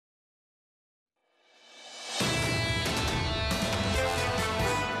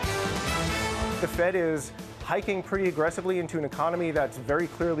the Fed is hiking pretty aggressively into an economy that's very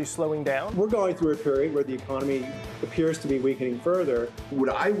clearly slowing down? We're going through a period where the economy appears to be weakening further. What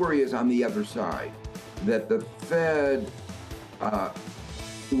I worry is on the other side, that the Fed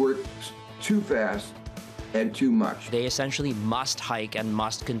works too fast and too much. They essentially must hike and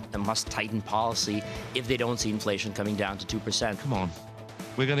must tighten policy if they don't see inflation coming down to 2%. Come on.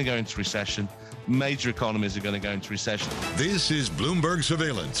 We're going to go into recession. Major economies are going to go into recession. This is Bloomberg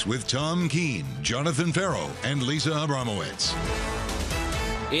Surveillance with Tom Keene, Jonathan Ferro, and Lisa Abramowicz.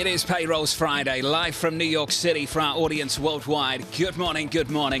 It is Payrolls Friday, live from New York City for our audience worldwide. Good morning, good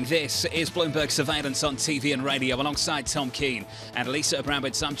morning. This is Bloomberg Surveillance on TV and radio alongside Tom Keene and Lisa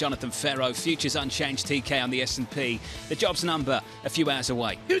Abramowicz. I'm Jonathan Ferro. Futures unchanged, TK on the S&P. The jobs number a few hours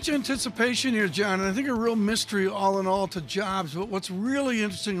away. Huge anticipation here, John, and I think a real mystery all in all to jobs. But what's really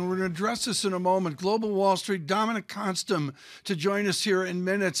interesting, and we're going to address this in a moment, Global Wall Street, Dominic Konstam to join us here in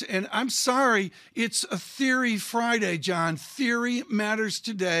minutes. And I'm sorry, it's a Theory Friday, John. Theory matters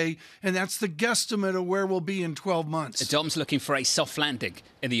today. And that's the guesstimate of where we'll be in 12 months. Dom's looking for a soft landing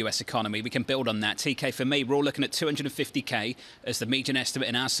in the US economy. We can build on that. TK, for me, we're all looking at 250K as the median estimate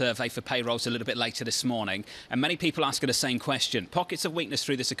in our survey for payrolls a little bit later this morning. And many people asking the same question. Pockets of weakness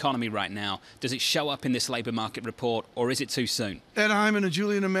through this economy right now. Does it show up in this labour market report, or is it too soon? Ed Hyman and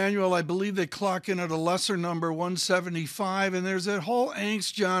Julian Emanuel, I believe they clock in at a lesser number, 175. And there's that whole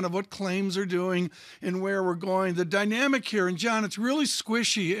angst, John, of what claims are doing and where we're going. The dynamic here, and John, it's really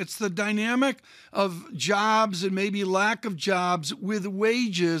squishy. It's the dynamic of jobs and maybe lack of jobs with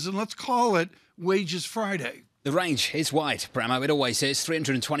wages, and let's call it Wages Friday. The range is wide, Bramo. It always is.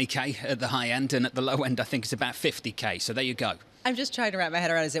 320K at the high end, and at the low end, I think it's about 50K. So there you go. I'm just trying to wrap my head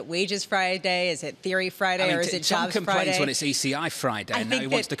around, is it Wages Friday, is it Theory Friday, or is it Jobs Friday? Tom complains when it's ECI Friday, and now he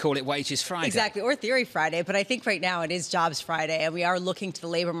wants to call it Wages Friday. Exactly, or Theory Friday, but I think right now it is Jobs Friday, and we are looking to the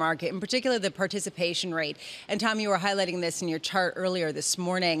labor market, in particular the participation rate. And Tom, you were highlighting this in your chart earlier this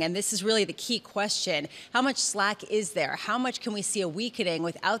morning, and this is really the key question. How much slack is there? How much can we see a weakening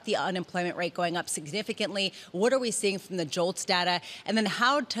without the unemployment rate going up significantly? What are we seeing from the JOLTS data? And then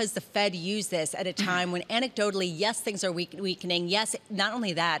how does the Fed use this at a time when anecdotally, yes, things are weakening, yes, not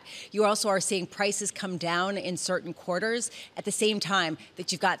only that, you also are seeing prices come down in certain quarters at the same time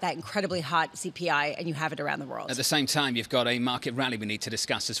that you've got that incredibly hot CPI and you have it around the world. At the same time, you've got a market rally we need to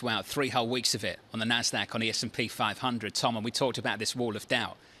discuss as well. 3 whole weeks of it on the NASDAQ, on the S&P 500. Tom, and we talked about this wall of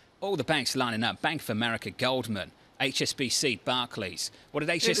doubt. All the banks lining up. Bank of America, Goldman, HSBC, Barclays. What did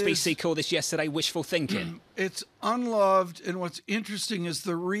HSBC call this yesterday? Wishful thinking. It's unloved, and what's interesting is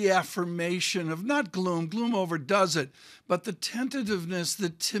the reaffirmation of not gloom. Gloom overdoes it, but the tentativeness, the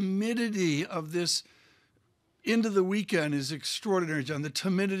timidity of this into the weekend is extraordinary, John. The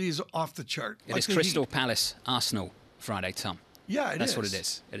timidity is off the chart. It is Crystal Palace, Arsenal, Friday, Tom. Yeah, That's what it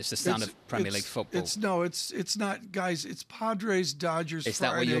is. It is the sound of Premier League football. It's not, guys. It's Padres Dodgers. Is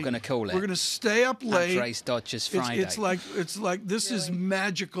Friday. That what you're going to call it? We're going to stay up late. Padres Dodgers Friday. It's like this really? Is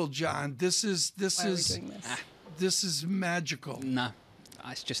magical, John. This is magical. No.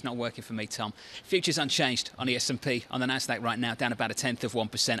 It's just not working for me, Tom. Futures unchanged on the S&P. On the NASDAQ right now, down about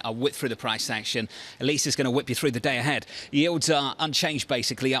 0.1%. I'll whip through the price action. Elisa's going to whip you through the day ahead. Yields are unchanged,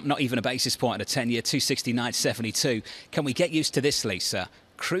 basically, up not even a basis point at a 10-year, 269.72. Can we get used to this, Lisa?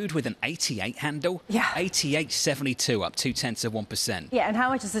 Crude with an 88 handle? Yeah. 88.72, up 0.2%. Yeah, and how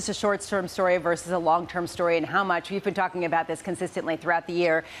much is this a short-term story versus a long-term story, and how much, we've been talking about this consistently throughout the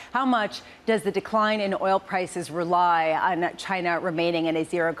year, how much does the decline in oil prices rely on China remaining in a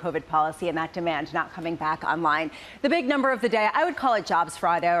zero-COVID policy and that demand not coming back online? The big number of the day, I would call it Jobs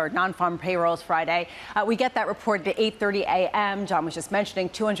Friday or Non-Farm Payrolls Friday. We get that reported at 8:30 a.m. John was just mentioning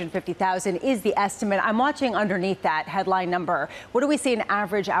 250,000 is the estimate. I'm watching underneath that headline number. What do we see in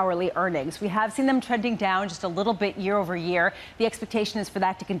average hourly earnings? We have seen them trending down just a little bit year over year. The expectation is for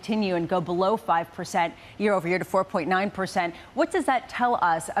that to continue and go below 5% year over year to 4.9%. What does that tell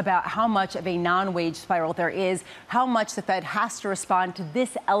us about how much of a non-wage spiral there is, how much the Fed has to respond to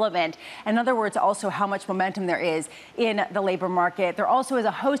this element? In other words, also how much momentum there is in the labor market. There also is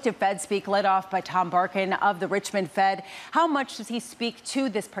a host of Fed speak led off by Tom Barkin of the Richmond Fed. How much does he speak to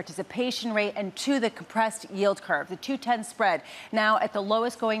this participation rate and to the compressed yield curve, the 210 spread, now at the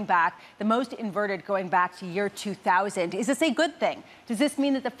lowest going back, the most inverted going back to year 2000. Is this a good thing? Does this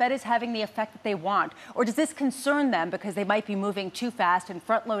mean that the Fed is having the effect that they want? Or does this concern them because they might be moving too fast and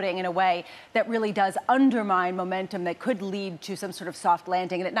front-loading in a way that really does undermine momentum that could lead to some sort of soft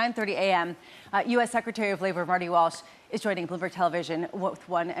landing? And at 9:30 a.m., U.S. Secretary of Labor Marty Walsh is joining Bloomberg Television with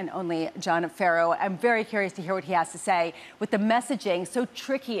one and only John Ferro. I'm very curious to hear what he has to say with the messaging so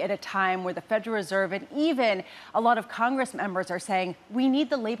tricky at a time where the Federal Reserve and even a lot of Congress members are saying we need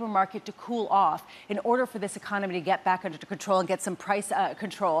the labor market to cool off in order for this economy to get back under control and get some price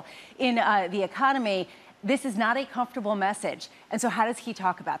control in the economy. This is not a comfortable message. And so how does he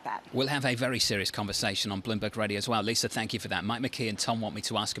talk about that? We'll have a very serious conversation on Bloomberg Radio as well. Lisa, thank you for that. Mike McKee and Tom want me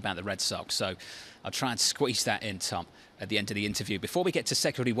to ask about the Red Sox, so I'll try and squeeze that in, Tom, at the end of the interview. Before we get to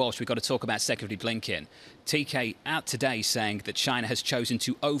Secretary Walsh, we've got to talk about Secretary Blinken. TK out today saying that China has chosen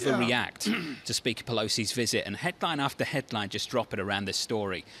to overreact to Speaker Pelosi's visit, and headline after headline just dropping around this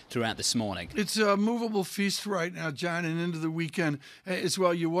story throughout this morning. It's a movable feast right now, John, and into the weekend as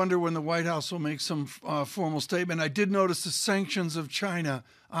well. You wonder when the White House will make some formal statement. I did notice the sanctions of China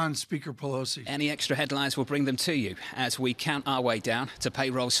on Speaker Pelosi. Any extra headlines, we'll bring them to you as we count our way down to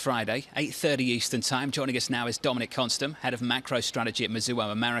Payrolls Friday, 8:30 Eastern Time. Joining us now is Dominic Constam, Head of Macro Strategy at Mizuho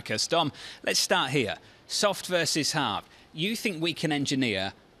Americas. Dom, let's start here. Soft versus hard. You think we can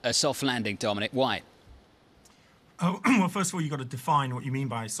engineer a soft landing, Dominic? Why? Well, first of all, you've got to define what you mean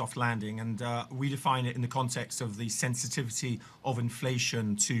by soft landing, and we define it in the context of the sensitivity of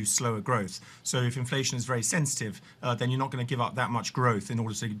inflation to slower growth. So if inflation is very sensitive, then you're not going to give up that much growth in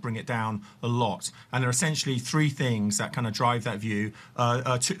order to bring it down a lot. And there are essentially three things that kind of drive that view.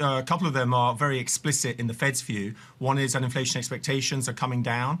 A couple of them are very explicit in the Fed's view. One is that inflation expectations are coming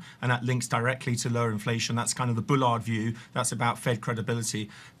down, and that links directly to lower inflation. That's kind of the Bullard view. That's about Fed credibility.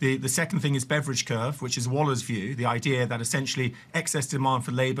 The second thing is beverage curve, which is Waller's view, the idea that essentially excess demand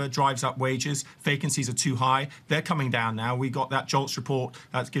for labor drives up wages, vacancies are too high, they're coming down now. We got that JOLTS report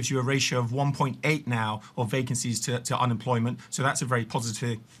that gives you a ratio of 1.8 now of vacancies to unemployment, so that's a very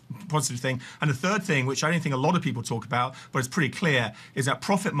positive thing. And the third thing, which I don't think a lot of people talk about, but it's pretty clear, is that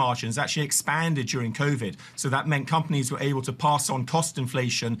profit margins actually expanded during COVID, so that meant companies were able to pass on cost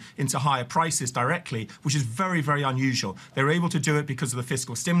inflation into higher prices directly, which is very, very unusual. They were able to do it because of the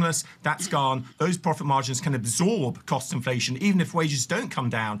fiscal stimulus. That's gone. Those profit margins can absorb cost inflation. Even if wages don't come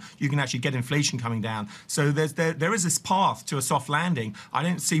down, you can actually get inflation coming down. So there is this path to a soft landing. I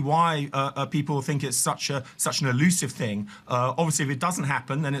don't see why people think it's such an elusive thing. Obviously, if it doesn't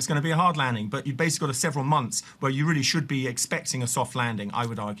happen, then it's going to be a hard landing. But you've basically got several months where you really should be expecting a soft landing, I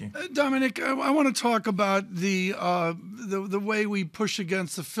would argue. Dominic, I want to talk about the way we push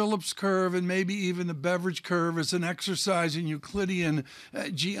against the Phillips curve and maybe even the beverage curve as an exercise in Euclidean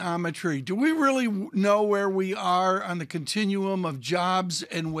geometry. Do we really know where we are on the continuum of jobs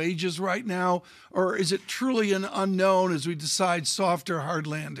and wages right now, or is it truly an unknown as we decide soft or hard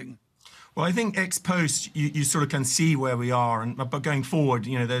landing? Well, I think ex post, you sort of can see where we are, but going forward,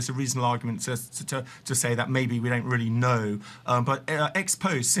 there's a reasonable argument to say that maybe we don't really know. But ex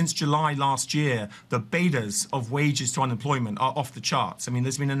post, since July last year, the betas of wages to unemployment are off the charts. I mean,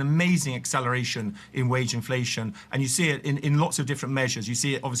 there's been an amazing acceleration in wage inflation, and you see it in lots of different measures. You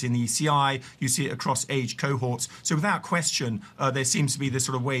see it obviously in the ECI, you see it across age cohorts. So without question, there seems to be this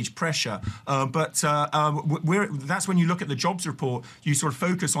sort of wage pressure. But that's when you look at the jobs report, you sort of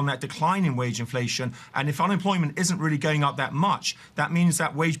focus on that decline in wage inflation, and if unemployment isn't really going up that much, that means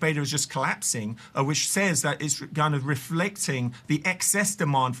that wage beta is just collapsing, which says that it's kind of reflecting the excess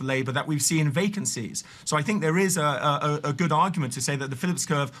demand for labor that we've seen in vacancies. So I think there is a good argument to say that the Phillips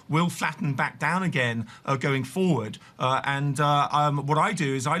curve will flatten back down again going forward. And what I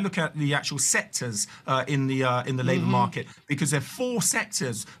do is I look at the actual sectors in the labor market, because there are four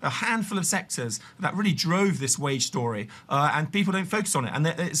sectors, a handful of sectors that really drove this wage story, and people don't focus on it. And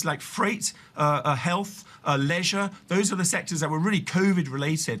it's like freight, health, leisure. Those are the sectors that were really COVID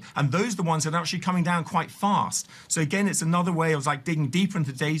related, and those are the ones that are actually coming down quite fast. So again, it's another way of like digging deeper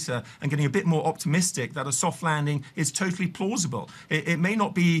into data and getting a bit more optimistic that a soft landing is totally plausible. It may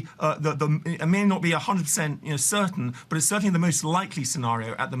not be it may not be 100% certain, but it's certainly the most likely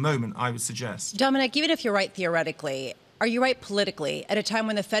scenario at the moment, I would suggest. Dominic, even if you're right theoretically, are you right politically at a time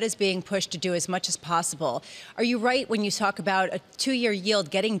when the Fed is being pushed to do as much as possible? Are you right when you talk about a two-year yield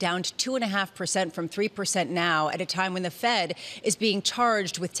getting down to 2.5% from 3% now at a time when the Fed is being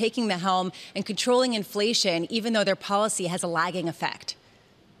charged with taking the helm and controlling inflation, even though their policy has a lagging effect?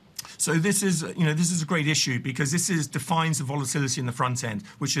 So this is a great issue because this defines the volatility in the front end,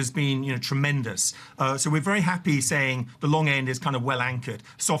 which has been tremendous. So we're very happy saying the long end is kind of well anchored.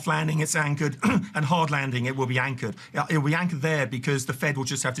 Soft landing, it's anchored, and hard landing, it will be anchored. It will be anchored there because the Fed will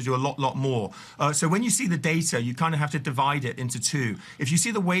just have to do a lot more. So when you see the data, you kind of have to divide it into two. If you see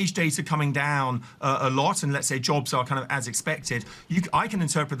the wage data coming down a lot, and let's say jobs are kind of as expected, I can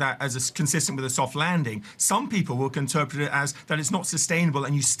interpret that as consistent with a soft landing. Some people will interpret it as that it's not sustainable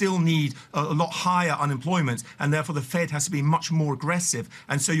and you still need need a lot higher unemployment, and therefore the Fed has to be much more aggressive.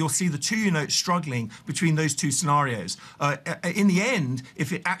 And so you'll see the two-year note struggling between those two scenarios. In the end, if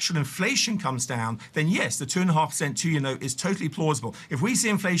actual inflation comes down, then yes, the 2.5% two-year note is totally plausible. If we see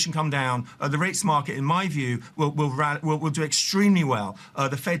inflation come down, the rates market, in my view, will do extremely well.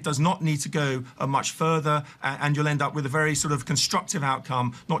 The Fed does not need to go much further, and you'll end up with a very sort of constructive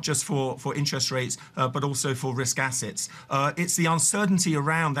outcome, not just for interest rates, but also for risk assets. It's the uncertainty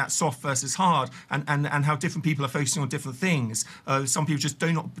around that soft versus hard, and how different people are focusing on different things. Some people just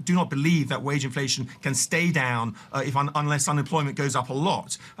do not believe that wage inflation can stay down unless unemployment goes up a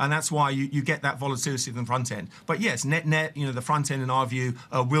lot, and that's why you get that volatility in the front end. But yes, net, the front end, in our view,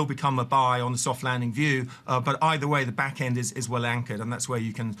 will become a buy on the soft landing view. But either way, the back end is well anchored, and that's where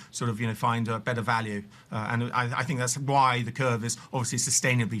you can sort of find a better value. And I think that's why the curve is obviously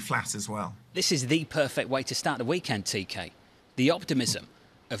sustainably flat as well. This is the perfect way to start the weekend, TK. The optimism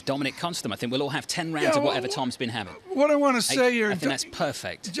of Dominic Constant. I think we'll all have 10 rounds of whatever Tom's been having. What I want to say here... I think that's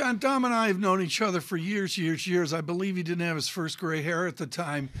perfect. John, Dom and I have known each other for years. I believe he didn't have his first gray hair at the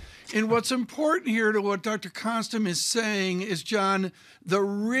time. And what's important here to what Dr. Constant is saying is, John, the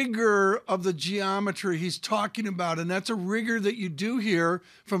rigor of the geometry he's talking about. And that's a rigor that you do hear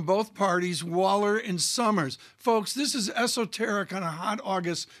from both parties, Waller and Summers. Folks, this is esoteric on a hot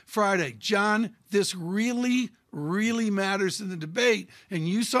August Friday. John, this really matters in the debate. And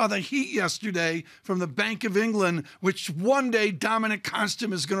you saw the heat yesterday from the Bank of England, which one day Dominic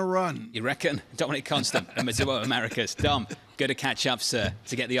Constant is going to run. You reckon? Dominic Constant, the Mizuho Americas. Dom, good to catch up, sir,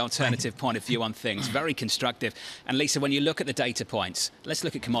 to get the alternative point of view on things. Very constructive. And Lisa, when you look at the data points, let's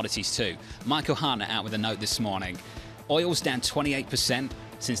look at commodities too. Michael Harner out with a note this morning. Oil's down 28%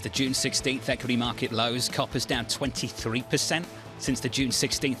 since the June 16th equity market lows. Copper's down 23%. Since the June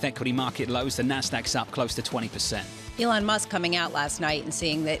 16th equity market lows, the Nasdaq's up close to 20%. Elon Musk coming out last night and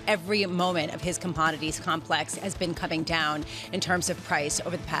saying that every moment of his commodities complex has been coming down in terms of price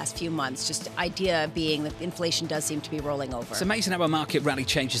over the past few months. Just idea being that inflation does seem to be rolling over. It's amazing how a market rally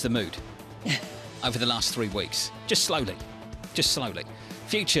changes the mood over the last 3 weeks. Just slowly.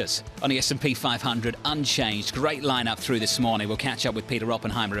 Futures on the S&P 500 unchanged. Great lineup through this morning. We'll catch up with Peter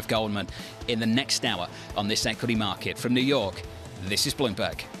Oppenheimer of Goldman in the next hour on this equity market. From New York, this is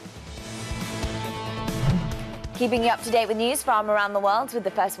Bloomberg. Keeping you up to date with news from around the world with the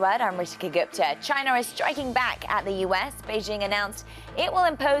first word, I'm Ritika Gupta. China is striking back at the US. Beijing announced it will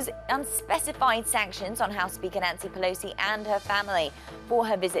impose unspecified sanctions on House Speaker Nancy Pelosi and her family for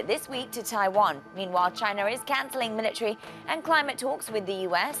her visit this week to Taiwan. Meanwhile, China is cancelling military and climate talks with the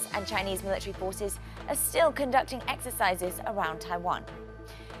US, and Chinese military forces are still conducting exercises around Taiwan.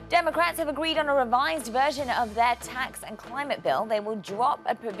 Democrats have agreed on a revised version of their tax and climate bill. They will drop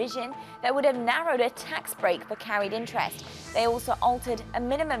a provision that would have narrowed a tax break for carried interest. They also altered a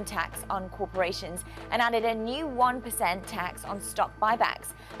minimum tax on corporations and added a new 1% tax on stock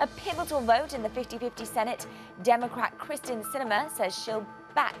buybacks. A pivotal vote in the 50-50 Senate. Democrat Kristen Sinema says she'll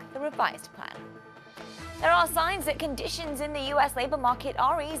back the revised plan. There are signs that conditions in the U.S. labor market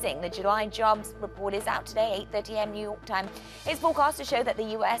are easing. The July jobs report is out today, 8:30 a.m. New York time. It's forecast to show that the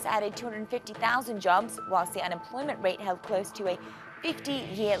U.S. added 250,000 jobs, whilst the unemployment rate held close to a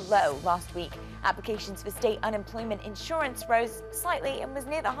 50-year low last week. Applications for state unemployment insurance rose slightly and was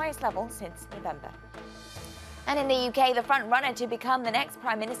near the highest level since November. And in the UK, the front-runner to become the next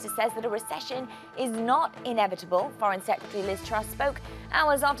Prime Minister says that a recession is not inevitable. Foreign Secretary Liz Truss spoke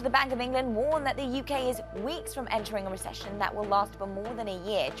hours after the Bank of England warned that the UK is weeks from entering a recession that will last for more than a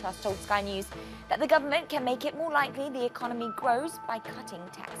year. Truss told Sky News that the government can make it more likely the economy grows by cutting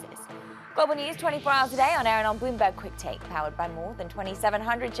taxes. Global news 24 hours a day on air and on Bloomberg Quick Take, powered by more than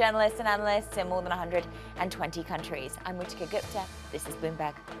 2,700 journalists and analysts in more than 120 countries. I'm Ritika Gupta. This is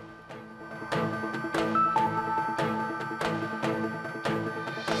Bloomberg.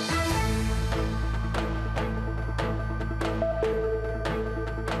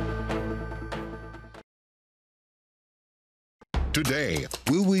 Today,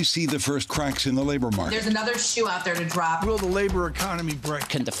 will we see the first cracks in the labor market? There's another shoe out there to drop. Will the labor economy break?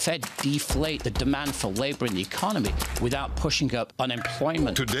 Can the Fed deflate the demand for labor in the economy without pushing up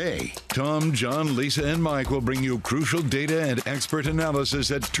unemployment? Today, Tom, John, Lisa, and Mike will bring you crucial data and expert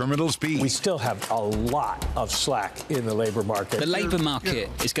analysis at terminal speed. We still have a lot of slack in the labor market. The labor market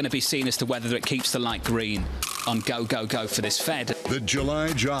is going to be seen as to whether it keeps the light green on go, go, go for this Fed. The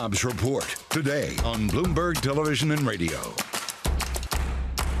July jobs report today on Bloomberg Television and Radio.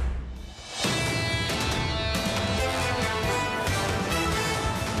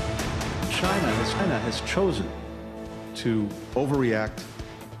 China has chosen to overreact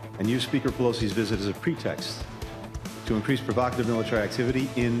and use Speaker Pelosi's visit as a pretext to increase provocative military activity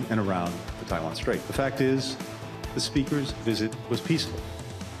in and around the Taiwan Strait. The fact is, the Speaker's visit was peaceful.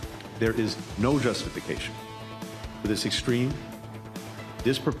 There is no justification for this extreme,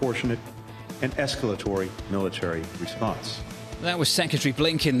 disproportionate, and escalatory military response. That was Secretary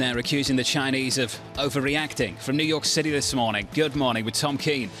Blinken there accusing the Chinese of overreacting. From New York City this morning, good morning with Tom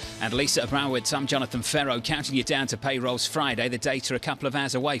Keene and Lisa Abramowicz. I'm Jonathan Ferro, counting you down to payrolls Friday. The data a couple of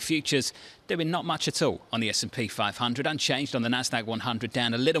hours away. Futures doing not much at all on the S&P 500. Unchanged on the Nasdaq 100,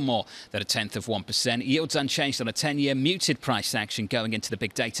 down a little more than 0.1%. Yields unchanged on a 10-year. Muted price action going into the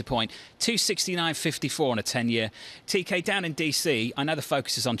big data point. 269.54 on a 10-year. TK down in D.C. I know the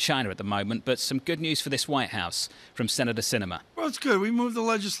focus is on China at the moment, but some good news for this White House from Senator Sinema. Well, it's good. We moved the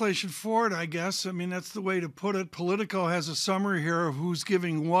legislation forward, I guess. I mean, that's the way to put it. Politico has a summary here of who's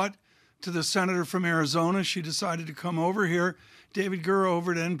giving what to the senator from Arizona. She decided to come over here. David Gura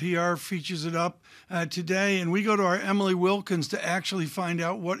over at NPR features it up today. And we go to our Emily Wilkins to actually find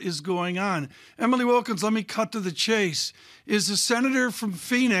out what is going on. Emily Wilkins, let me cut to the chase. Is the senator from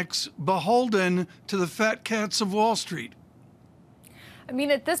Phoenix beholden to the fat cats of Wall Street? I mean,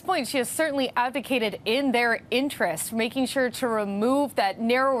 at this point, she has certainly advocated in their interest, making sure to remove that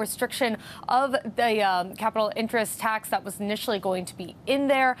narrow restriction of the capital interest tax that was initially going to be in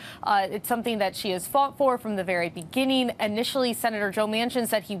there. It's something that she has fought for from the very beginning. Initially, Senator Joe Manchin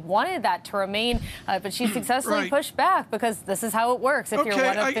said he wanted that to remain, but she successfully pushed back because this is how it works if you're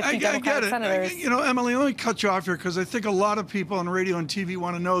one of 50 Democratic senators. You know, Emily, let me cut you off here because I think a lot of people on radio and TV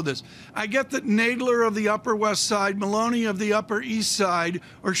want to know this. I get that Nadler of the Upper West Side, Maloney of the Upper East Side,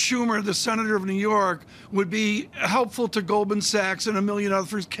 or Schumer, the senator of New York, would be helpful to Goldman Sachs and a million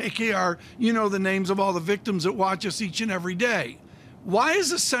others, KKR. You know the names of all the victims that watch us each and every day. Why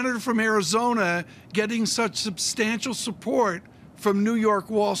is the senator from Arizona getting such substantial support from New York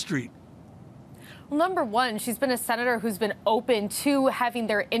Wall Street? Well, number one, she's been a senator who's been open to having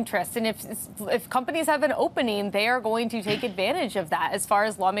their interests. And if companies have an opening, they are going to take advantage of that as far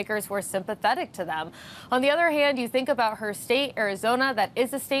as lawmakers who are sympathetic to them. On the other hand, you think about her state, Arizona, that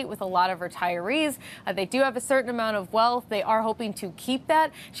is a state with a lot of retirees. They do have a certain amount of wealth. They are hoping to keep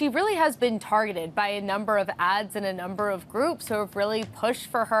that. She really has been targeted by a number of ads and a number of groups who have really pushed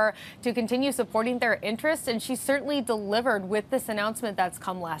for her to continue supporting their interests. And she certainly delivered with this announcement that's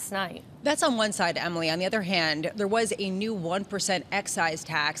come last night. That's on one side, Emily. On the other hand, there was a new 1% excise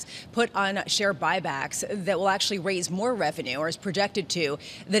tax put on share buybacks that will actually raise more revenue, or is projected to,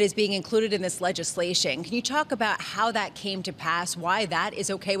 that is being included in this legislation. Can you talk about how that came to pass, why that is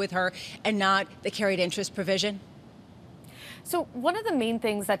okay with her and not the carried interest provision? So one of the main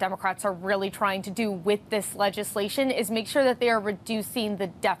things that Democrats are really trying to do with this legislation is make sure that they are reducing the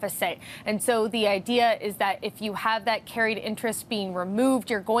deficit. And so the idea is that if you have that carried interest being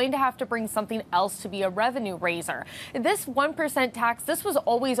removed, you're going to have to bring something else to be a revenue raiser. This 1% tax, this was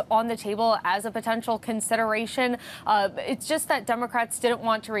always on the table as a potential consideration. It's just that Democrats didn't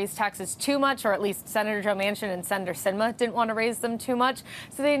want to raise taxes too much, or at least Senator Joe Manchin and Senator Sinema didn't want to raise them too much.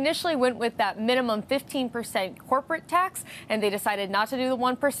 So they initially went with that minimum 15% corporate tax, and they decided not to do the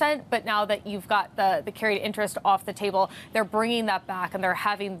 1%. But now that you've got the carried interest off the table, they're bringing that back, and they're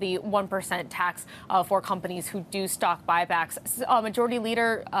having the 1% tax for companies who do stock buybacks. Majority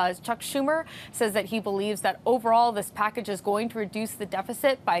Leader Chuck Schumer says that he believes that overall this package is going to reduce the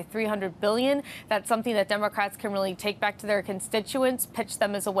deficit by $300 billion. That's something that Democrats can really take back to their constituents, pitch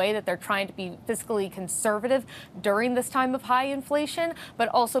them as a way that they're trying to be fiscally conservative during this time of high inflation, but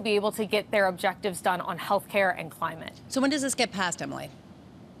also be able to get their objectives done on health care and climate. So when does this get passed, Emily?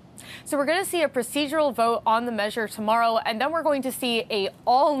 So we're going to see a procedural vote on the measure tomorrow, and then we're going to see a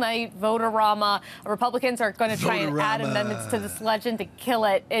all-night vote-a-rama. Republicans are going to try and add amendments to this legend to kill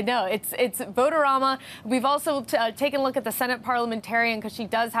it. No, it's vote-a-rama. We've also taken a look at the Senate parliamentarian, because she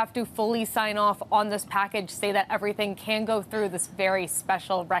does have to fully sign off on this package, say that everything can go through this very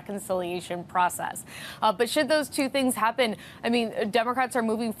special reconciliation process. But should those two things happen, I mean, Democrats are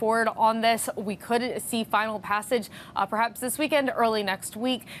moving forward on this. We could see final passage perhaps this weekend, early next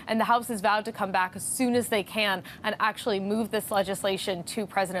week, and the House has vowed to come back as soon as they can and actually move this legislation to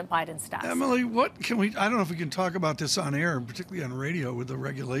President Biden's desk. Emily, what can we, I don't know if we can talk about this on air, particularly on radio with the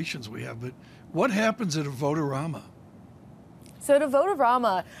regulations we have, but what happens at a vote-a-rama? So to vote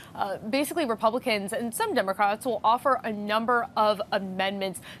Abrama, basically Republicans and some Democrats will offer a number of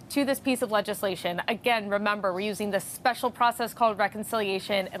amendments to this piece of legislation. Again, remember, we're using this special process called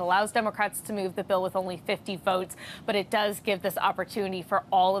reconciliation. It allows Democrats to move the bill with only 50 votes, but it does give this opportunity for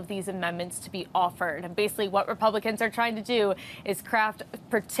all of these amendments to be offered. And basically what Republicans are trying to do is craft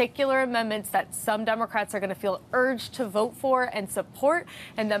particular amendments that some Democrats are going to feel urged to vote for and support,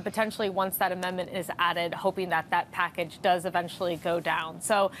 and then potentially once that amendment is added, hoping that that package does eventually go down.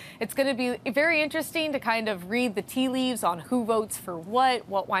 So it's going to be very interesting to kind of read the tea leaves on who votes for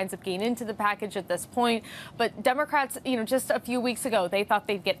what winds up getting into the package at this point. But Democrats, just a few weeks ago, they thought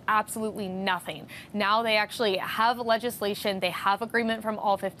they'd get absolutely nothing. Now they actually have legislation. They have agreement from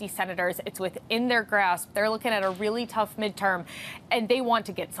all 50 senators. It's within their grasp. They're looking at a really tough midterm, and they want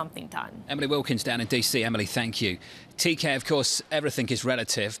to get something done. Emily Wilkins down in D.C. Emily, thank you. TK, of course, everything is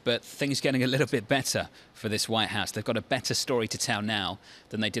relative, but things are getting a little bit better for this White House. They've got a better story to tell now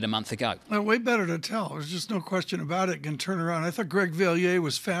than they did a month ago. Well, way better to tell. There's just no question about it. It can turn around. I thought Greg Valliere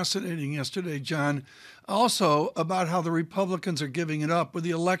was fascinating yesterday, John. Also about how the Republicans are giving it up. With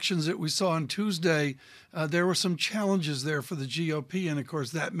the elections that we saw on Tuesday, there were some challenges there for the GOP, and of course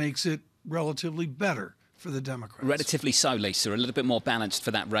that makes it relatively better for the Democrats. Relatively so, Lisa. A little bit more balanced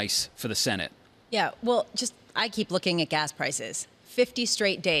for that race for the Senate. Yeah, well, I keep looking at gas prices. 50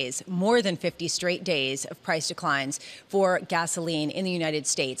 straight days, more than 50 straight days of price declines for gasoline in the United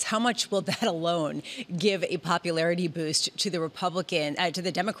States. How much will that alone give a popularity boost to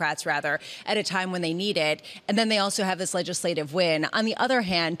the Democrats, rather, at a time when they need it? And then they also have this legislative win. On the other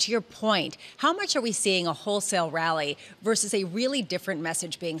hand, to your point, how much are we seeing a wholesale rally versus a really different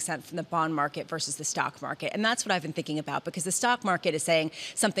message being sent from the bond market versus the stock market? And that's what I've been thinking about, because the stock market is saying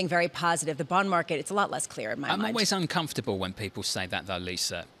something very positive. The bond market, it's a lot less clear in my mind. I'm always uncomfortable when people say that, though,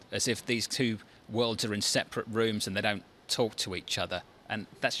 Lisa, as if these two worlds are in separate rooms and they don't talk to each other. And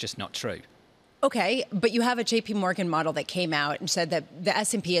that's just not true. Okay, but you have a JP Morgan model that came out and said that the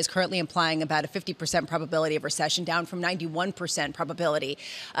S&P is currently implying about a 50% probability of recession, down from 91% probability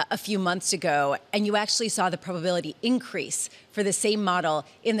a few months ago. And you actually saw the probability increase for the same model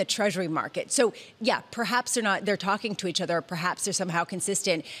in the Treasury market. So, yeah, perhaps they're talking to each other, perhaps they're somehow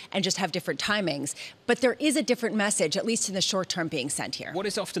consistent and just have different timings. But there is a different message, at least in the short term, being sent here. What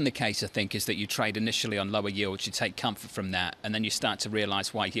is often the case, I think, is that you trade initially on lower yields, you take comfort from that, and then you start to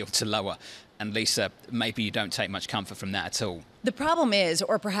realize why yields are lower. And Lisa, maybe you don't take much comfort from that at all. The problem is,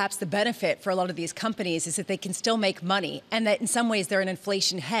 or perhaps the benefit for a lot of these companies, is that they can still make money, and that in some ways they're an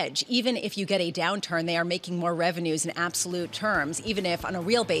inflation hedge. Even if you get a downturn, they are making more revenues in absolute terms, even if on a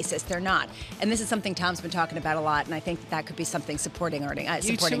real basis they're not. And this is something Tom's been talking about a lot, and I think that could be something supporting earnings.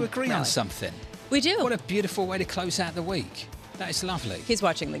 You two agree on something. We do. What a beautiful way to close out the week. That is lovely. He's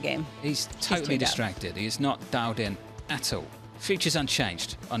watching the game. He's totally distracted. He is not dialed in at all. Futures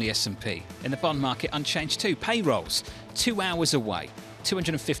unchanged on the S&P. In the bond market, unchanged too. Payrolls, 2 hours away.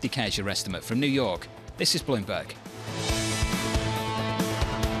 250k is your estimate from New York. This is Bloomberg.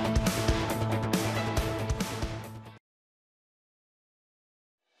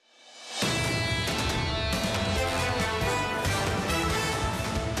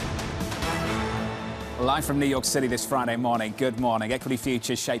 Live from New York City this Friday morning. Good morning. Equity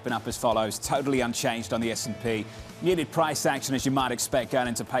futures shaping up as follows. Totally unchanged on the S&P. Muted price action, as you might expect, going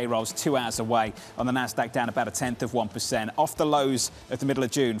into payrolls 2 hours away. On the Nasdaq, down about 0.1%. Off the lows of the middle of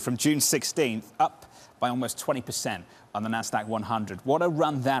June, from June 16th, up by almost 20% on the Nasdaq 100. What a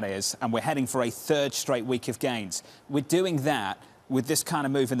run that is, and we're heading for a third straight week of gains. We're doing that with this kind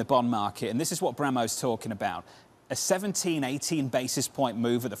of move in the bond market, and this is what Abramowicz's talking about. A 17, 18 basis point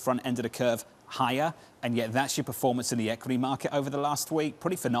move at the front end of the curve higher, and yet that's your performance in the equity market over the last week.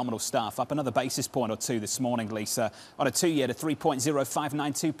 Pretty phenomenal stuff. Up another basis point or two this morning, Lisa, on a 2-year to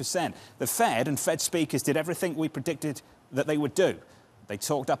 3.0592%. The Fed and Fed speakers did everything we predicted that they would do. They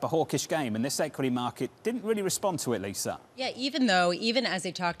talked up a hawkish game, and this equity market didn't really respond to it, Lisa. Yeah, even as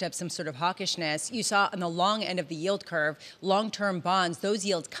they talked up some sort of hawkishness, you saw on the long end of the yield curve, long-term bonds, those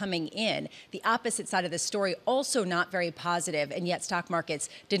yields coming in. The opposite side of the story, also not very positive, and yet stock markets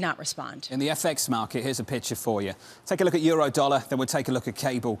did not respond. In the FX market, here's a picture for you. Take a look at euro dollar, then we'll take a look at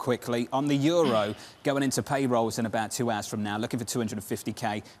cable quickly. On the euro, going into payrolls in about 2 hours from now, looking for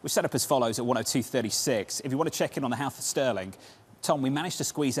 250k. We're set up as follows at 102.36. If you want to check in on the health of sterling, Tom, we managed to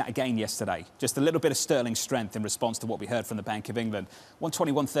squeeze out a gain yesterday. Just a little bit of sterling strength in response to what we heard from the Bank of England.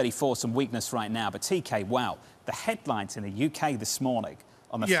 121.34, some weakness right now. But TK, wow, the headlines in the UK this morning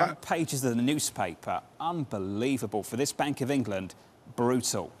on the front pages of the newspaper, unbelievable for this Bank of England.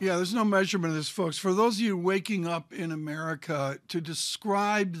 brutal. Yeah, there's no measurement of this, folks. For those of you waking up in America, to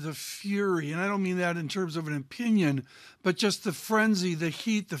describe the fury, and I don't mean that in terms of an opinion, but just the frenzy, the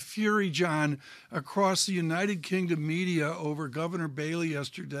heat, the fury, John, across the United Kingdom media over Governor Bailey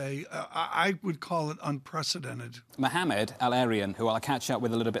yesterday, I would call it unprecedented. Mohammed Al-Arian, who I'll catch up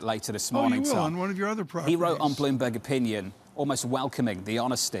with a little bit later this morning. Oh, you will, on one of your other properties. He wrote on Bloomberg Opinion, almost welcoming the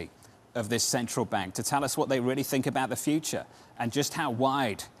honesty of this central bank to tell us what they really think about the future and just how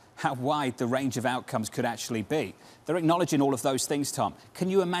wide the range of outcomes could actually be. They're acknowledging all of those things, Tom. Can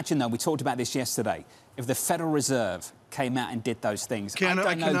you imagine, though, we talked about this yesterday, if the Federal Reserve came out and did those things?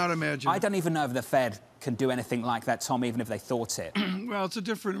 I cannot imagine. I don't even know if the Fed can do anything like that, Tom, even if they thought it. Well, it's a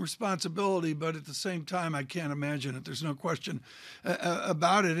different responsibility, but at the same time, I can't imagine it. There's no question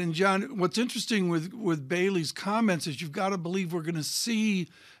about it. And, John, what's interesting with Bailey's comments is you've got to believe we're going to see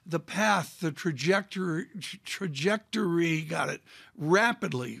the path, the trajectory,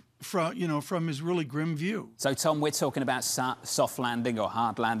 rapidly from his really grim view. So, Tom, we're talking about soft landing or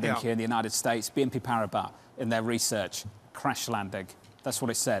hard landing here in the United States. BNP Paribas, in their research, crash landing. That's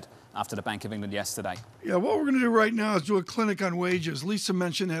what it said after the Bank of England yesterday. Yeah, what we're going to do right now is do a clinic on wages. Lisa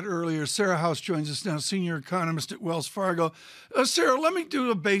mentioned that earlier. Sarah House joins us now, senior economist at Wells Fargo. Sarah, let me do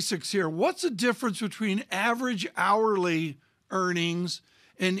the basics here. What's the difference between average hourly earnings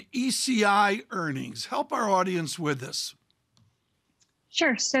and ECI earnings? Help our audience with this.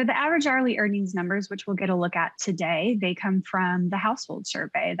 Sure. So the average hourly earnings numbers, which we'll get a look at today, they come from the household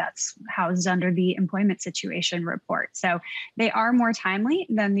survey that's housed under the employment situation report. So they are more timely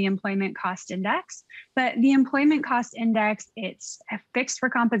than the employment cost index, but the employment cost index, it's fixed for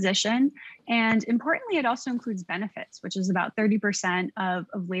composition. And importantly, it also includes benefits, which is about 30% of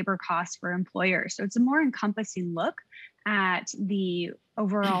labor costs for employers. So it's a more encompassing look at the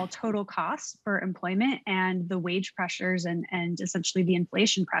overall total costs for employment and the wage pressures and essentially the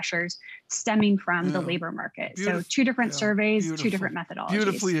inflation pressures stemming from the labor market. So two different surveys, two different methodologies.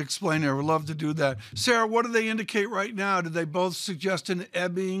 Beautifully explained. I would love to do that. Sarah, what do they indicate right now? Do they both suggest an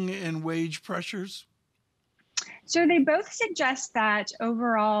ebbing in wage pressures? So they both suggest that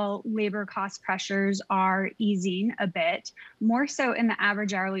overall labor cost pressures are easing a bit, more so in the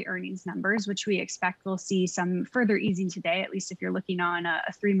average hourly earnings numbers, which we expect we'll see some further easing today, at least if you're looking on a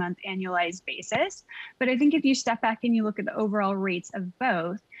 3-month annualized basis. But I think if you step back and you look at the overall rates of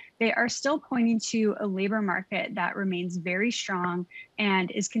both, they are still pointing to a labor market that remains very strong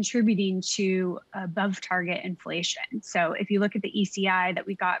and is contributing to above target inflation. So if you look at the ECI that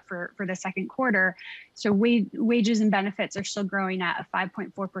we got for the second quarter, so wages and benefits are still growing at a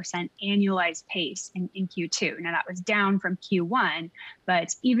 5.4% annualized pace in Q2. Now that was down from Q1,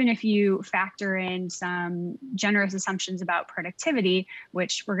 but even if you factor in some generous assumptions about productivity,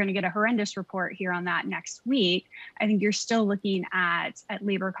 which we're going to get a horrendous report here on that next week, I think you're still looking at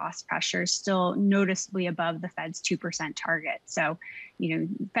labor cost pressures still noticeably above the Fed's 2% target. So,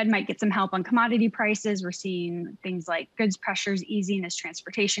 Fed might get some help on commodity prices. We're seeing things like goods pressures easing as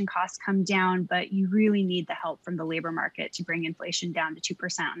transportation costs come down, but you really need the help from the labor market to bring inflation down to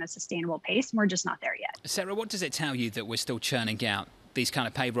 2% on a sustainable pace. And we're just not there yet. Sarah, what does it tell you that we're still churning out these kind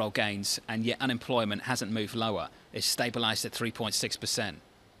of payroll gains and yet unemployment hasn't moved lower? It's stabilized at 3.6%.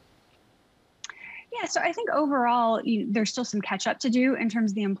 Yeah, so I think overall, there's still some catch up to do in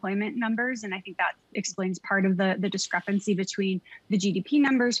terms of the employment numbers. And I think that explains part of the discrepancy between the GDP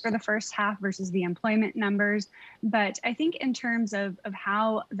numbers for the first half versus the employment numbers. But I think in terms of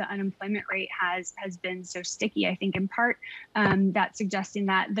how the unemployment rate has been so sticky, I think in part that's suggesting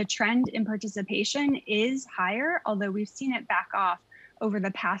that the trend in participation is higher, although we've seen it back off over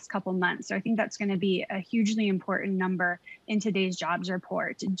the past couple months. So I think that's going to be a hugely important number in today's jobs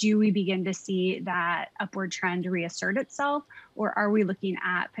report. Do we begin to see that upward trend reassert itself, or are we looking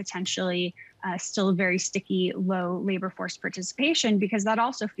at potentially still very sticky, low labor force participation? Because that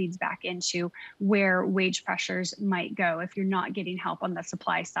also feeds back into where wage pressures might go if you're not getting help on the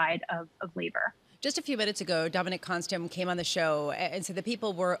supply side of labor. Just a few minutes ago, Dominic Constam came on the show and said that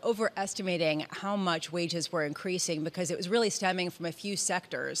people were overestimating how much wages were increasing because it was really stemming from a few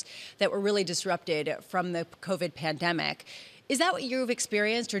sectors that were really disrupted from the COVID pandemic. Is that what you've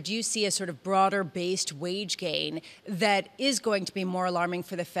experienced, or do you see a sort of broader-based wage gain that is going to be more alarming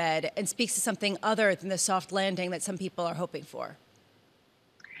for the Fed and speaks to something other than the soft landing that some people are hoping for?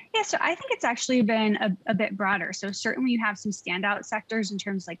 Yeah, so I think it's actually been a bit broader. So certainly you have some standout sectors in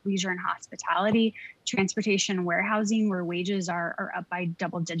terms like leisure and hospitality. transportation and warehousing, where wages are up by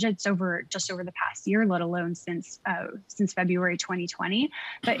double digits just over the past year, let alone since February 2020.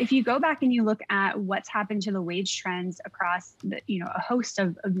 But if you go back and you look at what's happened to the wage trends across a host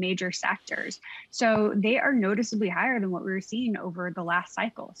of major sectors, so they are noticeably higher than what we were seeing over the last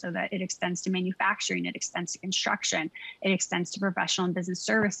cycle. So that it extends to manufacturing, it extends to construction, it extends to professional and business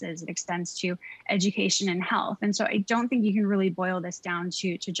services, it extends to education and health. And so I don't think you can really boil this down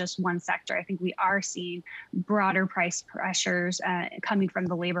to just one sector. I think we are seeing broader price pressures coming from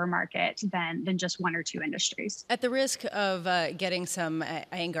the labor market than just one or two industries. At the risk of getting some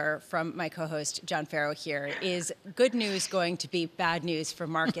anger from my co-host John Ferro here, is good news going to be bad news for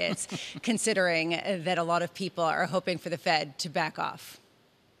markets, considering that a lot of people are hoping for the Fed to back off?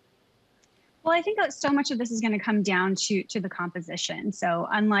 Well, I think that so much of this is going to come down to the composition. So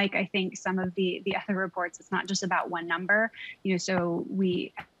unlike, I think, some of the other reports, it's not just about one number.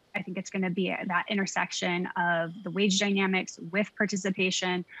 I think it's going to be that intersection of the wage dynamics with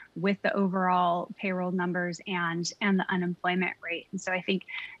participation, with the overall payroll numbers and the unemployment rate. And so I think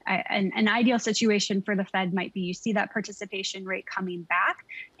an ideal situation for the Fed might be you see that participation rate coming back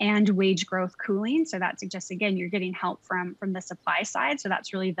and wage growth cooling. So that suggests, again, you're getting help from the supply side. So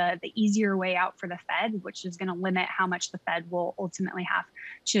that's really the easier way out for the Fed, which is going to limit how much the Fed will ultimately have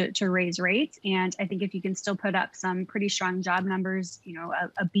to raise rates. And I think if you can still put up some pretty strong job numbers,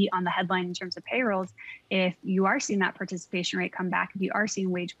 a beat on the headline in terms of payrolls, if you are seeing that participation rate come back, if you are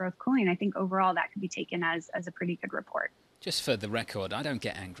seeing wage growth cooling, I think overall that could be taken as a pretty good report. Just for the record, I don't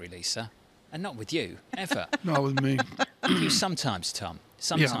get angry, Lisa. And not with you, ever. Not with me. You sometimes, Tom.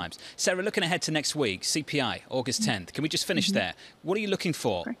 Sometimes. Yeah. Sarah, looking ahead to next week, CPI, August 10th. Can we just finish there? What are you looking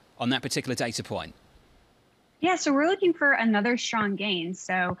for on that particular data point? Yeah, so we're looking for another strong gain.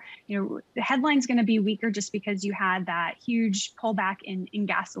 So, the headline's going to be weaker just because you had that huge pullback in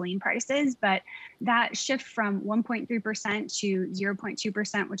gasoline prices, but that shift from 1.3% to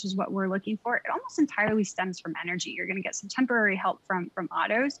 0.2%, which is what we're looking for, it almost entirely stems from energy. You're going to get some temporary help from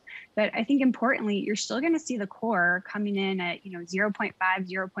autos, but I think importantly, you're still going to see the core coming in at 0.5,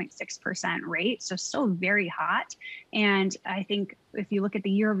 0.6% rate, so still very hot. And I think if you look at the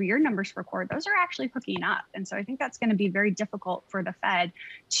year-over-year numbers for core, those are actually hooking up. And so I think that's going to be very difficult for the Fed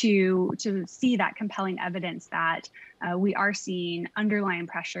to see that compelling evidence that we are seeing underlying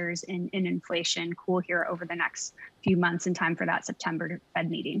pressures in inflation cool here over the next few months in time for that September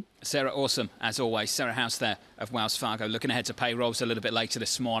Fed meeting. Sarah, awesome, as always. Sarah House there of Wells Fargo, looking ahead to payrolls a little bit later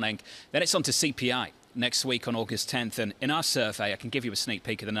this morning. Then it's on to CPI. Next week on August 10th. And in our survey, I can give you a sneak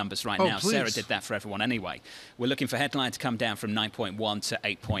peek of the numbers right now. Please. Sarah did that for everyone anyway. We're looking for headline to come down from 9.1 to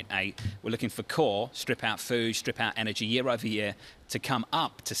 8.8. We're looking for core, strip out food, strip out energy, year over year, to come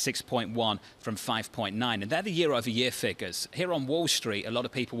up to 6.1 from 5.9. And they're the year over year figures. Here on Wall Street, a lot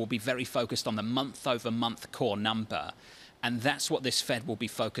of people will be very focused on the month over month core number. And that's what this Fed will be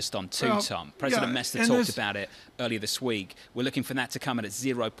focused on too, Tom. President Mester talked about it earlier this week. We're looking for that to come in at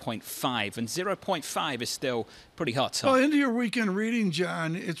 0.5. And 0.5 is still pretty hot, Tom. Well, into your weekend reading,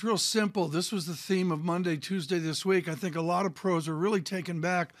 John, it's real simple. This was the theme of Monday, Tuesday this week. I think a lot of pros are really taken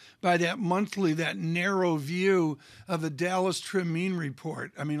back by that narrow view of the Dallas Trim Mean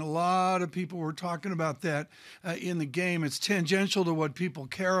Report. I mean, a lot of people were talking about that in the game. It's tangential to what people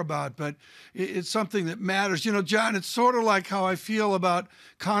care about, but it's something that matters. John, it's sort of like how I feel about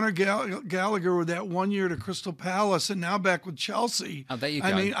Conor Gallagher with that 1 year to Crystal Palace and now back with Chelsea. Oh, there you go.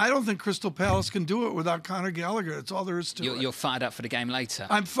 I mean, I don't think Crystal Palace can do it without Conor Gallagher. That's all there is to it. You're fired up for the game later.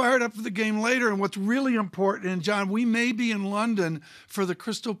 I'm fired up for the game later. And what's really important, and John, we may be in London for the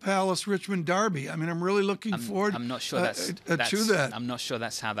Crystal Palace-Richmond derby. I mean, I'm really looking forward I'm not sure to that. I'm not sure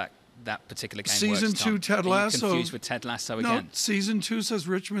that's how that particular game Season works, 2, Ted Lasso. Confused with Ted Lasso again? No, Season 2 says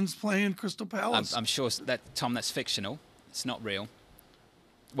Richmond's playing Crystal Palace. I'm sure that, Tom, that's fictional. It's not real.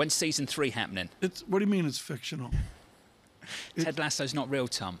 When's Season 3 happening? What do you mean it's fictional? Ted Lasso's not real,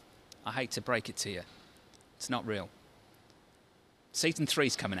 Tom. I hate to break it to you. It's not real. Season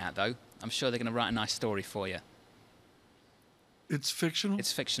 3's coming out, though. I'm sure they're going to write a nice story for you. It's fictional?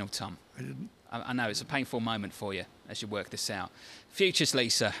 It's fictional, Tom. I didn't. I know, it's a painful moment for you as you work this out. Futures,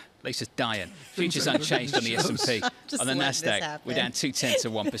 Lisa. Lisa's dying. Futures unchanged on the S&P. On the NASDAQ, we're down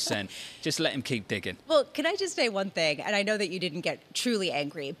 0.2%. Just let him keep digging. Well, can I just say one thing? And I know that you didn't get truly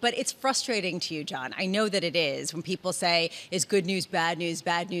angry, but it's frustrating to you, John. I know that it is when people say, is good news, bad news,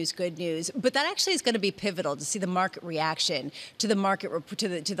 good news. But that actually is going to be pivotal to see the market reaction to the market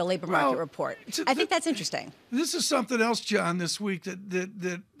to the labor market report. I think that's interesting. This is something else, John, this week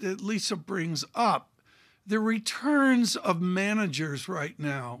that Lisa brings up. The returns of managers right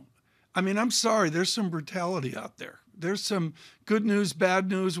now I mean, I'm sorry, there's some brutality out there. There's some good news, bad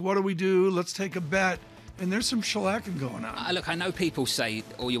news. What do we do? Let's take a bet. And there's some shellacking going on. Look, I know people say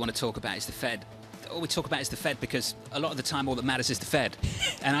all you want to talk about is the Fed. All we talk about is the Fed because a lot of the time all that matters is the Fed.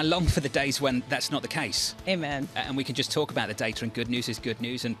 And I long for the days when that's not the case. Amen. And we can just talk about the data, and good news is good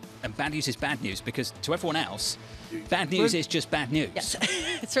news, and bad news is bad news, because to everyone else, bad news is just bad news. Yes.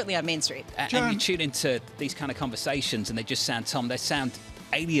 It's certainly on Main Street. And you tune into these kind of conversations and they just sound, Tom, they sound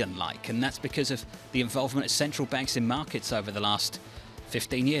alien-like, and that's because of the involvement of central banks in markets over the last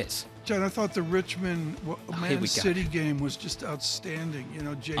 15 years. John, I thought the Richmond Man City game was just outstanding. You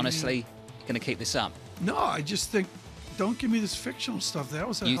know, Jamie. Honestly, going to keep this up? No, I just think, don't give me this fictional stuff. That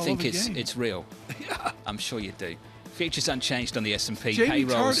was a hell of a game. You think it's real? Yeah. I'm sure you do. Futures unchanged on the S&P. Jamie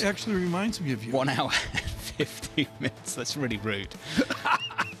Payrolls. Tart actually reminds me of you. 1 hour and 50 minutes. That's really rude.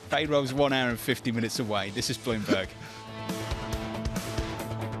 Payrolls 1 hour and 50 minutes away. This is Bloomberg.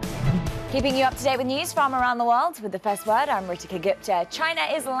 Keeping you up to date with news from around the world with the first word, I'm Ritika Gupta. China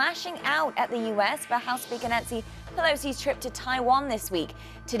is lashing out at the US for House Speaker Nancy Pelosi's trip to Taiwan this week.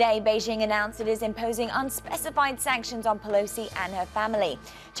 Today, Beijing announced it is imposing unspecified sanctions on Pelosi and her family.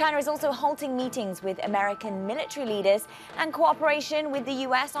 China is also halting meetings with American military leaders and cooperation with the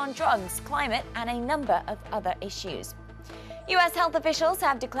US on drugs, climate, and a number of other issues. US health officials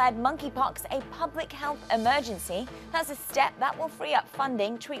have declared monkeypox a public health emergency. That's a step that will free up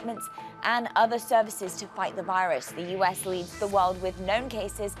funding, treatments, and other services to fight the virus. The US leads the world with known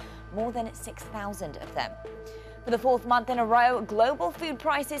cases, more than 6,000 of them. For the fourth month in a row, global food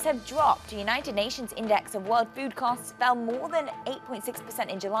prices have dropped. The United Nations Index of World Food Costs fell more than 8.6%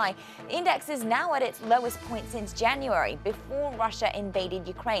 in July. The index is now at its lowest point since January, before Russia invaded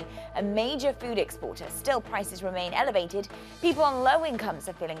Ukraine, a major food exporter. Still, prices remain elevated. People on low incomes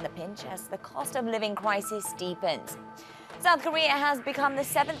are feeling the pinch as the cost of living crisis deepens. South Korea has become the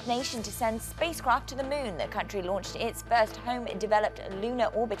 7th nation to send spacecraft to the moon. The country launched its first home-developed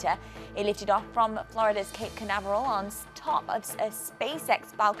lunar orbiter. It lifted off from Florida's Cape Canaveral on top of a SpaceX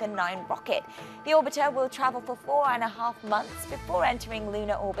Falcon 9 rocket. The orbiter will travel for 4.5 months before entering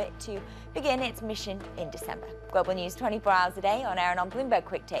lunar orbit to begin its mission in December. Global news 24 hours a day on air and on Bloomberg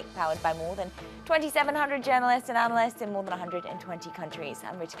Quick Take, powered by more than 2,700 journalists and analysts in more than 120 countries.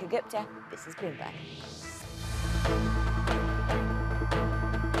 I'm Ritika Gupta. This is Bloomberg.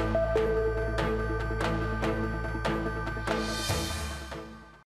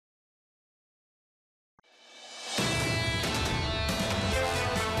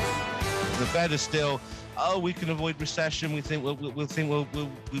 The Fed is still, we can avoid recession. We think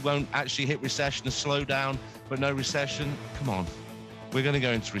we won't actually hit recession, a slowdown, but no recession. Come on, we're going to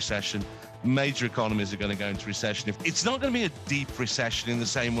go into recession. Major economies are going to go into recession. It's not going to be a deep recession in the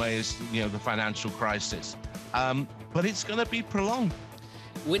same way as the financial crisis, but it's going to be prolonged.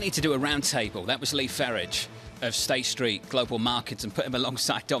 We need to do a roundtable. That was Lee Ferridge of State Street Global Markets, and put him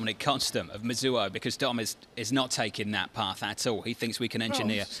alongside Dominic Constant of Mizuho, because Dom is not taking that path at all. He thinks we can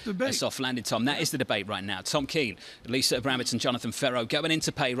engineer a soft landing, Tom. That is the debate right now. Tom Keene, Lisa Abramowicz and Jonathan Ferro going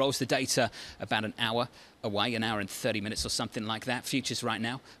into payrolls. The data about an hour away, an hour and 30 minutes or something like that. Futures right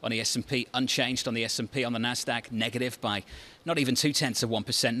now on the S&P unchanged on the S&P. On the Nasdaq, negative by not even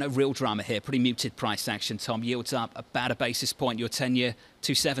 0.2%. No real drama here. Pretty muted price action, Tom. Yields up about a basis point. Your 10-year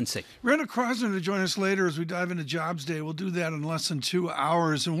 270. Rena Krosner to join us later as we dive into Jobs Day. We'll do that in less than 2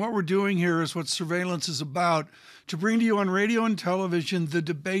 hours. And what we're doing here is what surveillance is about, to bring to you on radio and television the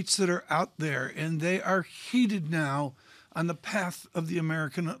debates that are out there. And they are heated now on the path of the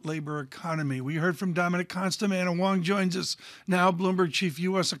American labor economy. We heard from Dominic Constant. Anna Wong joins us now, Bloomberg chief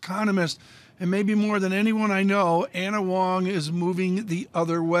U.S. economist. And maybe more than anyone I know, Anna Wong is moving the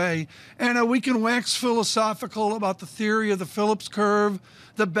other way. Anna, we can wax philosophical about the theory of the Phillips curve,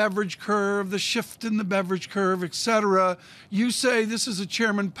 the beverage curve, the shift in the beverage curve, etc. You say this is a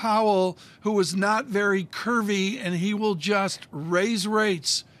Chairman Powell who is not very curvy, and he will just raise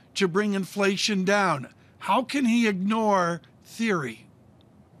rates to bring inflation down. How can he ignore theory?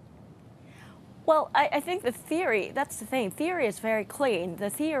 Well, I think the theory, that's the thing. Theory is very clean. The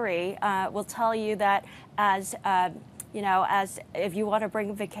theory will tell you that as if you want to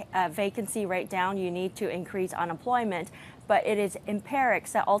bring vacancy rate down, you need to increase unemployment. But it is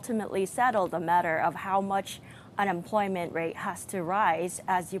empirics that ultimately settle the matter of how much unemployment rate has to rise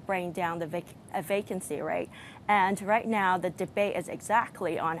as you bring down the vacancy rate. And right now, the debate is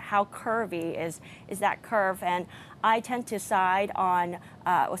exactly on how curvy is that curve. And I tend to side on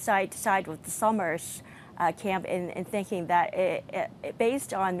side with the Summers camp in thinking that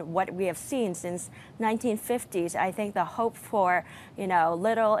based on what we have seen since 1950s, I think the hope for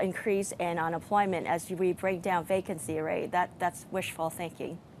little increase in unemployment as we bring down vacancy rate, that's wishful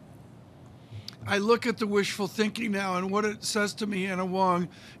thinking. I look at the wishful thinking now, and what it says to me, Anna Wong,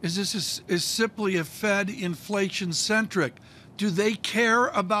 is this is simply a Fed inflation-centric. Do they care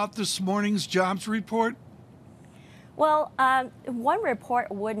about this morning's jobs report? Well, one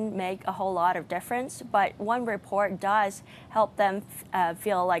report wouldn't make a whole lot of difference, but one report does help them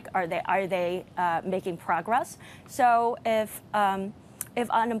feel like are they making progress. So if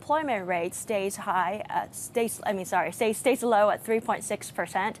unemployment rate stays high, stays low at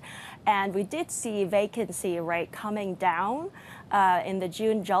 3.6%, and we did see vacancy rate coming down in the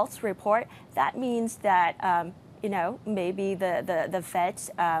June JOLTS report, that means that maybe the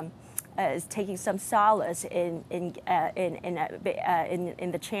Fed's is taking some solace in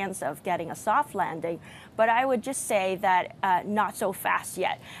the chance of getting a soft landing, but I would just say that not so fast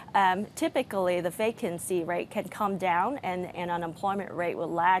yet. Typically, the vacancy rate can come down, and unemployment rate will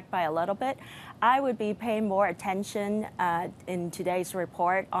lag by a little bit. I would be paying more attention in today's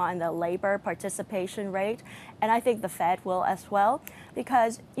report on the labor participation rate, and I think the Fed will as well,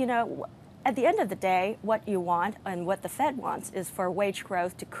 because at the end of the day, what you want and what the Fed wants is for wage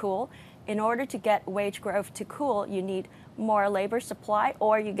growth to cool. In order to get wage growth to cool, you need more labor supply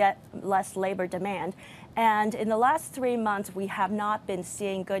or you get less labor demand. And in the last 3 months, we have not been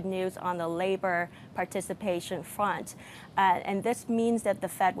seeing good news on the labor participation front. And this means that the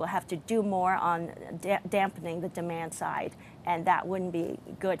Fed will have to do more on dampening the demand side, and that wouldn't be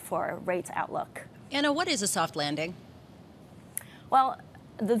good for rates outlook. Anna, what is a soft landing? Well,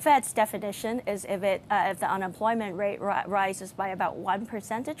 the Fed's definition is if the unemployment rate rises by about 1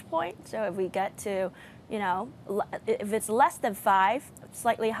 percentage point. So if we get to, if it's less than 5,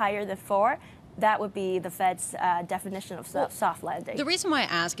 slightly higher than 4, that would be the Fed's definition of soft landing. The reason why I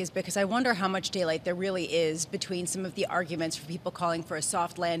ask is because I wonder how much daylight there really is between some of the arguments for people calling for a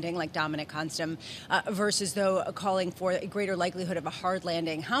soft landing, like Dominic Constam, versus, though, calling for a greater likelihood of a hard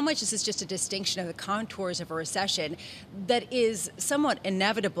landing. How much is this just a distinction of the contours of a recession that is somewhat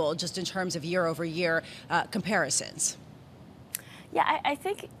inevitable just in terms of year-over-year comparisons? Yeah, I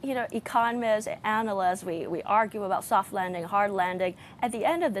think, economists, analysts, we argue about soft landing, hard landing. At the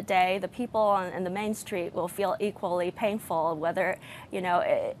end of the day, the people on the Main Street will feel equally painful, whether, in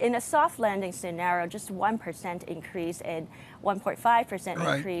a soft landing scenario, just 1% increase in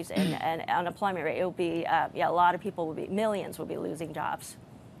 1.5% increase in unemployment rate, it will be, a lot of people millions will be losing jobs.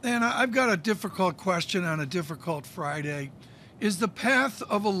 And I've got a difficult question on a difficult Friday. Is the path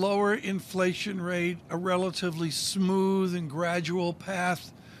of a lower inflation rate a relatively smooth and gradual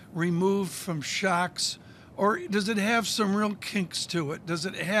path removed from shocks, or does it have some real kinks to it? Does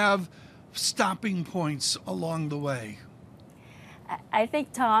it have stopping points along the way? I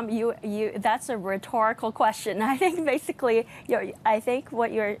think, Tom, that's a rhetorical question. I think basically, I think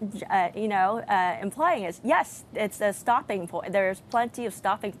what you're, implying is, yes, it's a stopping point. There's plenty of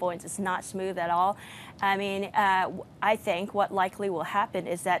stopping points. It's not smooth at all. I mean, I think what likely will happen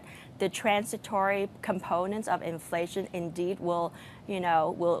is that the transitory components of inflation indeed will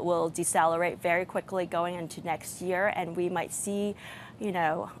decelerate very quickly going into next year, and we might see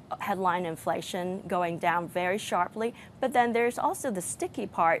headline inflation going down very sharply. But then there's also the sticky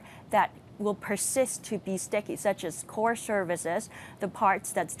part that will persist to be sticky, such as core services, the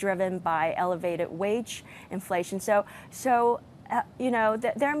parts that's driven by elevated wage inflation. So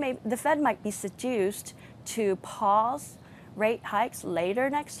the Fed might be seduced to pause rate hikes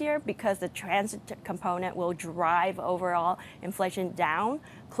later next year because the transit component will drive overall inflation down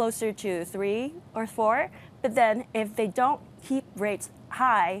closer to 3 or 4. But then if they don't keep rates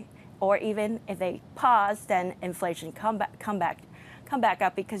high, or even if they pause, then inflation come back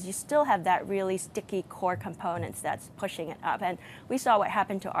up because you still have that really sticky core components that's pushing it up. And we saw what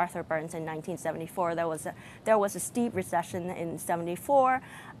happened to Arthur Burns in 1974. There was a steep recession in 74.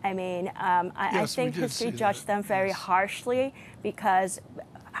 I mean, I think history judged them very harshly because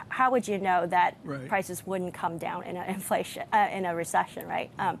how would you know that prices wouldn't come down in a recession,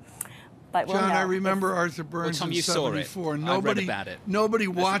 right? But John, I remember Arthur Burns in 74. Nobody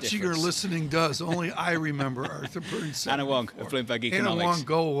watching or listening does. Only I remember Arthur Burns. Anna Wong of Bloomberg Economics. Anna Wong,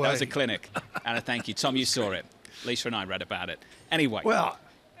 go away. That was a clinic. Anna, thank you. Tom, you saw it. Lisa and I read about it. Anyway.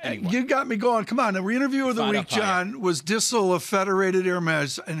 You got me going. Come on. The interview of the week, John, was Dissel of Federated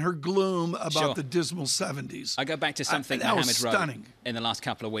Airmails and her gloom about the dismal 70s. I go back to something that was Mohammed wrote stunning in the last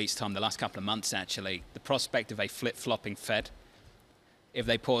couple of weeks, Tom, the last couple of months, actually. The prospect of a flip-flopping Fed. If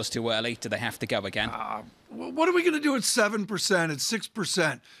they pause too early, do they have to go again? What are we going to do at 7%, at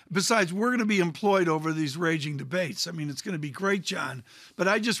 6%? Besides, we're going to be employed over these raging debates. I mean, it's going to be great, John. But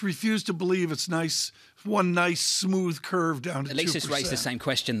I just refuse to believe it's one nice, smooth curve down to 2%. Lisa's raised the same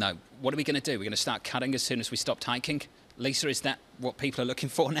question, though. What are we going to do? We're going to start cutting as soon as we stop hiking? Lisa, is that what people are looking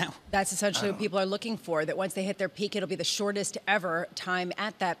for now? That's essentially what people are looking for, that once they hit their peak, it'll be the shortest ever time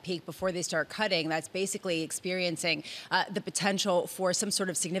at that peak before they start cutting. That's basically experiencing the potential for some sort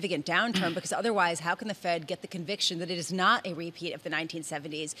of significant downturn, because otherwise, how can the Fed get the conviction that it is not a repeat of the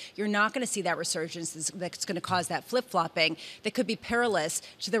 1970s? You're not going to see that resurgence that's going to cause that flip-flopping that could be perilous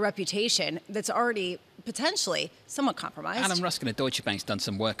to the reputation that's already potentially somewhat compromised. Alan Ruskin of Deutsche Bank's done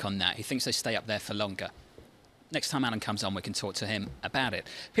some work on that. He thinks they stay up there for longer. Next time Alan comes on, we can talk to him about it.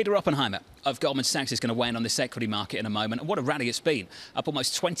 Peter Oppenheimer of Goldman Sachs is going to weigh in on this equity market in a moment. And what a rally it's been. Up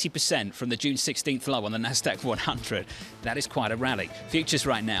almost 20% from the June 16th low on the Nasdaq 100. That is quite a rally. Futures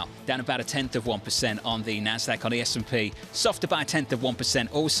right now down about 0.1% on the Nasdaq, on the S&P. Softer by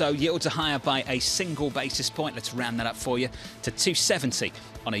 0.1%. Also, yields are higher by a single basis point. Let's round that up for you to 270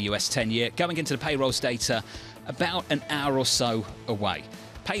 on a US 10-year. Going into the payrolls data about an hour or so away.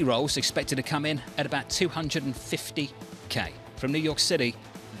 Payrolls expected to come in at about 250k. From New York City,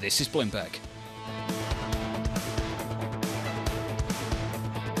 this is Bloomberg.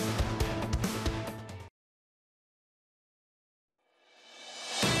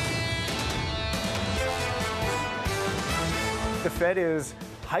 The Fed is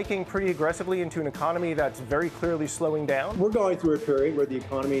hiking pretty aggressively into an economy that's very clearly slowing down. We're going through a period where the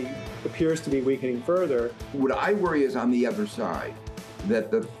economy appears to be weakening further. What I worry is on the other side,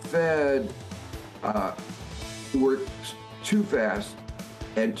 that the Fed works too fast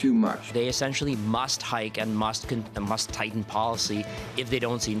and too much. They essentially must hike and must tighten policy if they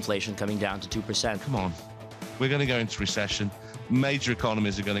don't see inflation coming down to 2%. Come on. We're going to go into recession. Major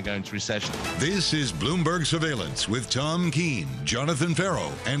economies are going to go into recession. This is Bloomberg Surveillance with Tom Keene, Jonathan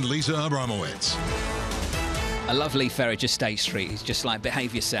Ferro, and Lisa Abramowicz. I love Lee Ferridge of State Street. He's just like,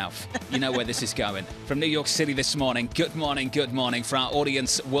 behave yourself. You know where this is going. From New York City this morning, good morning for our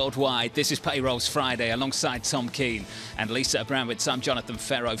audience worldwide. This is Payrolls Friday alongside Tom Keene and Lisa Abramowicz. I'm Jonathan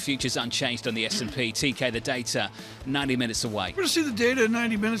Ferro. Futures unchanged on the S&P. TK, the data, 90 minutes away. We're going to see the data in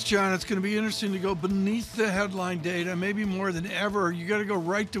 90 minutes, John. It's going to be interesting to go beneath the headline data, maybe more than ever. You got to go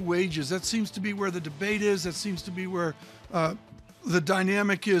right to wages. That seems to be where the debate is. That seems to be where the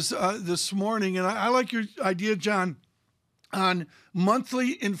dynamic is this morning. And I like your idea, John, on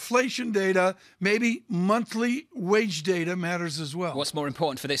monthly inflation data. Maybe monthly wage data matters as well. What's more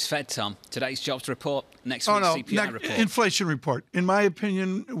important for this Fed, Tom? Today's jobs report, next week's CPI report? Inflation report. In my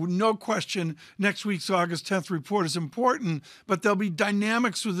opinion, no question, next week's August 10th report is important, but there'll be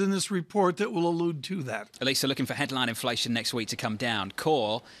dynamics within this report that will allude to that. Elisa, looking for headline inflation next week to come down,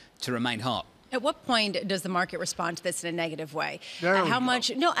 core to remain hot. At what point does the market respond to this in a negative way? How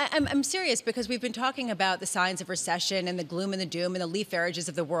much? No, I'm serious, because we've been talking about the signs of recession and the gloom and the doom, and the Lee Ferridges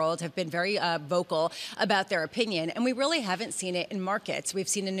of the world have been very vocal about their opinion, and we really haven't seen it in markets. We've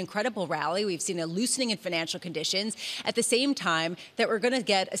seen an incredible rally. We've seen a loosening in financial conditions at the same time that we're going to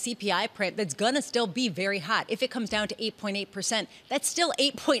get a CPI print that's going to still be very hot. If it comes down to 8.8%, that's still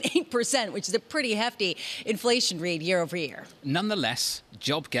 8.8%, which is a pretty hefty inflation read year over year. Nonetheless,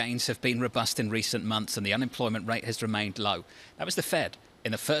 job gains have been robust in recent months and the unemployment rate has remained low. That was the Fed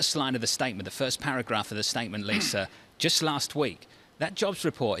in the first line of the statement, the first paragraph of the statement, Lisa, just last week. That jobs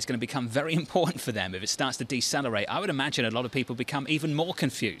report is going to become very important for them if it starts to decelerate. I would imagine a lot of people become even more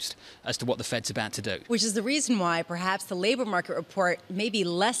confused as to what the Fed's about to do. Which is the reason why perhaps the labor market report may be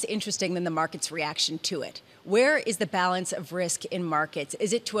less interesting than the market's reaction to it. Where is the balance of risk in markets?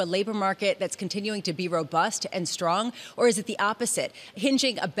 Is it to a labor market that's continuing to be robust and strong, or is it the opposite,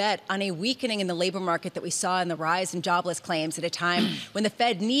 hinging a bet on a weakening in the labor market that we saw in the rise in jobless claims at a time when the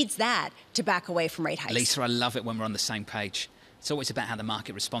Fed needs that to back away from rate hikes? Lisa, I love it when we're on the same page. It's always about how the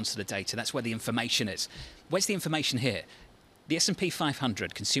market responds to the data. That's where the information is. Where's the information here? The S&P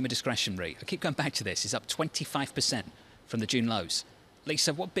 500 consumer discretionary, I keep going back to this, is up 25% from the June lows.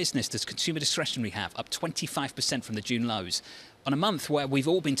 Lisa, what business does consumer discretionary have? Up 25% from the June lows on a month where we've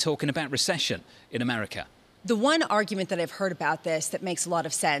all been talking about recession in America. The one argument that I've heard about this that makes a lot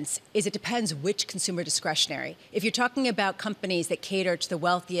of sense is it depends which consumer discretionary. If you're talking about companies that cater to the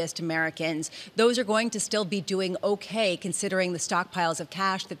wealthiest Americans, those are going to still be doing okay considering the stockpiles of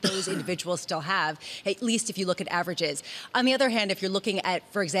cash that those individuals still have, at least if you look at averages. On the other hand, if you're looking at,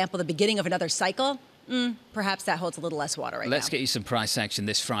 for example, the beginning of another cycle, perhaps that holds a little less water right now. Let's get you some price action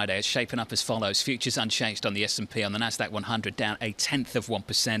this Friday. It's shaping up as follows. Futures unchanged on the S&P, on the Nasdaq 100 down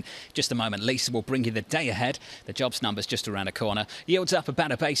 0.1%. Just a moment. Lisa will bring you the day ahead. The jobs number's just around the corner. Yields up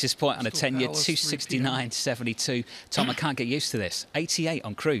about a basis point on a 10-year, 269.72. Tom, I can't get used to this. 88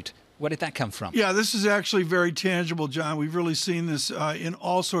 on crude. Where did that come from? Yeah, this is actually very tangible, John. We've really seen this in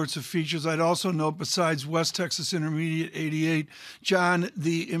all sorts of features. I'd also note, besides West Texas Intermediate 88, John,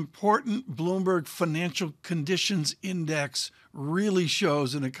 the important Bloomberg Financial Conditions Index really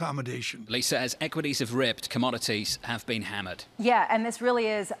shows an accommodation. Lisa, as equities have ripped, commodities have been hammered. Yeah, and this really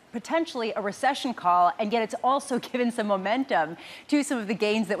is potentially a recession call, and yet it's also given some momentum to some of the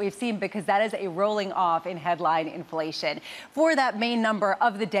gains that we've seen, because that is a rolling off in headline inflation. For that main number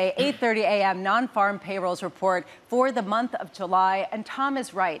of the day, 8:30 a.m. non-farm payrolls report for the month of July. And Tom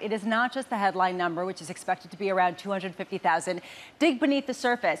is right. It is not just the headline number, which is expected to be around 250,000. Dig beneath the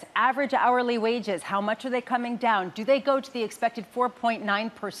surface. Average hourly wages, how much are they coming down? Do they go to the expected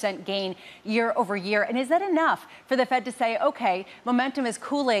 4.9% gain year over year? And is that enough for the Fed to say, okay, momentum is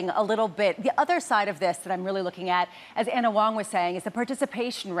cooling a little bit? The other side of this that I'm really looking at, as Anna Wong was saying, is the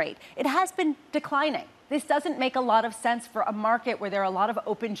participation rate. It has been declining. This doesn't make a lot of sense for a market where there are a lot of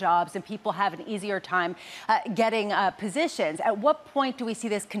open jobs and people have an easier time getting positions. At what point do we see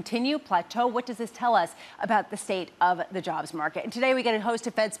this continue, plateau? What does this tell us about the state of the jobs market? And today we get a host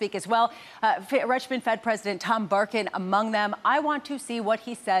of Fed Speak as well. Richmond Fed President Tom Barkin among them. I want to see what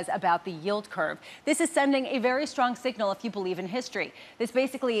he says about the yield curve. This is sending a very strong signal if you believe in history. This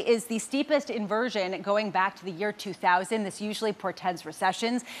basically is the steepest inversion going back to the year 2000. This usually portends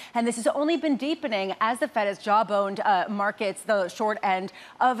recessions, and this has only been deepening as the Fed has jawboned markets, the short end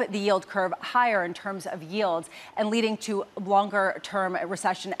of the yield curve, higher in terms of yields, and leading to longer-term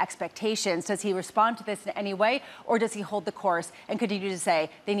recession expectations. Does he respond to this in any way, or does he hold the course and continue to say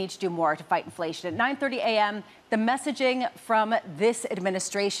they need to do more to fight inflation? At 9:30 a.m., the messaging from this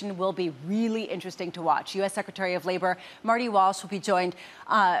administration will be really interesting to watch. U.S. Secretary of Labor Marty Walsh will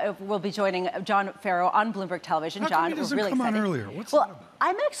be joining John Ferro on Bloomberg Television. How John, come he doesn't we're really come excited. on earlier? What's well, that about?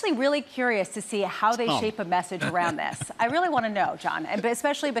 I'm actually really curious to see how they shape a message around this. I really want to know, John, and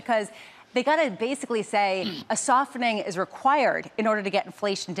especially because they got to basically say a softening is required in order to get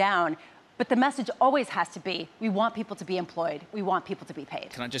inflation down. But the message always has to be, we want people to be employed. We want people to be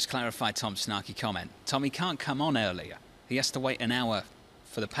paid. Can I just clarify Tom's snarky comment? Tom, he can't come on earlier. He has to wait an hour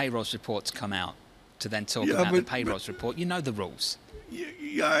for the payrolls report to come out to then talk about the payrolls report. You know the rules.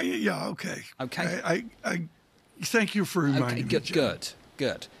 Yeah, okay. Okay. I thank you for reminding me.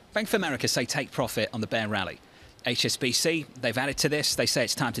 Good. Bank of America say take profit on the bear rally. HSBC, they've added to this. They say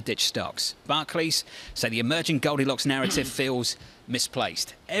it's time to ditch stocks. Barclays say the emerging Goldilocks narrative feels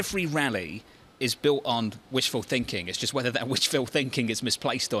misplaced. Every rally is built on wishful thinking. It's just whether that wishful thinking is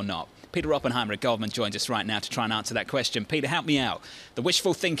misplaced or not. Peter Oppenheimer at Goldman joins us right now to try and answer that question. Peter, help me out. The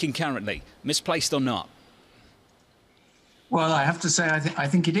wishful thinking currently, misplaced or not? Well, I have to say, I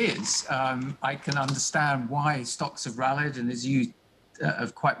think it is. I can understand why stocks have rallied, and as you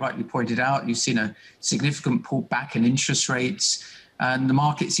have quite rightly pointed out, you've seen a significant pullback in interest rates, and the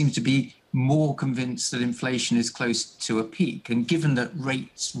market seems to be more convinced that inflation is close to a peak. And given that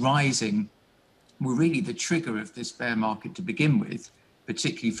rates rising were really the trigger of this bear market to begin with,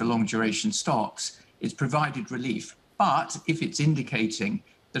 particularly for long duration stocks, it's provided relief. But if it's indicating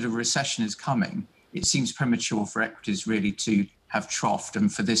that a recession is coming, it seems premature for equities really to have troughed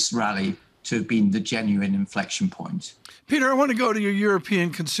and for this rally to have been the genuine inflection point. Peter, I want to go to your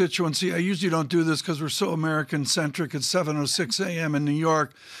European constituency. I usually don't do this because we're so American-centric at 7:06 a.m. in New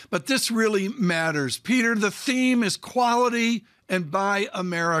York, but this really matters. Peter, the theme is quality and buy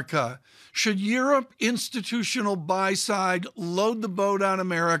America. Should Europe institutional buy side load the boat on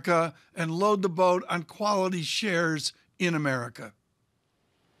America and load the boat on quality shares in America?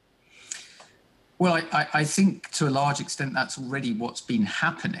 Well, I think to a large extent that's already what's been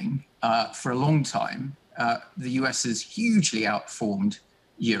happening for a long time. The US has hugely outperformed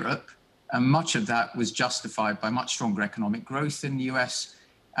Europe, and much of that was justified by much stronger economic growth in the US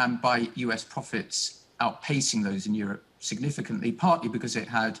and by US profits outpacing those in Europe significantly, partly because it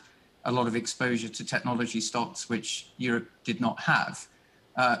had a lot of exposure to technology stocks, which Europe did not have.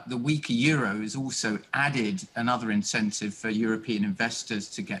 The weaker euro has also added another incentive for European investors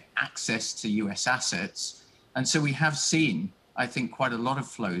to get access to US assets. And so we have seen, I think, quite a lot of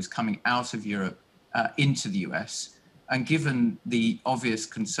flows coming out of Europe into the US. And given the obvious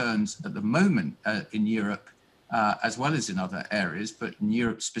concerns at the moment in Europe, as well as in other areas, but in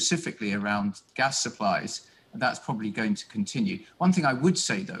Europe specifically around gas supplies, that's probably going to continue. One thing I would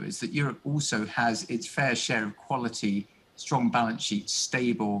say, though, is that Europe also has its fair share of quality, strong balance sheets,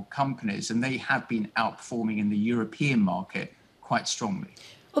 stable companies, and they have been outperforming in the European market quite strongly.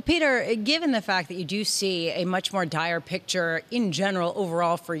 Well, Peter, given the fact that you do see a much more dire picture in general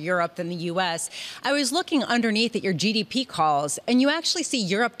overall for Europe than the U.S., I was looking underneath at your GDP calls, and you actually see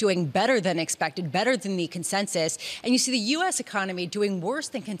Europe doing better than expected, better than the consensus, and you see the U.S. economy doing worse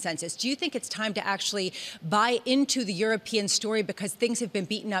than consensus. Do you think it's time to actually buy into the European story because things have been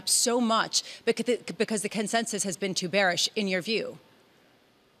beaten up so much because the consensus has been too bearish, in your view?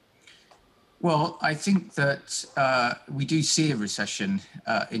 Well, I think that we do see a recession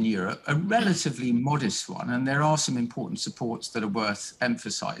in Europe, a relatively modest one, and there are some important supports that are worth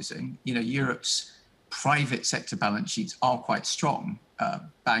emphasizing. You know, Europe's private sector balance sheets are quite strong.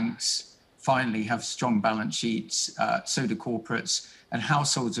 Banks finally have strong balance sheets, so do corporates, and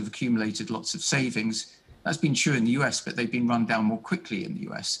households have accumulated lots of savings. That's been true in the US, but they've been run down more quickly in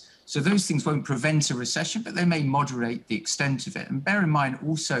the US. So those things won't prevent a recession, but they may moderate the extent of it. And bear in mind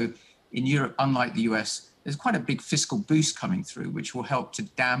also, in Europe, unlike the US, there's quite a big fiscal boost coming through, which will help to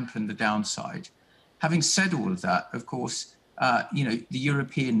dampen the downside. Having said all of that, of course, you know, the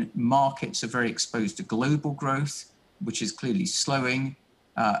European markets are very exposed to global growth, which is clearly slowing,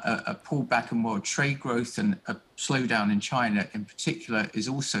 a pullback in world trade growth and a slowdown in China in particular is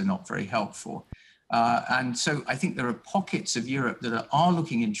also not very helpful. And so I think there are pockets of Europe that are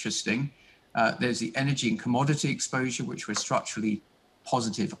looking interesting. There's the energy and commodity exposure, which we're structurally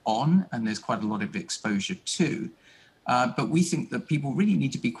positive on, and there's quite a lot of exposure to. But we think that people really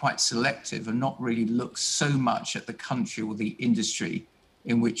need to be quite selective and not really look so much at the country or the industry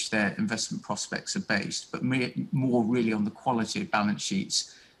in which their investment prospects are based, but more really on the quality of balance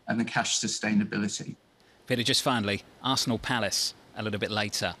sheets and the cash sustainability. Peter, just finally, Arsenal Palace a little bit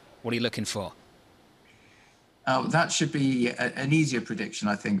later. What are you looking for? That should be an easier prediction,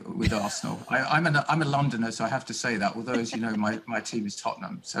 I think, with Arsenal. I'm a Londoner, so I have to say that, although, as you know, my team is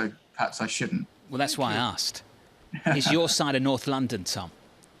Tottenham, so perhaps I shouldn't. Well, that's why I asked. Is your side of North London, Tom?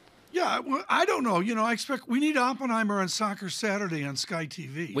 Yeah, well, I don't know. You know, I expect we need Oppenheimer on Soccer Saturday on Sky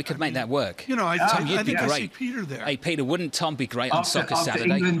TV. We could make that work. You know, Tom, you'd I be think great. I see Peter there. Hey, Peter, wouldn't Tom be great on Soccer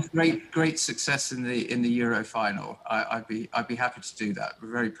Saturday? England's great success in the Euro final. I'd be happy to do that.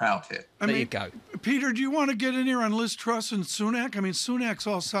 We're very proud here. There you go. Peter, do you want to get in here on Liz Truss and Sunak? I mean, Sunak's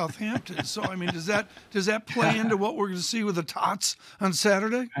all Southampton, so I mean, does that play into what we're going to see with the Tots on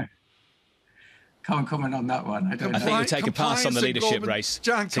Saturday? Can't comment on that one. I don't know. I think you'll take a pass on the leadership race,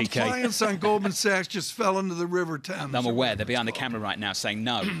 John, TK. compliance on Goldman Sachs just fell into the River Thames. I'm aware. They're behind the camera right now saying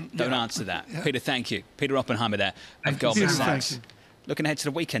no. Don't answer that. Yeah. Peter, thank you. Peter Oppenheimer there of Goldman Sachs. Looking ahead to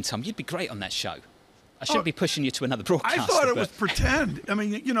the weekend, Tom, you'd be great on that show. I shouldn't be pushing you to another broadcast. I thought it was pretend. I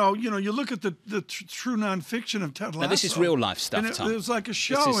mean, you look at the true nonfiction of Ted Lasso. Now, this is real life stuff, and Tom. It was like a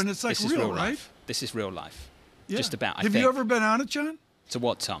show, and it's like real, right? This is real life. Yeah. Just about, I think. Have you ever been on it, John? To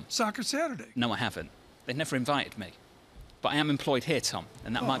what, Tom? Soccer Saturday. No, I haven't. They never invited me. But I am employed here, Tom,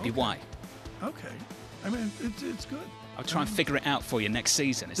 and that might be why. Okay. I mean, it's good. I'll try and figure it out for you next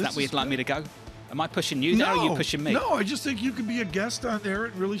season. Is that where you'd like me to go? Am I pushing you there, or are you pushing me? No, I just think you could be a guest on there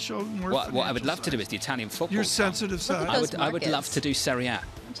and really show more. What I would love to do is the Italian football. Your sensitive side. I would love to do Serie A,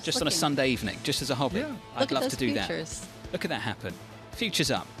 just on a Sunday evening, just as a hobby. Yeah. I'd love to do that. Look at that happen.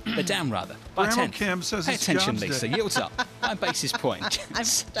 Futures up. They're down, rather. By 10. Cam says Pay attention, Lisa. Day. Yields up. By basis point. I'm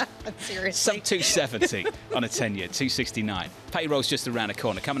seriously. Sub 270 on a 10-year, 269. Payroll's just around the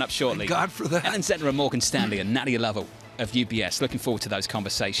corner. Coming up shortly. Thank God for that. Ellen Zentner of Morgan Stanley and Nadia Lovell of UBS. Looking forward to those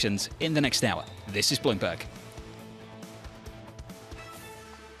conversations in the next hour. This is Bloomberg.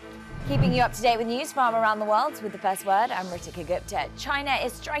 Keeping you up to date with news from around the world with the first word, I'm Ritika Gupta. China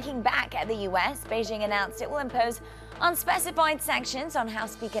is striking back at the US. Beijing announced it will impose unspecified sanctions on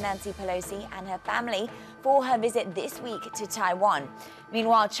House Speaker Nancy Pelosi and her family for her visit this week to Taiwan.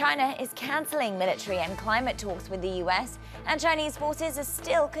 Meanwhile, China is cancelling military and climate talks with the US, and Chinese forces are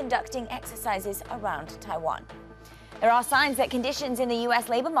still conducting exercises around Taiwan. There are signs that conditions in the U.S.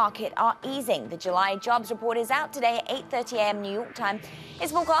 labor market are easing. The July jobs report is out today at 8:30 a.m. New York time.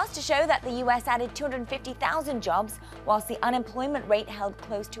 It's forecast to show that the U.S. added 250,000 jobs, whilst the unemployment rate held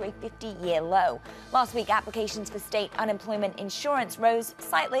close to a 50-year low. Last week, applications for state unemployment insurance rose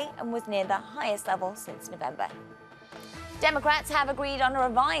slightly and was near the highest level since November. Democrats have agreed on a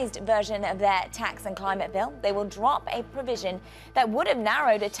revised version of their tax and climate bill. They will drop a provision that would have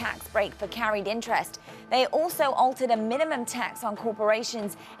narrowed a tax break for carried interest. They also altered a minimum tax on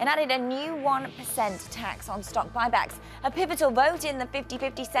corporations and added a new 1% tax on stock buybacks. A pivotal vote in the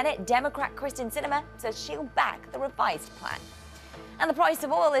 50-50 Senate. Democrat Kristen Sinema says she'll back the revised plan. And the price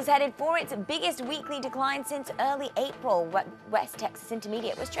of oil is headed for its biggest weekly decline since early April. West Texas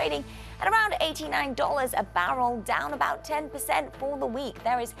Intermediate was trading at around $89 a barrel, down about 10% for the week.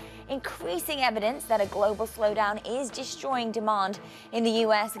 There is increasing evidence that a global slowdown is destroying demand. In the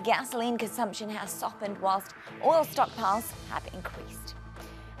U.S., gasoline consumption has softened whilst oil stockpiles have increased.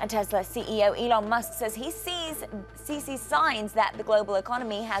 And Tesla CEO Elon Musk says he sees signs that the global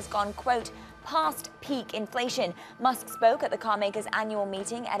economy has gone, quote, past peak inflation. Musk spoke at the carmaker's annual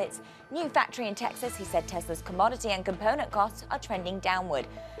meeting at its new factory in Texas. He said Tesla's commodity and component costs are trending downward.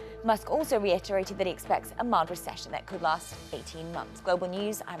 Musk also reiterated that he expects a mild recession that could last 18 months. Global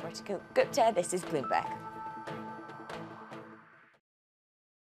News, I'm Ritika Gupta. This is Bloomberg.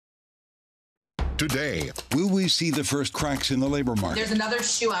 Today, will we see the first cracks in the labor market? There's another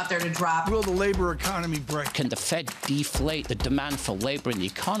shoe out there to drop. Will the labor economy break? Can the Fed deflate the demand for labor in the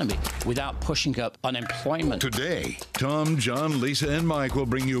economy without pushing up unemployment? Today, Tom, John, Lisa, and Mike will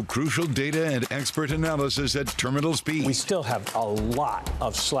bring you crucial data and expert analysis at terminal speed. We still have a lot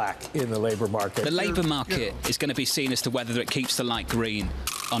of slack in the labor market. The labor market is going to be seen as to whether it keeps the light green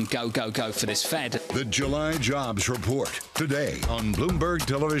on go, go, go for this Fed. The July Jobs Report, today on Bloomberg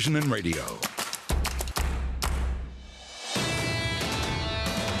Television and Radio.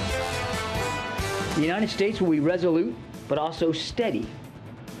 The United States will be resolute, but also steady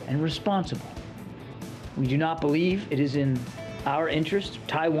and responsible. We do not believe it is in our interest,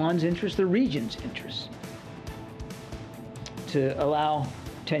 Taiwan's interest, the region's interest, to allow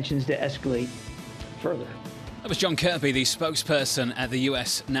tensions to escalate further. That was John Kirby, the spokesperson at the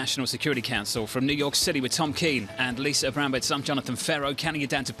U.S. National Security Council. From New York City with Tom Keene and Lisa Abramowicz, I'm Jonathan Ferro, counting you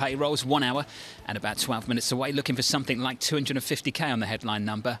down to payrolls, 1 hour and about 12 minutes away, looking for something like 250k on the headline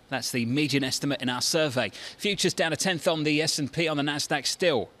number. That's the median estimate in our survey. Futures down a tenth on the S&P, on the Nasdaq,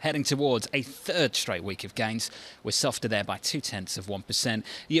 still heading towards a third straight week of gains. We're softer there by 0.2%.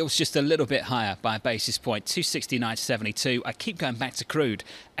 Yields just a little bit higher by a basis point, 269.72. I keep going back to crude,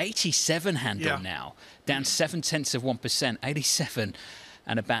 87 handle now. Down 0.7%, 87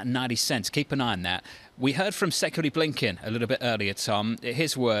 and about 90 cents. Keep an eye on that. We heard from Secretary Blinken a little bit earlier, Tom.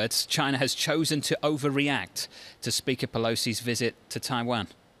 His words, China has chosen to overreact to Speaker Pelosi's visit to Taiwan.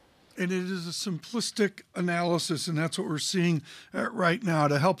 And it is a simplistic analysis, and that's what we're seeing right now.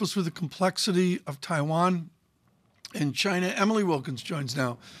 To help us with the complexity of Taiwan and China, Emily Wilkins joins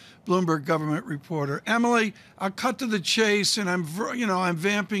now, Bloomberg government reporter. Emily, I'll cut to the chase, and I'm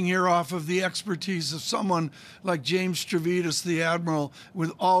vamping here off of the expertise of someone like James Stavridis, the admiral,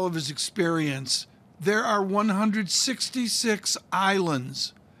 with all of his experience. There are 166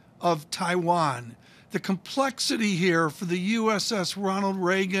 islands of Taiwan. The complexity here for the USS Ronald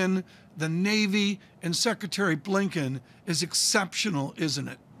Reagan, the Navy, and Secretary Blinken is exceptional, isn't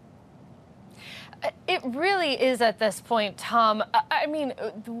it? It really is at this point, Tom. I mean,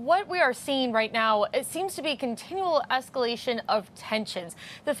 what we are seeing right now, it seems to be continual escalation of tensions.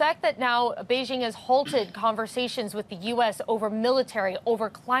 The fact that now Beijing has halted conversations with the U.S. over military, over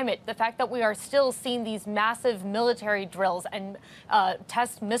climate, the fact that we are still seeing these massive military drills and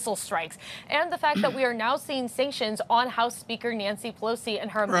test missile strikes, and the fact that we are now seeing sanctions on House Speaker Nancy Pelosi and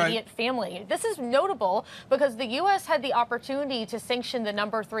her immediate family. This is notable because the U.S. had the opportunity to sanction the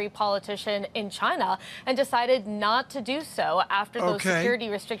number 3 politician in China and decided not to do so after those security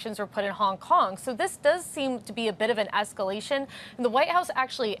restrictions were put in Hong Kong. So this does seem to be a bit of an escalation. And the White House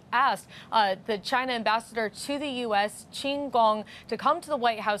actually asked the China ambassador to the U.S., Qin Gong, to come to the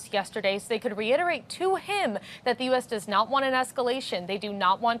White House yesterday so they could reiterate to him that the U.S. does not want an escalation. They do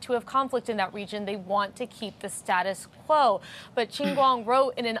not want to have conflict in that region. They want to keep the status quo. But Qin Gong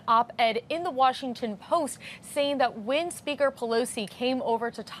wrote in an op-ed in the Washington Post saying that when Speaker Pelosi came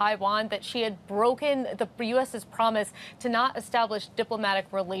over to Taiwan, that she had broken the U.S.'s promise to not establish diplomatic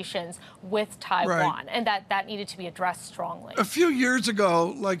relations with Taiwan, and that needed to be addressed strongly. A few years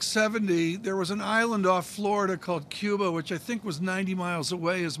ago, like 70, there was an island off Florida called Cuba, which I think was 90 miles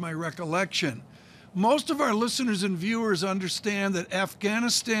away, is my recollection. Most of our listeners and viewers understand that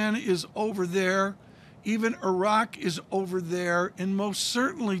Afghanistan is over there, even Iraq is over there, and most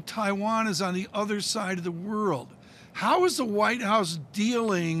certainly Taiwan is on the other side of the world. How is the White House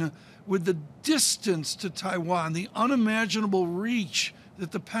dealing with the distance to Taiwan, the unimaginable reach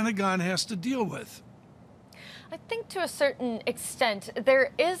that the Pentagon has to deal with? I think to a certain extent,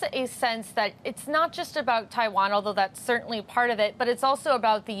 there is a sense that it's not just about Taiwan, although that's certainly part of it, but it's also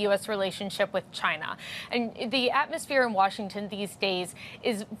about the U.S. relationship with China. And the atmosphere in Washington these days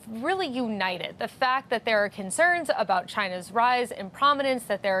is really united. The fact that there are concerns about China's rise in prominence,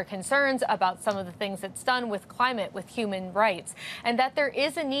 that there are concerns about some of the things it's done with climate, with human rights, and that there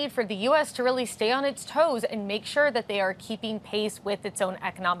is a need for the U.S. to really stay on its toes and make sure that they are keeping pace with its own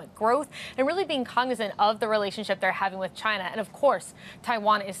economic growth and really being cognizant of the relationship they're having with China. And of course,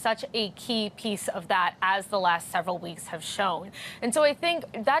 Taiwan is such a key piece of that, as the last several weeks have shown. And so I think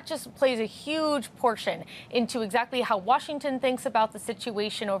that just plays a huge portion into exactly how Washington thinks about the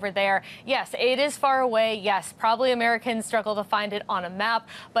situation over there. Yes, it is far away. Yes, probably Americans struggle to find it on a map.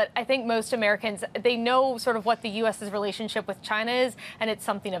 But I think most Americans, they know sort of what the U.S.'s relationship with China is, and it's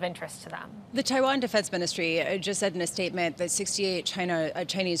something of interest to them. The Taiwan Defense Ministry just said in a statement that 68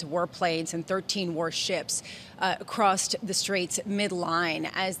 Chinese warplanes and 13 warships crossed the straits mid-line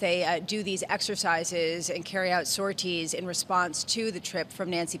as they do these exercises and carry out sorties in response to the trip from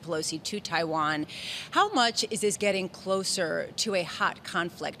Nancy Pelosi to Taiwan. How much is this getting closer to a hot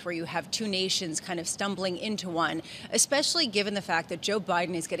conflict where you have two nations kind of stumbling into one, especially given the fact that Joe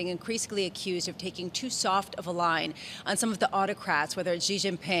Biden is getting increasingly accused of taking too soft of a line on some of the autocrats, whether it's Xi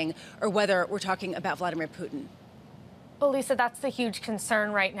Jinping or whether we're talking about Vladimir Putin? Well, Lisa, that's the huge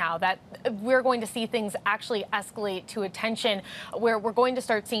concern right now, that we're going to see things actually escalate to a tension where we're going to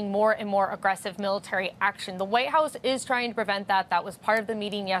start seeing more and more aggressive military action. The White House is trying to prevent that. That was part of the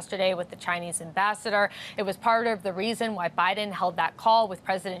meeting yesterday with the Chinese ambassador. It was part of the reason why Biden held that call with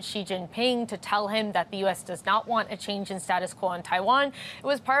President Xi Jinping to tell him that the U.S. does not want a change in status quo in Taiwan. It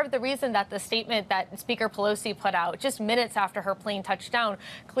was part of the reason that the statement that Speaker Pelosi put out just minutes after her plane touched down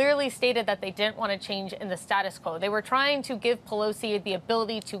clearly stated that they didn't want a change in the status quo. They were trying to give Pelosi the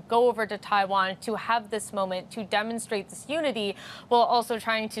ability to go over to Taiwan, to have this moment, to demonstrate this unity, while also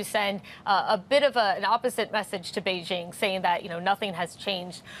trying to send a bit of an opposite message to Beijing, saying that, nothing has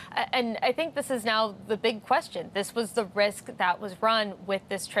changed. And I think this is now the big question. This was the risk that was run with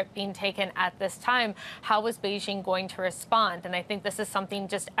this trip being taken at this time. How was Beijing going to respond? And I think this is something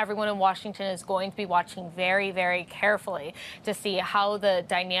just everyone in Washington is going to be watching very, very carefully to see how the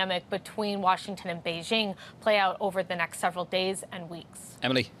dynamic between Washington and Beijing play out over the next several days and weeks.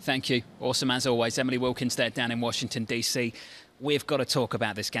 Emily, thank you. Awesome as always. Emily Wilkins there down in Washington, D.C. We've got to talk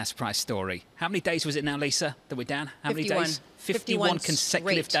about this gas price story. How many days was it now, Lisa, that we're down? How 51. many days? 51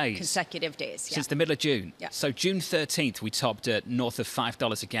 consecutive days. Consecutive days, yeah. Since the middle of June. Yeah. So June 13th, we topped at north of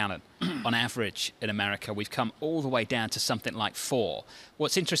 $5 a gallon on average in America. We've come all the way down to something like $4.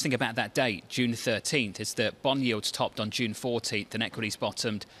 What's interesting about that date, June 13th, is that bond yields topped on June 14th and equities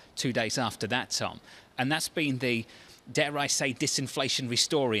bottomed 2 days after that, Tom. And that's been the, dare I say, disinflationary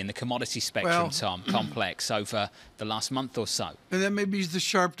story in the commodity spectrum, Tom, complex over the last month or so. And that maybe is the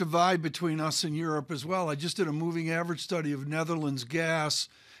sharp divide between us and Europe as well. I just did a moving average study of Netherlands gas.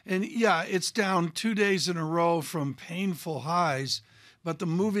 And yeah, it's down 2 days in a row from painful highs. But the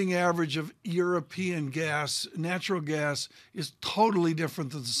moving average of European gas, natural gas, is totally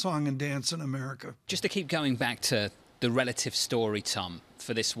different than the song and dance in America. Just to keep going back to the relative story, Tom,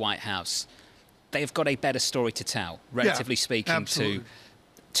 for this White House, they've got a better story to tell, relatively speaking, absolutely. to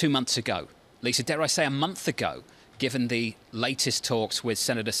 2 months ago. Lisa, dare I say a month ago, given the latest talks with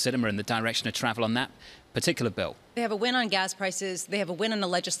Senator Sinema and the direction of travel on that particular bill? They have a win on gas prices. They have a win on the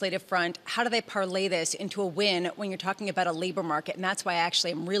legislative front. How do they parlay this into a win when you're talking about a labor market? And that's why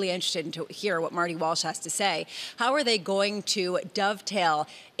actually I'm really interested in to hear what Marty Walsh has to say. How are they going to dovetail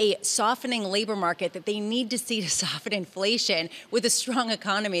a softening labor market that they need to see to soften inflation with a strong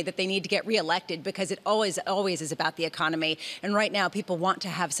economy that they need to get reelected? Because it always is about the economy. And right now, people want to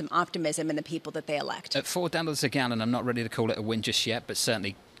have some optimism in the people that they elect. At $4 a gallon, I'm not ready to call it a win just yet, but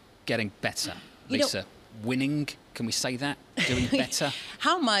certainly getting better. Lisa, winning, can we say that? Doing better?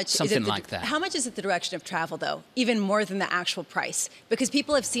 How much Something is it like that. How much is it the direction of travel, though? Even more than the actual price? Because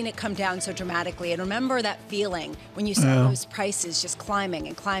people have seen it come down so dramatically. And remember that feeling when you saw those prices just climbing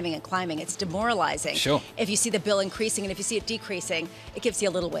and climbing and climbing. It's demoralizing. Sure. If you see the bill increasing and if you see it decreasing, it gives you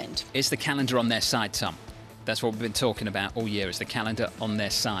a little wind. Is the calendar on their side, Tom? That's what we've been talking about all year. Is the calendar on their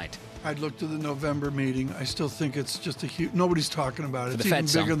side? I'd look to the November meeting. I still think it's just a huge... Nobody's talking about it. For It's the even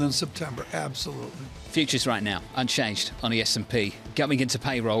Fed, bigger Tom. than September. Absolutely. Futures right now, unchanged on the S&P. Going into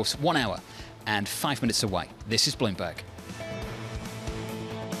payrolls, 1 hour and 5 minutes away. This is Bloomberg.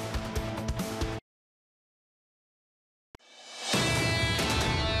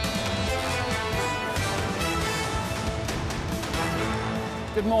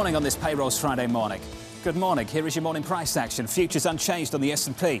 Good morning on this Payrolls Friday morning. Good morning. Here is your morning price action. Futures unchanged on the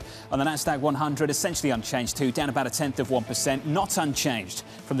S&P. On the Nasdaq 100, essentially unchanged too, down about 0.1%. Not unchanged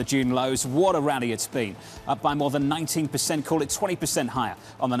from the June lows. What a rally it's been. Up by more than 19%, call it 20% higher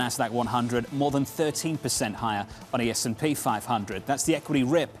on the Nasdaq 100, more than 13% higher on the S&P 500. That's the equity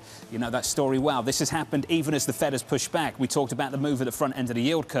rip. You know that story well. This has happened even as the Fed has pushed back. We talked about the move at the front end of the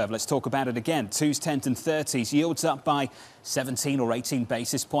yield curve. Let's talk about it again. 2s, 10s and 30s. Yields up by 17 or 18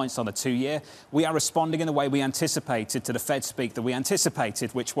 basis points on the 2-year. We are responding in the way we anticipated to the Fed speak that we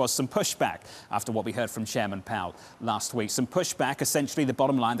anticipated, which was some pushback after what we heard from Chairman Powell last week. Some pushback, essentially the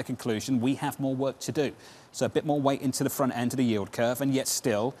bottom line, the conclusion, we have more work to do. So a bit more weight into the front end of the yield curve, and yet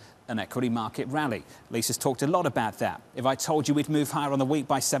still an equity market rally. Lisa's talked a lot about that. If I told you we'd move higher on the week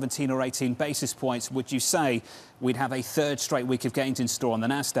by 17 or 18 basis points, would you say we'd have a third straight week of gains in store on the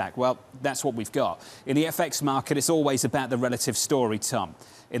Nasdaq? Well, that's what we've got. In the FX market, it's always about the relative story, Tom.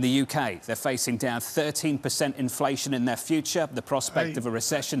 In the UK, they're facing down 13% inflation in their future, the prospect of a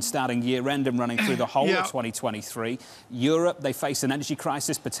recession starting year-end and running through the whole of 2023. Europe, they face an energy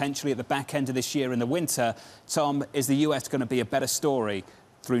crisis potentially at the back end of this year in the winter. Tom, is the US going to be a better story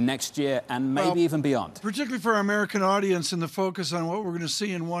through next year and maybe even beyond? Particularly for our American audience and the focus on what we're going to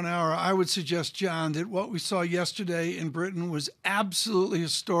see in 1 hour, I would suggest, John, that what we saw yesterday in Britain was absolutely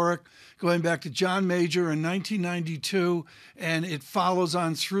historic, going back to John Major in 1992, and it follows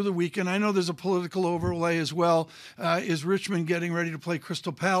on through the weekend. I know there's a political overlay as well. Is Richmond getting ready to play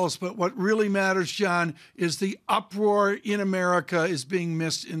Crystal Palace? But what really matters, John, is the uproar in America is being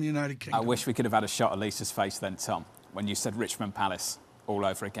missed in the United Kingdom. I wish we could have had a shot at Lisa's face then, Tom, when you said Richmond Palace all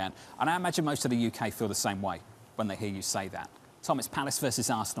over again. And I imagine most of the UK feel the same way when they hear you say that. Tom, it's Palace versus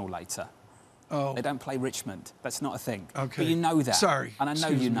Arsenal later. Oh. They don't play Richmond. That's not a thing. Okay. But you know that. Sorry. And I know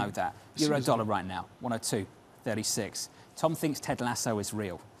you know that. Euro dollar right now, 102.36. Tom thinks Ted Lasso is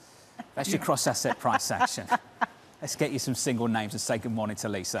real. That's your cross-asset price action. Let's get you some single names and say good morning to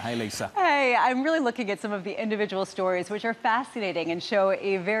Lisa. Hey, Lisa. Hey, I'm really looking at some of the individual stories, which are fascinating and show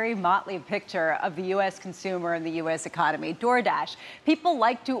a very motley picture of the U.S. consumer and the U.S. economy. DoorDash. People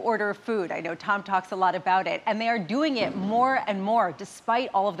like to order food. I know Tom talks a lot about it, and they are doing it more and more, despite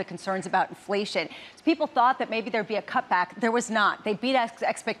all of the concerns about inflation. So people thought that maybe there'd be a cutback. There was not. They beat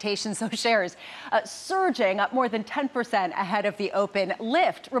expectations, those shares surging up more than 10% ahead of the open.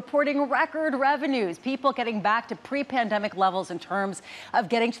 Lyft reporting record revenues. People getting back to pre-pandemic levels in terms of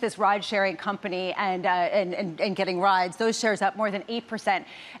getting to this ride-sharing company and getting rides. Those shares up more than 8%.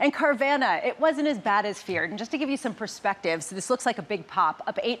 And Carvana, it wasn't as bad as feared. And just to give you some perspective, so this looks like a big pop,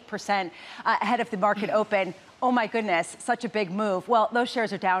 up 8% ahead of the market open. Oh my goodness, such a big move. Well, those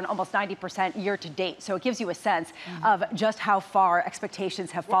shares are down almost 90% year to date. So it gives you a sense of just how far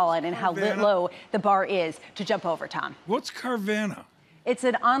expectations have fallen and how low the bar is to jump over, Tom. What's Carvana? It's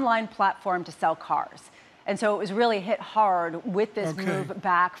an online platform to sell cars. And so it was really hit hard with this move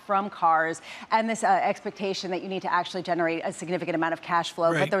back from cars and this expectation that you need to actually generate a significant amount of cash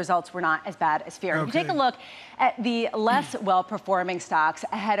flow, but the results were not as bad as feared. If you take a look at the less well-performing stocks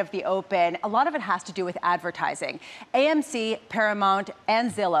ahead of the open, a lot of it has to do with advertising. AMC, Paramount,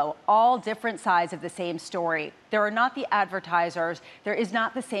 and Zillow, all different sides of the same story. There are not the advertisers. There is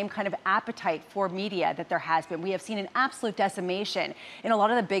not the same kind of appetite for media that there has been. We have seen an absolute decimation in a lot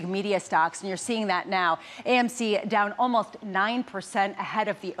of the big media stocks, and you're seeing that now. AMC down almost 9% ahead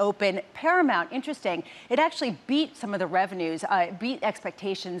of the open. Paramount, interesting. It actually beat some of the revenues, beat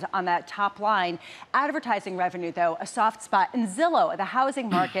expectations on that top line. Advertising revenue, though, a soft spot. And Zillow, the housing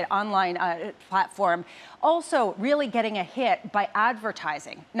market online platform, also really getting a hit by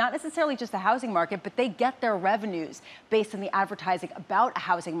advertising. Not necessarily just the housing market, but they get their revenues based on the advertising about a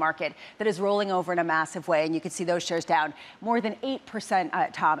housing market that is rolling over in a massive way. And you can see those shares down more than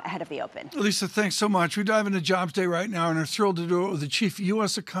 8%, Tom, ahead of the open. Lisa, thanks so much. We dive into Jobs Day right now and are thrilled to do it with the chief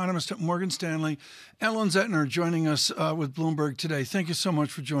U.S. economist at Morgan Stanley, Ellen Zettner, joining us with Bloomberg today. Thank you so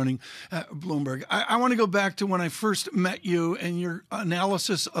much for joining Bloomberg. I want to go back to when I first met you, and your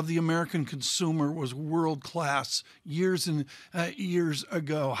analysis of the American consumer was world-class years and years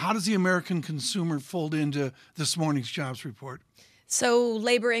ago. How does the American consumer fold into this morning's jobs report? So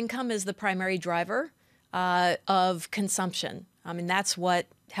labor income is the primary driver of consumption. I mean, that's what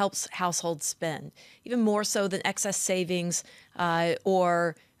helps households spend, even more so than excess savings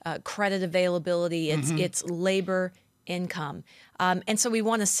or credit availability. It's labor income. And so we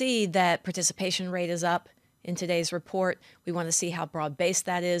want to see that participation rate is up in today's report. We want to see how broad-based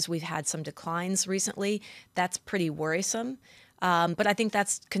that is. We've had some declines recently. That's pretty worrisome. But I think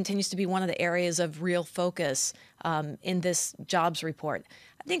that continues to be one of the areas of real focus in this jobs report.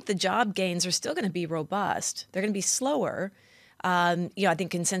 I think the job gains are still going to be robust. They're going to be slower. I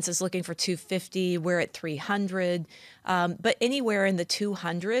think consensus looking for 250. We're at 300. But anywhere in the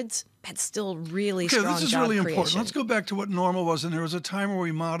 200s, that's still really strong job this is really creation. important. Let's go back to what normal was. And there was a time where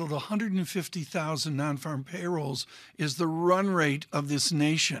we modeled 150,000 non-farm payrolls is the run rate of this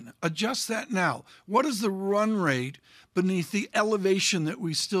nation. Adjust that now. What is the run rate beneath the elevation that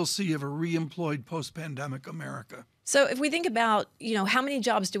we still see of a re-employed post-pandemic America? So if we think about, how many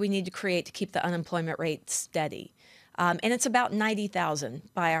jobs do we need to create to keep the unemployment rate steady? And it's about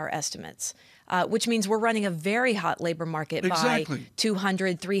 90,000 by our estimates, which means we're running a very hot labor market by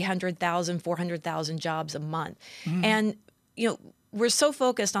 200, 300,000, 400,000 jobs a month. Mm-hmm. And, we're so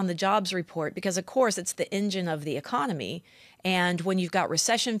focused on the jobs report because, of course, it's the engine of the economy. And when you've got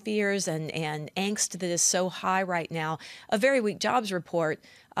recession fears and angst that is so high right now, a very weak jobs report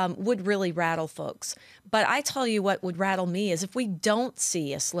would really rattle folks. But I tell you what would rattle me is if we don't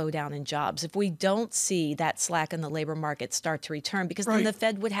see a slowdown in jobs, if we don't see that slack in the labor market start to return, because then the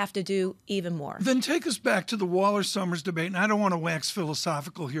Fed would have to do even more. Then take us back to the Waller-Summers debate. And I don't want to wax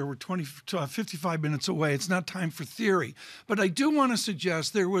philosophical here. We're 55 minutes away. It's not time for theory. But I do want to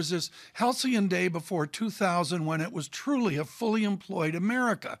suggest there was this halcyon day before 2000 when it was truly a fully employed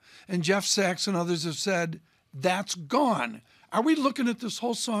America. And Jeff Sachs and others have said, that's gone. Are we looking at this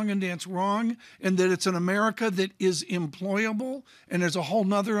whole song and dance wrong, and that it's an America that is employable and there's a whole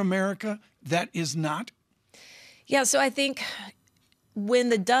nother America that is not? Yeah, so I think when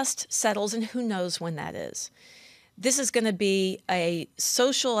the dust settles, and who knows when that is, this is going to be a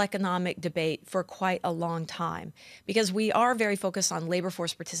social economic debate for quite a long time because we are very focused on labor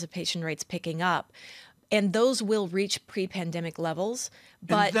force participation rates picking up. And those will reach pre-pandemic levels.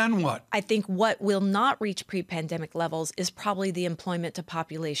 But and then what? I think what will not reach pre-pandemic levels is probably the employment to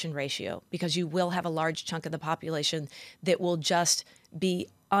population ratio, because you will have a large chunk of the population that will just be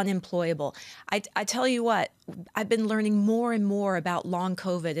unemployable. I tell you what, I've been learning more and more about long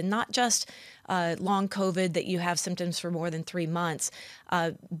COVID, and not just long COVID that you have symptoms for more than 3 months,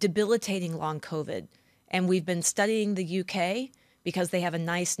 debilitating long COVID. And we've been studying the UK because they have a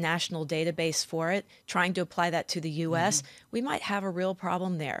nice national database for it, trying to apply that to the U.S., we might have a real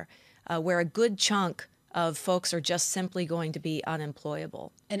problem there, where a good chunk of folks are just simply going to be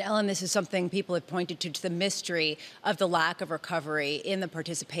unemployable. And Ellen, this is something people have pointed to the mystery of the lack of recovery in the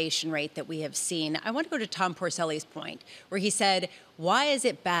participation rate that we have seen. I want to go to Tom Porcelli's point, where he said, why is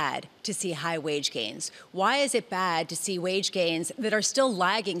it bad to see high wage gains? Why is it bad to see wage gains that are still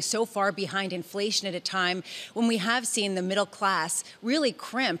lagging so far behind inflation at a time when we have seen the middle class really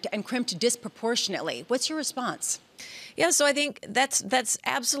crimped and crimped disproportionately? What's your response? Yeah, so I think that's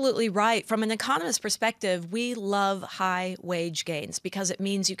absolutely right. From an economist perspective, we love high wage gains because it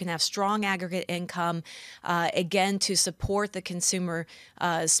means you can have strong aggregate income, again, to support the consumer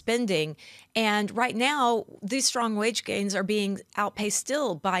spending. And right now, these strong wage gains are being outpaced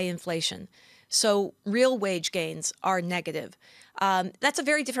still by inflation. So real wage gains are negative. That's a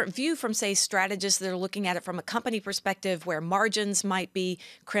very different view from, say, strategists that are looking at it from a company perspective where margins might be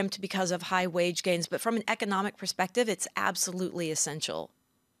crimped because of high wage gains. But from an economic perspective, it's absolutely essential.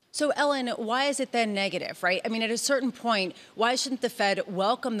 So, Ellen, why is it then negative, right? I mean, at a certain point, why shouldn't the Fed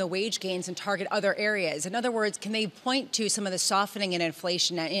welcome the wage gains and target other areas? In other words, can they point to some of the softening in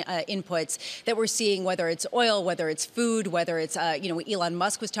inflation inputs that we're seeing, whether it's oil, whether it's food, whether it's, what Elon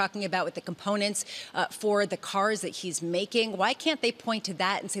Musk was talking about with the components for the cars that he's making? Why can't they point to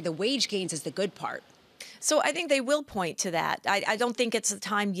that and say the wage gains is the good part? So I think they will point to that. I don't think it's the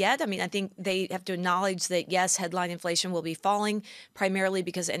time yet. I mean, I think they have to acknowledge that, yes, headline inflation will be falling, primarily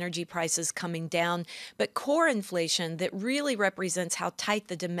because energy prices coming down. But core inflation that really represents how tight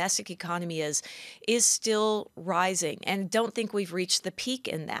the domestic economy is still rising. And don't think we've reached the peak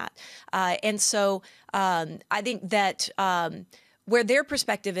in that. And so I think that where their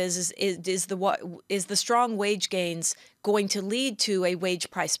perspective is the strong wage gains going to lead to a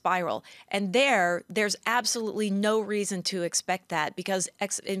wage price spiral? And there's absolutely no reason to expect that, because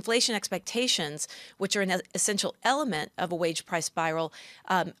inflation expectations, which are an essential element of a wage price spiral,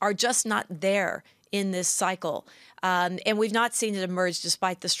 are just not there in this cycle. And we've not seen it emerge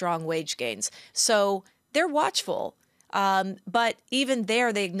despite the strong wage gains. So they're watchful. But even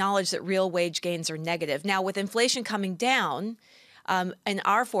there, they acknowledge that real wage gains are negative. Now, with inflation coming down, in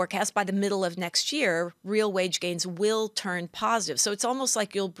our forecast, by the middle of next year, real wage gains will turn positive. So it's almost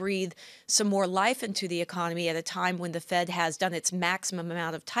like you'll breathe some more life into the economy at a time when the Fed has done its maximum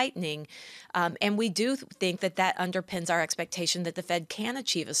amount of tightening. And we do think that underpins our expectation that the Fed can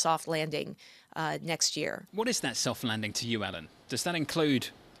achieve a soft landing next year. What is that soft landing to you, Alan? Does that include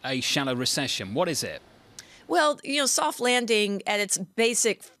a shallow recession? What is it? Well, soft landing at its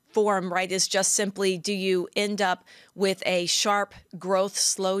basic form, right, is just simply, do you end up with a sharp growth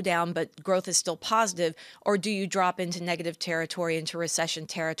slowdown, but growth is still positive, or do you drop into negative territory, into recession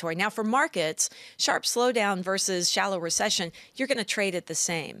territory? Now, for markets, sharp slowdown versus shallow recession, you're going to trade it the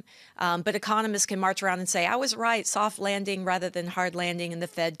same. But economists can march around and say, I was right, soft landing rather than hard landing, and the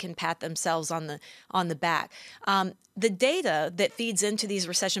Fed can pat themselves on the back. The data that feeds into these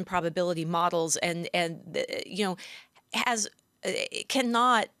recession probability models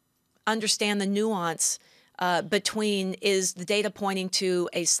cannot understand the nuance between, is the data pointing to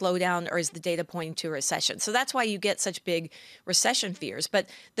a slowdown or is the data pointing to a recession? So that's why you get such big recession fears. But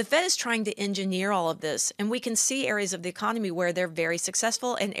the Fed is trying to engineer all of this, and we can see areas of the economy where they're very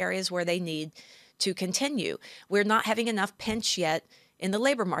successful and areas where they need to continue. We're not having enough pinch yet in the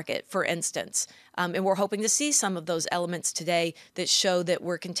labor market, for instance. And we're hoping to see some of those elements today that show that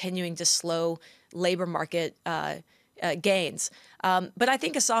we're continuing to slow labor market gains. But I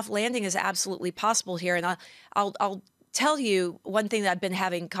think a soft landing is absolutely possible here. And I'll tell you one thing that I've been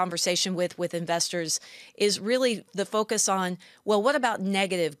having conversation with investors is really the focus on, well, what about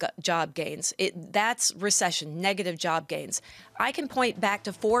negative job gains? That's recession, negative job gains. I can point back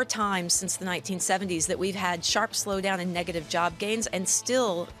to 4 times since the 1970s that we've had sharp slowdown in negative job gains and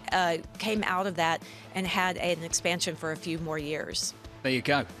still came out of that and had an expansion for a few more years. There you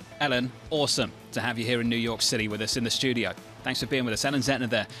go. Ellen, awesome to have you here in New York City with us in the studio. Thanks for being with us. Ellen Zentner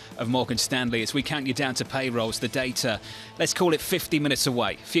there of Morgan Stanley. As we count you down to payrolls, the data, let's call it 50 minutes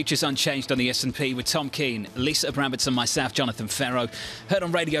away. Futures unchanged on the S&P with Tom Keene, Lisa Abramowicz and myself, Jonathan Ferro. Heard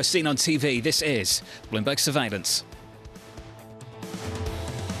on radio, seen on TV. This is Bloomberg Surveillance.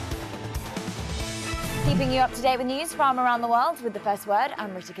 Keeping you up to date with news from around the world with the first word, I'm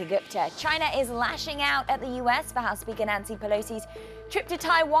Ritika Gupta. China is lashing out at the US for House Speaker Nancy Pelosi's trip to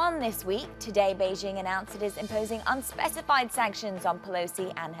Taiwan this week. Today, Beijing announced it is imposing unspecified sanctions on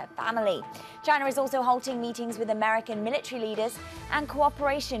Pelosi and her family. China is also halting meetings with American military leaders and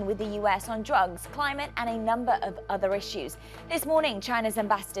cooperation with the US on drugs, climate, and a number of other issues. This morning, China's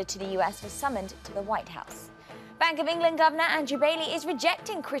ambassador to the US was summoned to the White House. Bank of England Governor Andrew Bailey is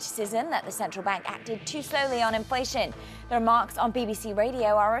rejecting criticism that the central bank acted too slowly on inflation. The remarks on BBC Radio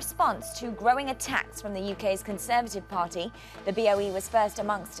are a response to growing attacks from the UK's Conservative Party. The BOE was first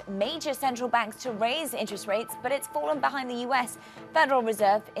amongst major central banks to raise interest rates, but it's fallen behind the US Federal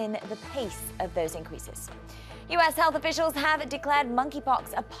Reserve in the pace of those increases. US health officials have declared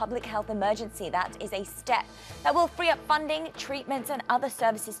monkeypox a public health emergency. That is a step that will free up funding, treatments, and other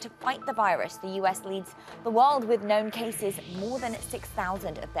services to fight the virus. The US leads the world with known cases, more than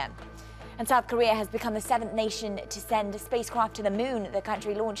 6,000 of them. And South Korea has become the 7th nation to send a spacecraft to the moon. The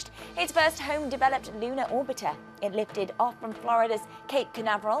country launched its first home-developed lunar orbiter. It lifted off from Florida's Cape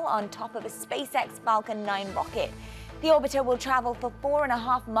Canaveral on top of a SpaceX Falcon 9 rocket. The orbiter will travel for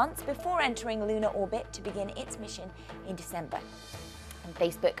 4.5 months before entering lunar orbit to begin its mission in December. And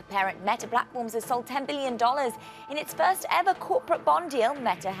Facebook parent Meta Platforms has sold $10 billion in its first ever corporate bond deal.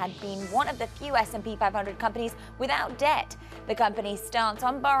 Meta had been one of the few S&P 500 companies without debt. The company's stance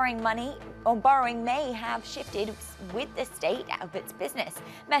on borrowing may have shifted with the state of its business.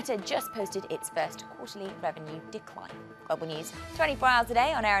 Meta just posted its first quarterly revenue decline. Global news 24 hours a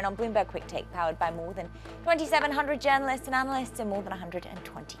day on air and on Bloomberg Quick Take, powered by more than 2,700 journalists and analysts in more than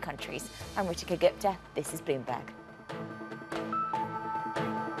 120 countries. I'm Ritika Gupta. This is Bloomberg.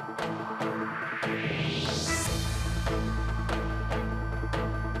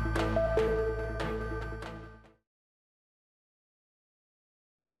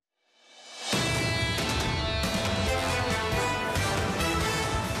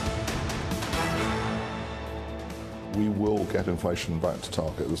 We will get inflation back to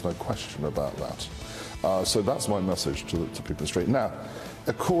target. There's no question about that. So that's my message to people in the street. Now,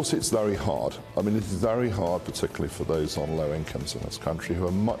 of course, it's very hard. I mean, it is very hard, particularly for those on low incomes in this country who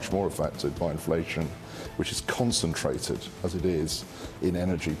are much more affected by inflation, which is concentrated, as it is, in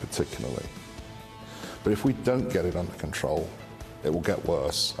energy particularly. But if we don't get it under control, it will get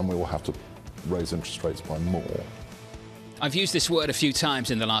worse, and we will have to raise interest rates by more. I've used this word a few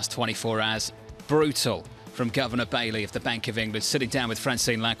times in the last 24 hours. Brutal. From Governor Bailey of the Bank of England, sitting down with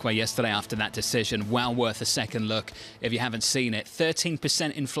Francine Lacqua yesterday after that decision. Well worth a second look if you haven't seen it.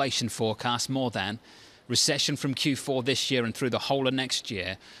 13% inflation forecast, more than. Recession from Q4 this year and through the whole of next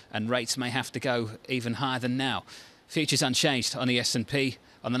year. And rates may have to go even higher than now. Futures unchanged on the S&P.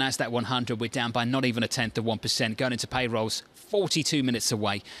 On the Nasdaq 100, we're down by not even 0.1%. Going into payrolls, 42 minutes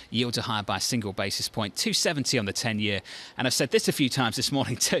away. Yields are higher by a single basis point. 270 on the 10-year. And I've said this a few times this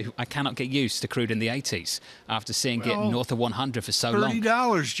morning too. I cannot get used to crude in the 80s after seeing it north of 100 for so long.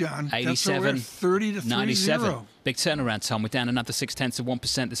 $30, John. 87, That's 30 to 97. Big turnaround, Tom. We're down another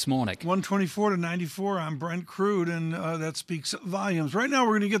 0.6% this morning. 124 to 94 on Brent crude, and that speaks volumes. Right now,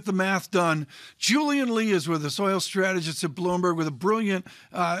 we're going to get the math done. Julian Lee is with us, oil strategist at Bloomberg, with a brilliant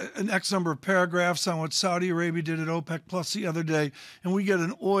an X number of paragraphs on what Saudi Arabia did at OPEC Plus the other day, and we get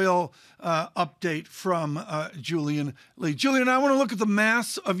an oil update from Julian Lee. Julian, I want to look at the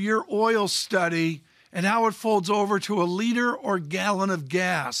math of your oil study and how it folds over to a liter or gallon of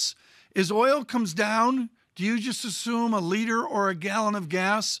gas. As oil comes down, do you just assume a liter or a gallon of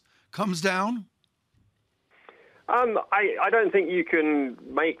gas comes down? I don't think you can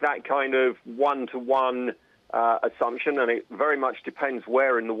make that kind of one-to-one assumption, and it very much depends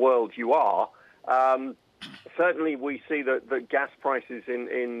where in the world you are. Certainly, we see that gas prices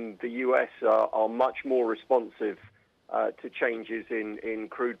in the U.S. are much more responsive to changes in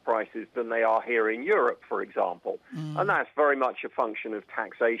crude prices than they are here in Europe, for example. And that's very much a function of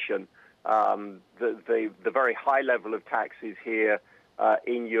taxation. The very high level of taxes here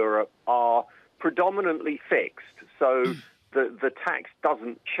in Europe are predominantly fixed, so the tax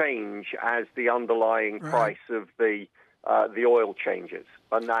doesn't change as the underlying price of the oil changes,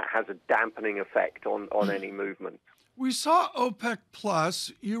 and that has a dampening effect on any movement. We saw OPEC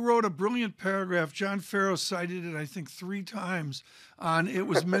Plus. You wrote a brilliant paragraph. John Ferro cited it, I think, 3 times on it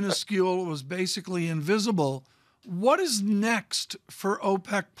was minuscule, it was basically invisible. What is next for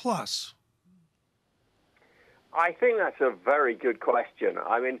OPEC Plus? I think that's a very good question.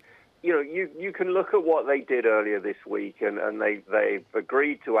 I mean, you can look at what they did earlier this week, and they've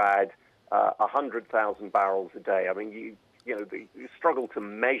agreed to add 100,000 barrels a day. I mean, you struggle to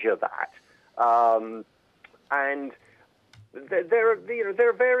measure that, and there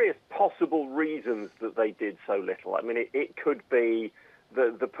are various possible reasons that they did so little. I mean, it could be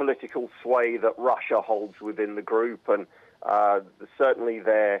the political sway that Russia holds within the group, and certainly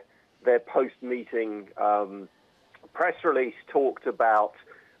their post-meeting press release talked about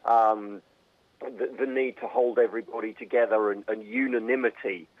the need to hold everybody together and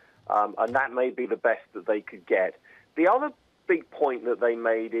unanimity, and that may be the best that they could get. The other big point that they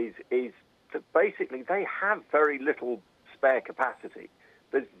made is that basically they have very little spare capacity.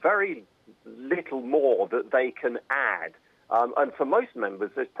 There's very little more that they can add. And for most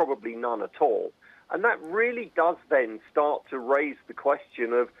members, there's probably none at all. And that really does then start to raise the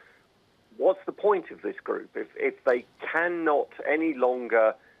question of what's the point of this group? If they cannot any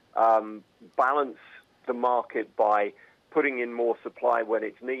longer balance the market by putting in more supply when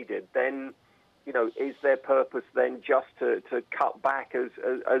it's needed, then, is their purpose then just to cut back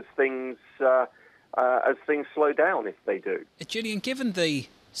as things slow down if they do? Julian, given the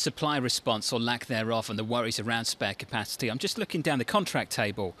supply response or lack thereof and the worries around spare capacity, I'm just looking down the contract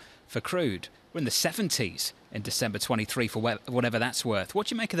table for crude. We're in the 70s in December 23 for whatever that's worth. What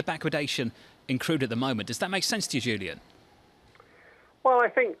do you make of the backwardation in crude at the moment? Does that make sense to you, Julian? Well, I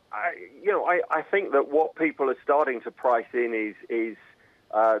think I think that what people are starting to price in is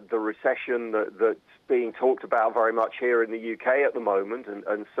the recession that's being talked about very much here in the UK at the moment,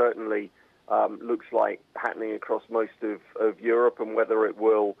 and certainly looks like happening across most of Europe, and whether it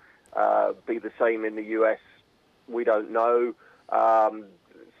will be the same in the US, we don't know.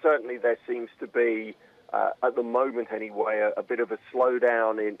 Certainly there seems to be, at the moment anyway, a bit of a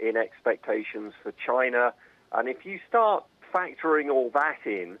slowdown in expectations for China. And if you start factoring all that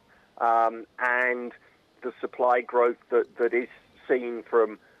in, and the supply growth that is seen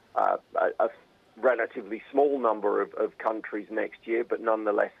from a relatively small number of countries next year, but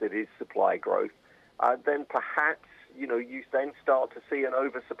nonetheless it is supply growth, then perhaps, you then start to see an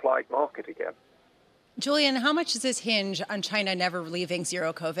oversupplied market again. Julian, how much does this hinge on China never leaving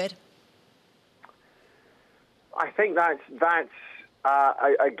zero COVID? I think that's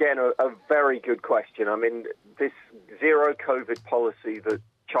again, a very good question. I mean, this zero COVID policy that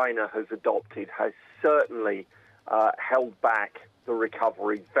China has adopted has certainly held back the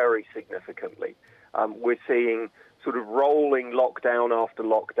recovery very significantly. We're seeing sort of rolling lockdown after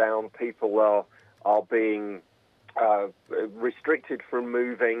lockdown. People are being restricted from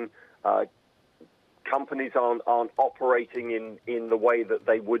moving. Companies aren't operating in the way that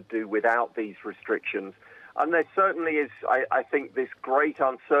they would do without these restrictions. And there certainly is, I think, this great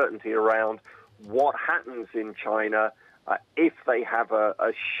uncertainty around what happens in China if they have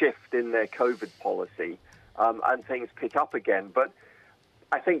a shift in their COVID policy and things pick up again. But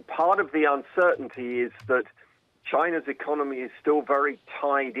I think part of the uncertainty is that China's economy is still very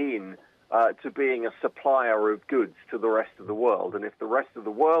tied in to being a supplier of goods to the rest of the world. And if the rest of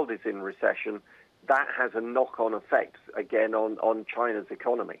the world is in recession, that has a knock-on effect, again, on China's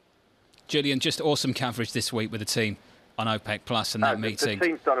economy. Julian, just awesome coverage this week with the team on OPEC Plus and that meeting. The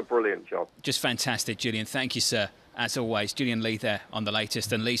team's done a brilliant job. Just fantastic, Julian. Thank you, sir. As always, Julian Lee there on the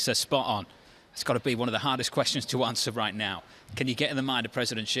latest. And Lisa, spot on. It's got to be one of the hardest questions to answer right now. Can you get in the mind of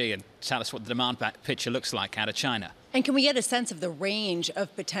President Xi and tell us what the demand picture looks like out of China? And can we get a sense of the range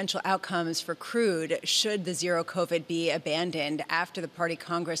of potential outcomes for crude should the zero COVID be abandoned after the Party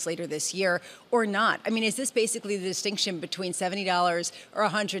Congress later this year or not? I mean, is this basically the distinction between $70 or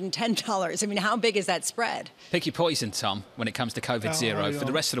 $110? I mean, how big is that spread? Pick your poison, Tom, when it comes to COVID zero. For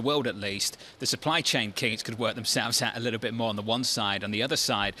the rest of the world, at least, the supply chain kinks could work themselves out a little bit more on the one side. On the other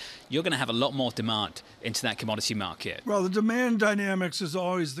side, you're going to have a lot more demand into that commodity market. Well, the demand dynamics is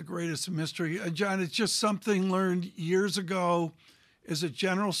always the greatest mystery. John, it's just something learned years ago as a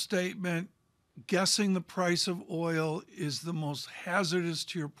general statement. Guessing the price of oil is the most hazardous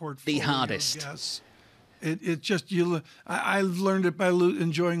to your portfolio. The hardest. Guess. It just, I learned it by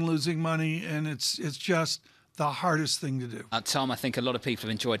enjoying losing money, and it's just the hardest thing to do. Tom, I think a lot of people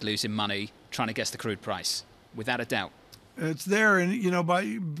have enjoyed losing money trying to guess the crude price, without a doubt. It's there,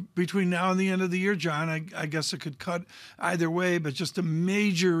 and between now and the end of the year, John, I guess it could cut either way, but just a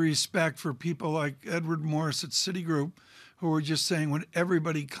major respect for people like Edward Morris at Citigroup, who were just saying, when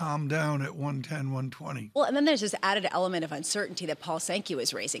everybody calmed down at 110, 120. Well, and then there's this added element of uncertainty that Paul Sankey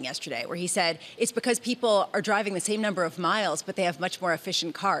was raising yesterday, where he said it's because people are driving the same number of miles, but they have much more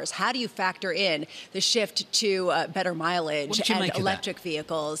efficient cars. How do you factor in the shift to better mileage and electric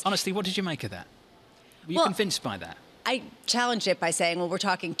vehicles? Honestly, what did you make of that? Were you convinced by that? I challenged it by saying, well, we're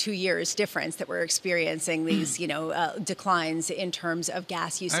talking 2 years difference that we're experiencing these, declines in terms of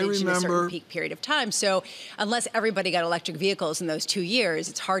gas usage in a certain peak period of time. So unless everybody got electric vehicles in those 2 years,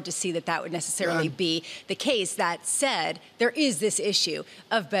 it's hard to see that that would necessarily be the case. That said, there is this issue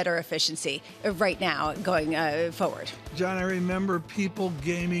of better efficiency right now going forward. John, I remember people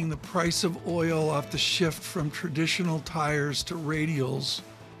gaming the price of oil off the shift from traditional tires to radials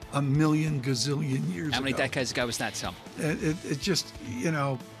a million gazillion years ago. How many decades ago was that, Tom? It just,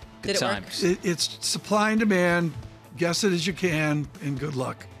 Good times. It's supply and demand. Guess it as you can, and good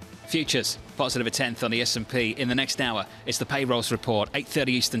luck. Futures, positive a tenth on the S&P. In the next hour, it's the payrolls report, 8:30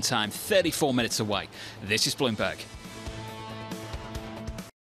 Eastern Time, 34 minutes away. This is Bloomberg.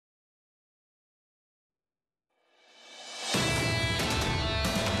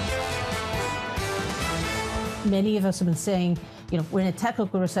 Many of us have been saying, we're in a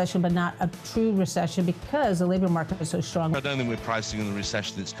technical recession, but not a true recession because the labor market is so strong. I don't think we're pricing in the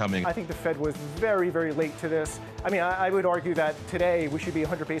recession that's coming. I think the Fed was very, very late to this. I mean, I would argue that today we should be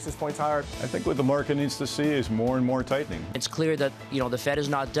 100 basis points higher. I think what the market needs to see is more and more tightening. It's clear that, the Fed is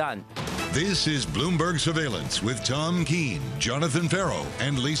not done. This is Bloomberg Surveillance with Tom Keene, Jonathan Ferro,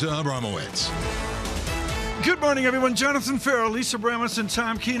 and Lisa Abramowicz. Good morning, everyone. Jonathan Ferro, Lisa Abramowicz, and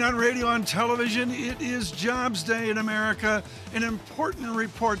Tom Keene on radio, on television. It is Jobs Day in America. An important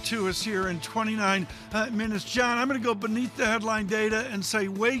report to us here in 29 minutes. John, I'm going to go beneath the headline data and say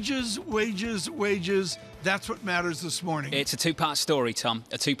wages, wages, wages. That's what matters this morning. It's a two-part story, Tom.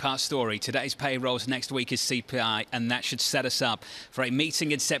 A two-part story. Today's payrolls, next week is CPI, and that should set us up for a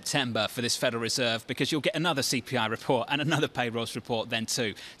meeting in September for this Federal Reserve, because you'll get another CPI report and another payrolls report then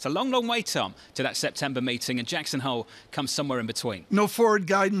too. It's a long, long way, Tom, to that September meeting, and Jackson Hole comes somewhere in between. No forward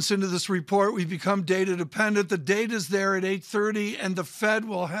guidance into this report. We've become data dependent. The data's there at 8:30, and the Fed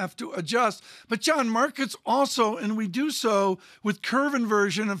will have to adjust. But, John, markets also, and we do so with curve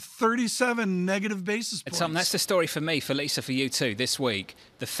inversion of 37 negative basis points. Tom, that's the story for me, for Lisa, for you too, this week.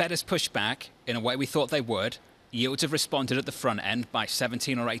 The Fed has pushed back in a way we thought they would. Yields have responded at the front end by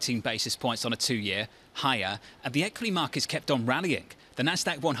 17 or 18 basis points on a 2-year, higher, and the equity markets kept on rallying. The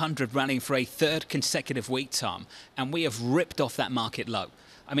Nasdaq 100 rallying for a third consecutive week, Tom, and we have ripped off that market low.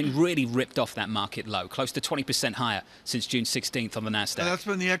 I mean, really ripped off that market low, close to 20% higher since June 16th on the Nasdaq. That's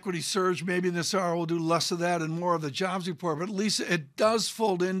been the equity surge. Maybe in this hour we'll do less of that and more of the jobs report. But, Lisa, it does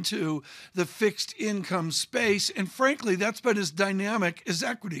fold into the fixed income space. And frankly, that's been as dynamic as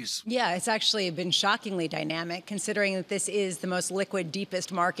equities. Yeah, it's actually been shockingly dynamic, considering that this is the most liquid,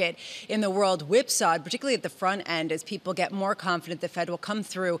 deepest market in the world. Whipsawed, particularly at the front end, as people get more confident the Fed will come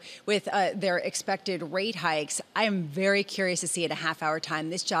through with their expected rate hikes. I am very curious to see in a half-hour time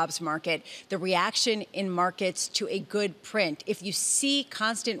this jobs market, the reaction in markets to a good print. If you see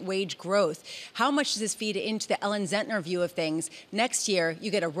constant wage growth, how much does this feed into the Ellen Zentner view of things? Next year,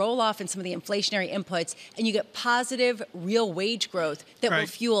 you get a roll-off in some of the inflationary inputs, and you get positive real wage growth that will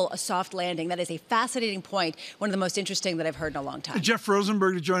fuel a soft landing. That is a fascinating point, one of the most interesting that I've heard in a long time. Jeff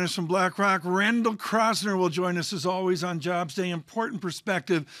Rosenberg to join us from BlackRock. Randall Krosner will join us, as always, on Jobs Day. Important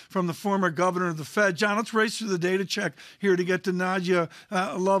perspective from the former governor of the Fed. John, let's race through the data check here to get to Nadia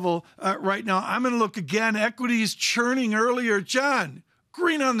level right now. I'm going to look again. Equities churning earlier. John,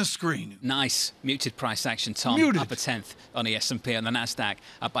 green on the screen. Nice. Muted price action, Tom. Muted. Up a tenth on the S&P and the Nasdaq,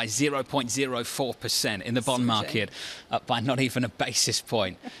 up by 0.04%. In the bond market, up by not even a basis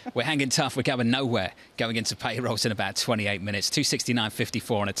point. We're hanging tough. We're going nowhere. Going into payrolls in about 28 minutes.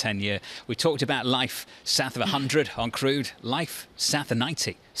 269.54 on a 10-year. We talked about life south of 100 on crude. Life south of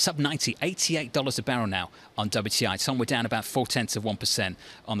 90. Sub 90, $88 a barrel now on WTI. Tom, we're down about 0.4%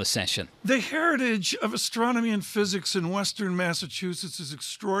 on the session. The heritage of astronomy and physics in Western Massachusetts is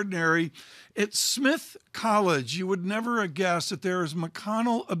extraordinary. At Smith College, you would never guess that there is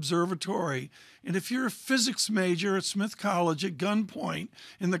McConnell Observatory. And if you're a physics major at Smith College at gunpoint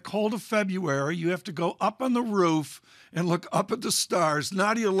in the cold of February, you have to go up on the roof and look up at the stars.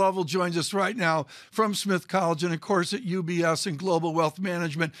 Nadia Lovell joins us right now from Smith College and, of course, at UBS and Global Wealth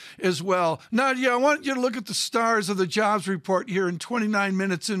Management as well. Nadia, I want you to look at the stars of the jobs report here in 29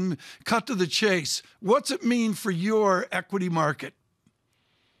 minutes and cut to the chase. What's it mean for your equity market?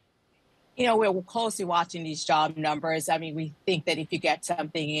 You know, we're closely watching these job numbers. I mean, we think that if you get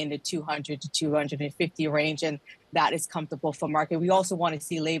something in the 200 to 250 range, and that is comfortable for market. We also want to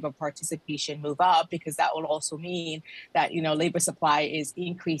see labor participation move up, because that will also mean that, you know, labor supply is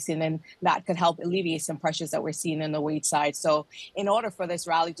increasing, and that could help alleviate some pressures that we're seeing in the wage side. So in order for this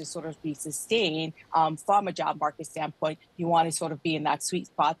rally to sort of be sustained from a job market standpoint, you want to sort of be in that sweet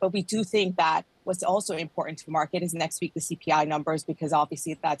spot. But we do think that what's also important to the market is next week the CPI numbers, because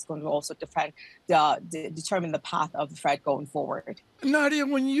obviously that's going to also determine the path of the Fed going forward. Nadia,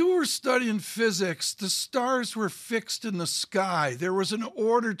 when you were studying physics, the stars were fixed in the sky. There was an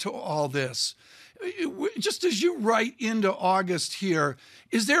order to all this. Just as you write into August here,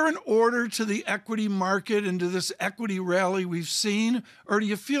 is there an order to the equity market and to this equity rally we've seen? Or do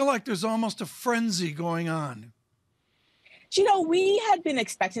you feel like there's almost a frenzy going on? You know, we had been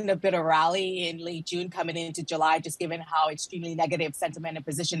expecting a bit of rally in late June coming into July, just given how extremely negative sentiment and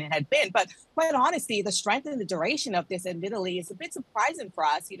position it had been. But quite honestly, the strength and the duration of this admittedly is a bit surprising for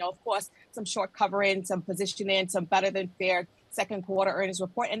us. You know, of course, some short covering, some positioning, some better than fair second quarter earnings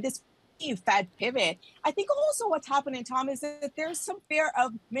report. And this Fed pivot. I think also what's happening, Tom, is that there's some fear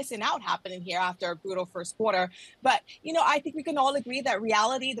of missing out happening here after a brutal first quarter. But, you know, I think we can all agree that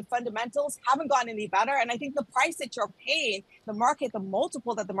reality, the fundamentals haven't gotten any better. And I think the price that you're paying, the market, the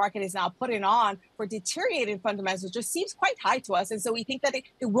multiple that the market is now putting on for deteriorating fundamentals just seems quite high to us. And so we think that it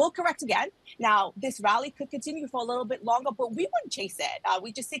will correct again. Now, this rally could continue for a little bit longer, but we wouldn't chase it.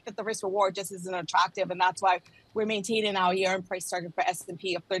 We just think that the risk reward just isn't attractive. And that's why we're maintaining our year-end price target for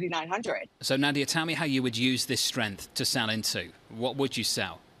S&P of 3,900. So, Nadia, tell me how you would use this strength to sell into. What would you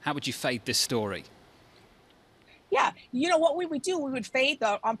sell? How would you fade this story? Yeah, you know what we would do? We would fade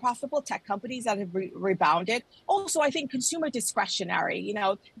the unprofitable tech companies that have rebounded. Also, I think consumer discretionary. You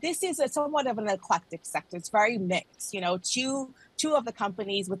know, this is somewhat of an eclectic sector. It's very mixed. You know, two of the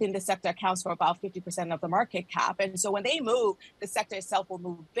companies within the sector accounts for about 50% of the market cap. And so when they move, the sector itself will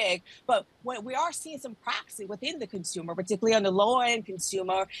move big. But when we are seeing some cracks within the consumer, particularly on the lower end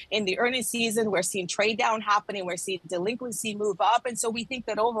consumer in the earnings season, we're seeing trade down happening. We're seeing delinquency move up. And so we think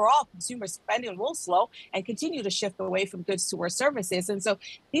that overall consumer spending will slow and continue to shift away from goods towards services. And so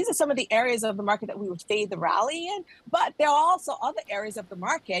these are some of the areas of the market that we would fade the rally in. But there are also other areas of the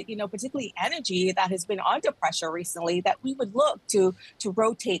market, you know, particularly energy, that has been under pressure recently that we would look to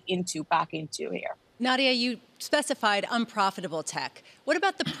rotate back into here. Nadia, you specified unprofitable tech. What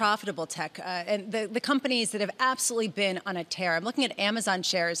about the profitable tech and the companies that have absolutely been on a tear? I'm looking at Amazon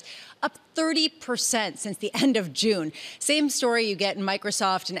shares up 30% since the end of June. Same story you get in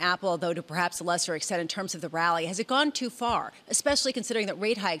Microsoft and Apple, though to perhaps a lesser extent in terms of the rally. Has it gone too far, especially considering that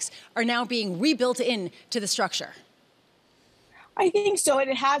rate hikes are now being rebuilt into the structure? I think so. And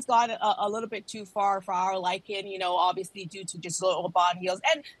it has gone a little bit too far for our liking, you know, obviously due to just low bond yields.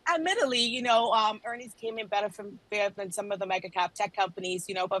 And admittedly, you know, earnings came in better than some of the mega cap tech companies,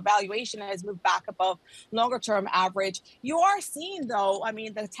 you know, but valuation has moved back above longer term average. You are seeing, though, I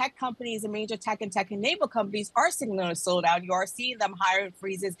mean, the tech companies, the major tech and tech enabled companies are signaling a slowdown. You are seeing them hiring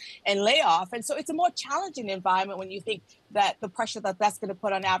freezes and layoff. And so it's a more challenging environment when you think that the pressure that's going to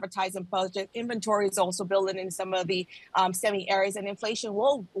put on advertising budget. Inventory is also building in some of the semi areas, and inflation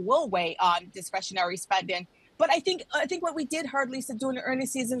will weigh on discretionary spending. But I think what we did heard, Lisa, during the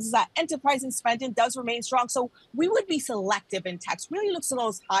earnings seasons is that enterprise and spending does remain strong. So we would be selective in tech. Really looks at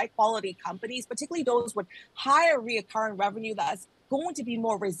those high quality companies, particularly those with higher reoccurring revenue that's going to be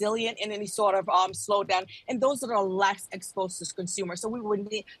more resilient in any sort of slowdown, and those that are less exposed to consumers. So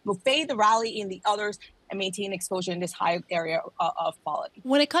we'll fade the rally in the others and maintain exposure in this high area of quality.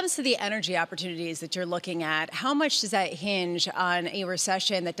 When it comes to the energy opportunities that you're looking at, how much does that hinge on a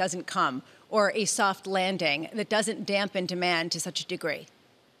recession that doesn't come or a soft landing that doesn't dampen demand to such a degree?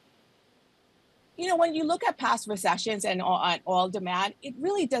 You know, when you look at past recessions and on oil demand, it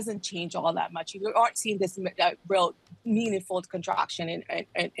really doesn't change all that much. You aren't seeing this real meaningful contraction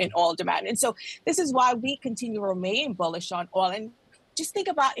in oil demand. And so this is why we continue to remain bullish on oil. And just think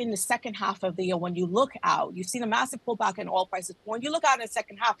about in the second half of the year, when you look out, you've seen a massive pullback in oil prices. When you look out in the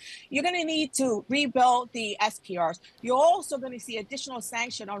second half, you're going to need to rebuild the SPRs. You're also going to see additional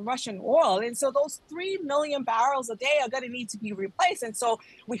sanction on Russian oil. And so those 3 million barrels a day are going to need to be replaced. And so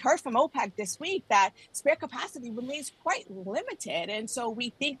we heard from OPEC this week that spare capacity remains quite limited. And so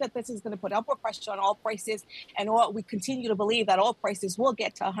we think that this is going to put upward pressure on oil prices. And we continue to believe that oil prices will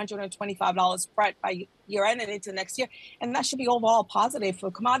get to $125 Brent by year end and into next year. And that should be overall positive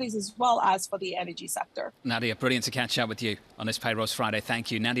for commodities as well as for the energy sector. Nadia, brilliant to catch up with you on this Payrolls Friday.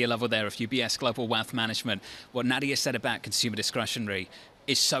 Thank you. Nadia Lovell there of UBS Global Wealth Management. What Nadia said about consumer discretionary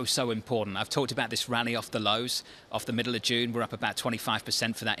is so important. I've talked about this rally off the lows, off the middle of June. We're up about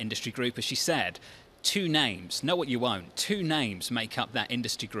 25% for that industry group. As she said, two names, know what you own, two names make up that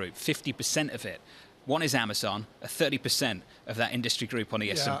industry group, 50% of it. One is Amazon, 30% of that industry group on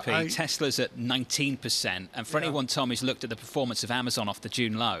the S&P. Tesla's at 19%. And for anyone, Tom, who's looked at the performance of Amazon off the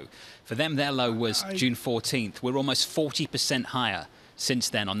June low, for them, their low was June 14th. We're almost 40% higher since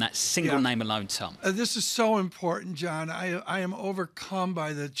then on that single name alone, Tom. This is so important, John. I am overcome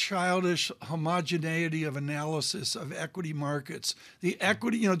by the childish homogeneity of analysis of equity markets. The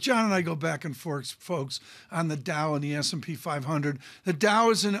equity, you know, John and I go back and forth, folks, on the Dow and the S&P 500. The Dow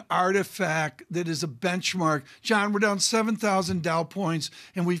is an artifact that is a benchmark. John, we're down 7,000 Dow points,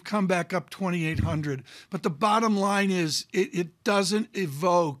 and we've come back up 2,800. But the bottom line is it doesn't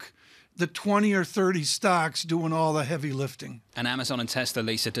evoke the 20 or 30 stocks doing all the heavy lifting. And Amazon and Tesla,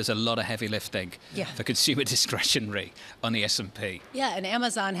 Lisa, does a lot of heavy lifting for consumer discretionary on the S&P. Yeah, and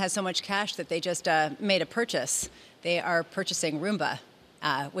Amazon has so much cash that they just made a purchase. They are purchasing Roomba,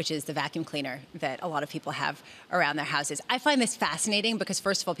 which is the vacuum cleaner that a lot of people have around their houses. I find this fascinating because,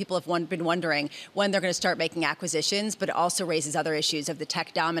 first of all, people have been wondering when they're going to start making acquisitions, but it also raises other issues of the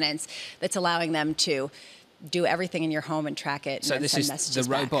tech dominance that's allowing them to do everything in your home and track it. So this is the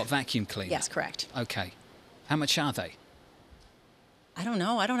robot vacuum cleaner? Yes, correct. Okay. How much are they? I don't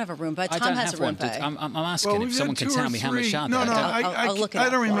know. I don't have a Roomba. Tom has a Roomba. I'm asking if someone can tell me how much are they. No, I'll look it up. I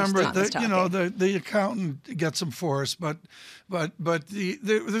don't remember. The accountant gets them for us, but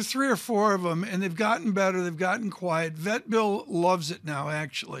there's 3 or 4 of them, and they've gotten better. They've gotten quiet. Vet Bill loves it now,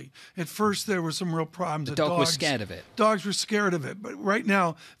 actually. At first, there were some real problems. The dog was scared of it. Dogs were scared of it. But right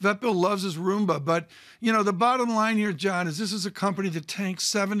now, Vet Bill loves his Roomba. But, you know, the bottom line here, John, is this is a company that tanks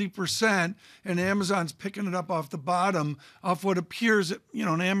 70%, and Amazon's picking it up off the bottom off what appears, you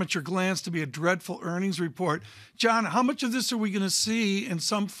know, an amateur glance to be a dreadful earnings report. John, how much of this are we going to see in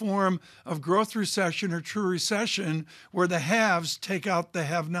some form of growth recession or true recession where the haves take out the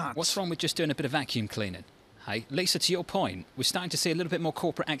have-nots? What's wrong with just doing a bit of vacuum cleaning? Hey, Lisa, to your point, we're starting to see a little bit more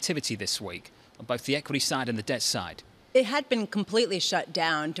corporate activity this week on both the equity side and the debt side. It had been completely shut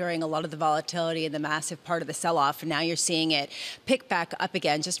down during a lot of the volatility and the massive part of the sell-off, and now you're seeing it pick back up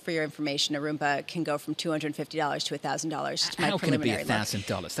again. Just for your information, a Roomba can go from $250 to $1,000. How can it be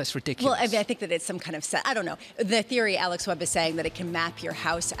 $1,000? That's ridiculous. Well, I mean, I think that it's some kind of I don't know. The theory, Alex Webb is saying that it can map your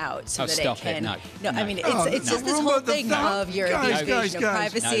house out so that it can. No. I mean, it's just this whole thing of your invasion of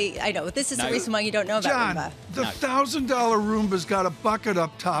privacy. I know, but this is the reason why you don't know about Roomba. The $1,000 Roomba's got a bucket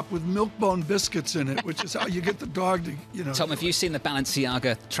up top with Milk-Bone biscuits in it, which is how you get the dog to, you know. Tom, have you seen the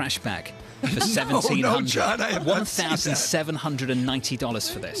Balenciaga trash bag for $1,700? No, John, I have not seen that.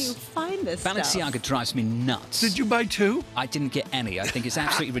 $1,790 for this. Where do you find this Balenciaga stuff? Drives me nuts. Did you buy 2? I didn't get any. I think it's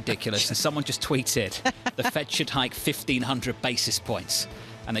absolutely ridiculous. And someone just tweeted, the Fed should hike 1,500 basis points.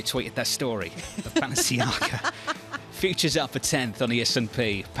 And they tweeted that story of Balenciaga. Futures up a 10th on the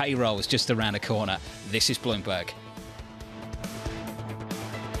S&P. Payrolls just around the corner. This is Bloomberg.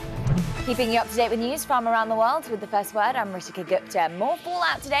 Keeping you up to date with news from around the world with the First Word, I'm Ritika Gupta. More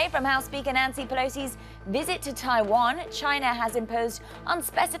fallout today from House Speaker Nancy Pelosi's visit to Taiwan. China has imposed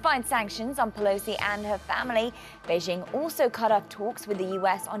unspecified sanctions on Pelosi and her family. Beijing also cut off talks with the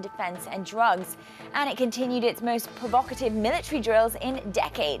US on defense and drugs. And it continued its most provocative military drills in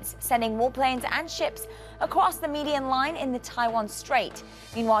decades, sending warplanes and ships across the median line in the Taiwan Strait.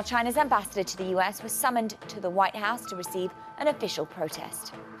 Meanwhile, China's ambassador to the US was summoned to the White House to receive an official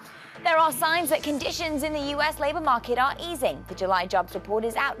protest. There are signs that conditions in the U.S. labor market are easing. The July jobs report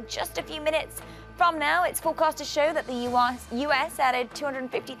is out just a few minutes from now. It's forecast to show that the U.S. added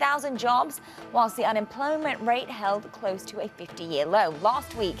 250,000 jobs, whilst the unemployment rate held close to a 50-year low.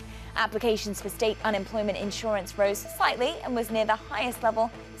 Last week, applications for state unemployment insurance rose slightly and was near the highest level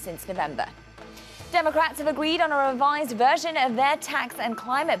since November. Democrats have agreed on a revised version of their tax and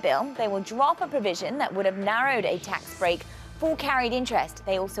climate bill. They will drop a provision that would have narrowed a tax break for carried interest.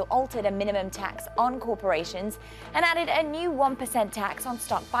 They also altered a minimum tax on corporations and added a new 1% tax on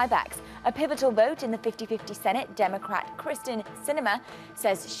stock buybacks. A pivotal vote in the 50-50 Senate, Democrat Kristen Sinema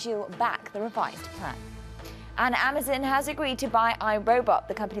says she'll back the revised plan. And Amazon has agreed to buy iRobot,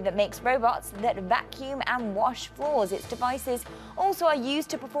 the company that makes robots that vacuum and wash floors. Its devices also are used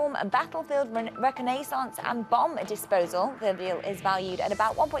to perform battlefield reconnaissance and bomb disposal. The deal is valued at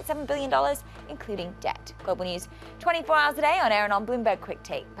about $1.7 billion, including debt. Global news 24 hours a day on air and on Bloomberg Quick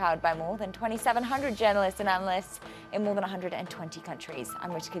Take, powered by more than 2,700 journalists and analysts in more than 120 countries.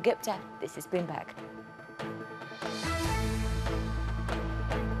 I'm Ritika Gupta. This is Bloomberg.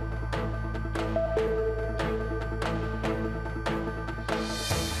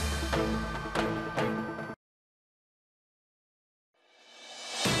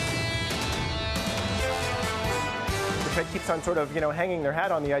 Fed keeps on sort of, hanging their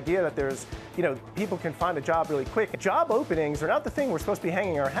hat on the idea that there's, people can find a job really quick. Job openings are not the thing we're supposed to be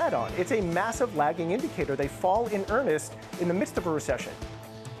hanging our hat on. It's a massive lagging indicator. They fall in earnest in the midst of a recession.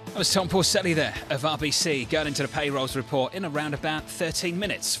 That was Tom Porcelli there of RBC going into the payrolls report in around about 13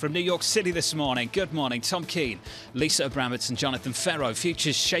 minutes. From New York City this morning, good morning, Tom Keene, Lisa Abramowicz and Jonathan Ferro.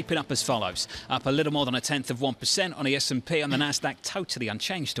 Futures shaping up as follows. Up a little more than 0.1% on the S&P, on the Nasdaq totally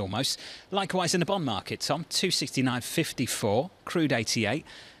unchanged almost. Likewise in the bond market, Tom, 269.54, crude 88.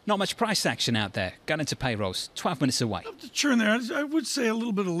 Not much price action out there. Going into payrolls, 12 minutes away. Up to churn there. I would say a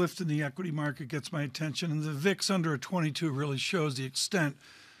little bit of lift in the equity market gets my attention, and the VIX under a 22 really shows the extent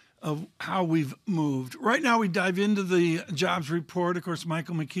of how we've moved. Right now, we dive into the jobs report. Of course,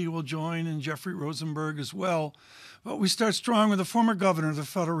 Michael McKee will join and Jeffrey Rosenberg as well. But we start strong with the former governor of the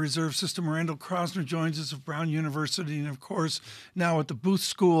Federal Reserve System, Randall Krosner, joins us of Brown University, and of course, now at the Booth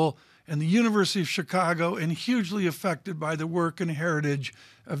School and the University of Chicago, and hugely affected by the work and heritage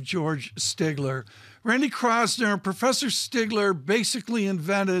of George Stigler. Randy Krosner, Professor Stigler basically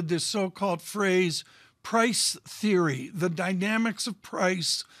invented this so-called phrase, price theory, the dynamics of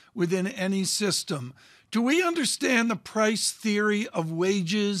price within any system. Do we understand the price theory of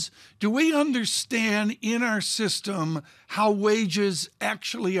wages? Do we understand in our system how wages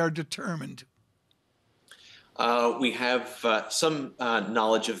actually are determined? We have some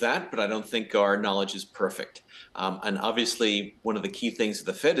knowledge of that, but I don't think our knowledge is perfect. And obviously, one of the key things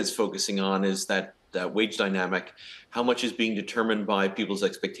that the Fed is focusing on is that wage dynamic, how much is being determined by people's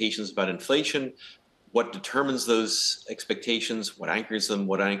expectations about inflation, what determines those expectations, what anchors them,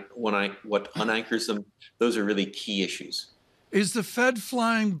 what unanchors them. Those are really key issues. Is the Fed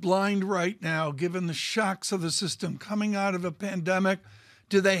flying blind right now, given the shocks of the system coming out of a pandemic?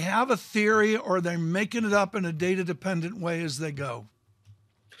 Do they have a theory, or are they making it up in a data-dependent way as they go?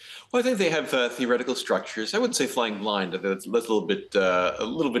 Well, I think they have theoretical structures. I wouldn't say flying blind. That's a little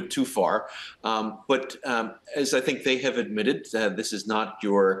bit too far. But as I think they have admitted, this is not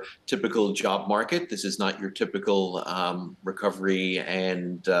your typical job market. This is not your typical recovery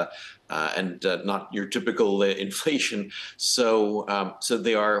and not your typical inflation. So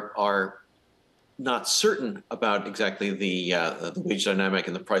they are not certain about exactly the wage dynamic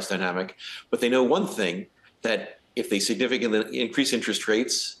and the price dynamic. But they know one thing, that if they significantly increase interest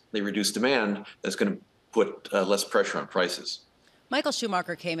rates, they reduce demand, that's going to put less pressure on prices. Michael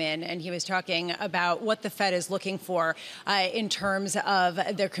Schumacher came in and he was talking about what the Fed is looking for in terms of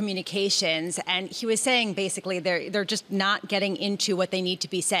their communications. And he was saying basically they're just not getting into what they need to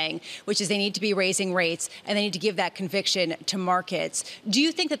be saying, which is they need to be raising rates and they need to give that conviction to markets. Do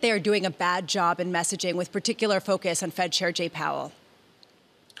you think that they are doing a bad job in messaging with particular focus on Fed Chair Jay Powell?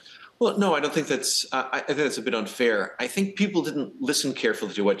 Well, no, I don't think that's. I think that's a bit unfair. I think people didn't listen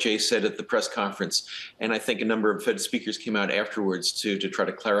carefully to what Jay said at the press conference, and I think a number of Fed speakers came out afterwards to try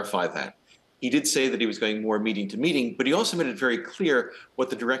to clarify that. He did say that he was going more meeting to meeting, but he also made it very clear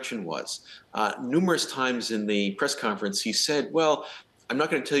what the direction was. Numerous times in the press conference, he said, "Well, I'm not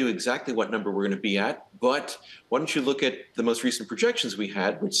going to tell you exactly what number we're going to be at, but why don't you look at the most recent projections we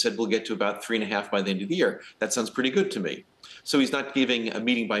had, which said we'll get to about 3.5 by the end of the year. That sounds pretty good to me." So he's not giving a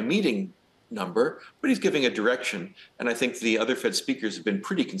meeting by meeting number, but he's giving a direction. And I think the other Fed speakers have been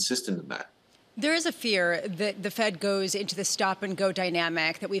pretty consistent in that. There is a fear that the Fed goes into the stop-and-go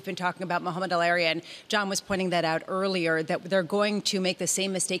dynamic that we've been talking about. Mohamed El-Arian, John was pointing that out earlier, that they're going to make the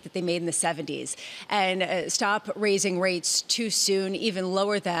same mistake that they made in the 70s and stop raising rates too soon, even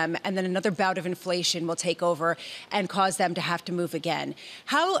lower them, and then another bout of inflation will take over and cause them to have to move again.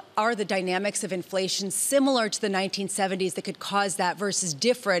 How are the dynamics of inflation similar to the 1970s that could cause that versus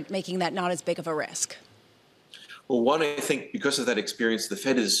different, making that not as big of a risk? Well, one, I think because of that experience, the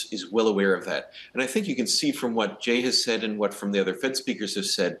Fed is well aware of that. And I think you can see from what Jay has said and what from the other Fed speakers have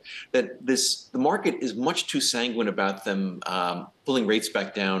said, that the market is much too sanguine about them pulling rates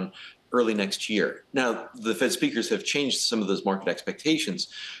back down early next year. Now, the Fed speakers have changed some of those market expectations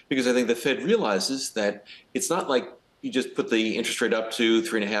because I think the Fed realizes that it's not like you just put the interest rate up to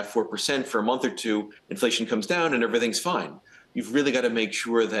 3.5%, 4% for a month or two, inflation comes down and everything's fine. You've really got to make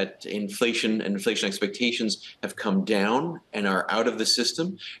sure that inflation and inflation expectations have come down and are out of the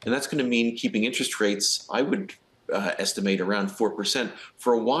system. And that's going to mean keeping interest rates, I would estimate, around 4%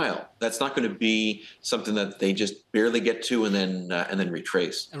 for a while. That's not going to be something that they just barely get to and then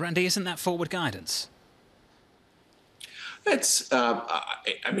retrace. Randy, isn't that forward guidance? It's,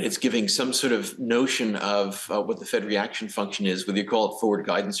 it's giving some sort of notion of what the Fed reaction function is, whether you call it forward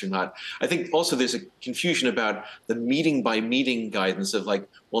guidance or not. I think also there's a confusion about the meeting by meeting guidance of like,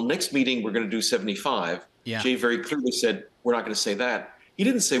 well, next meeting we're going to do 75. Yeah. Jay very clearly said, we're not going to say that. He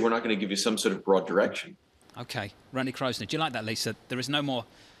didn't say we're not going to give you some sort of broad direction. Okay. Randy Krosner, do you like that, Lisa? There is no more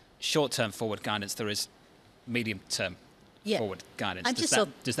short-term forward guidance. There is medium-term forward guidance.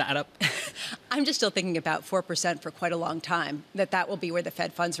 Does that add up? I'm just still thinking about 4% for quite a long time, that will be where the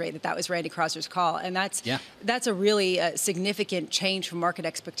Fed funds rate, that was Randy Krosner's call. And that's a really significant change from market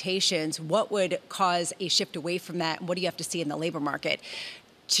expectations. What would cause a shift away from that? And what do you have to see in the labor market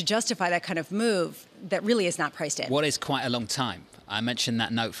to justify that kind of move that really is not priced in? What is quite a long time? I mentioned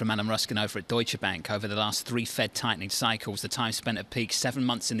that note from Adam Ruskin over at Deutsche Bank. Over the last 3 Fed tightening cycles, the time spent at peak, 7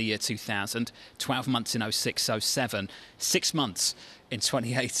 months in the year 2000, 12 months in 06, 07, 6 months in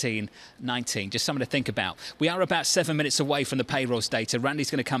 2018-19. Just something to think about. We are about 7 minutes away from the payrolls data.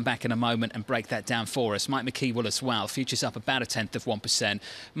 Randy's going to come back in a moment and break that down for us. Mike McKee will as well. Futures up about 0.1%.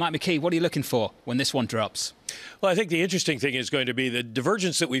 Mike McKee, what are you looking for when this one drops? Well, I think the interesting thing is going to be the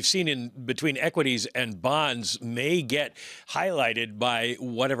divergence that we've seen in between equities and bonds may get highlighted by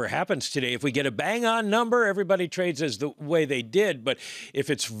whatever happens today. If we get a bang-on number, everybody trades as the way they did. But if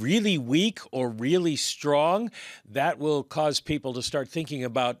it's really weak or really strong, that will cause people to start thinking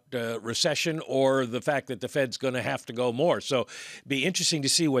about recession or the fact that the Fed's going to have to go more. So be interesting to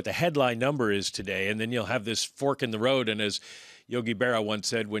see what the headline number is today. And then you'll have this fork in the road. And as Yogi Berra once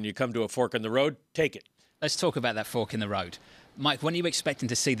said, when you come to a fork in the road, take it. Let's talk about that fork in the road. Mike, when are you expecting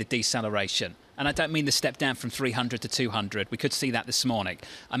to see the deceleration? And I don't mean the step down from 300 to 200. We could see that this morning.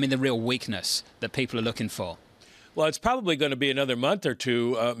 I mean the real weakness that people are looking for. Well, it's probably going to be another month or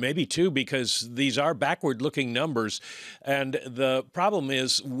two, maybe two, because these are backward-looking numbers. And the problem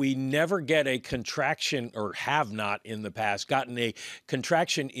is we never get a contraction, or have not in the past, gotten a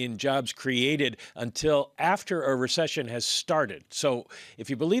contraction in jobs created until after a recession has started. So if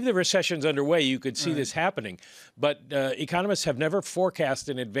you believe the recession's underway, you could see this happening. But economists have never forecast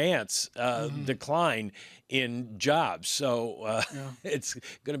in advance decline in jobs. So it's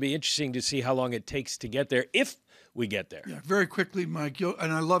going to be interesting to see how long it takes to get there, if we get there. Yeah, very quickly, Mike.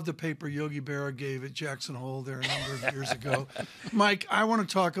 And I love the paper Yogi Berra gave at Jackson Hole there a number of years ago. Mike, I want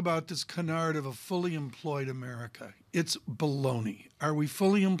to talk about this canard of a fully employed America. It's baloney. Are we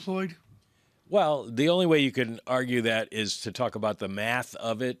fully employed? Well, the only way you can argue that is to talk about the math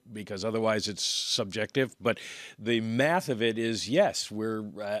of it, because otherwise it's subjective. But the math of it is, yes, we're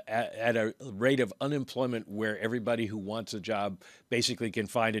at a rate of unemployment where everybody who wants a job basically can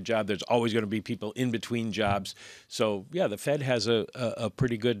find a job. There's always going to be people in between jobs. So, yeah, the Fed has a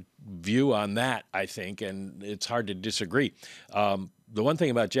pretty good view on that, I think, and it's hard to disagree. The one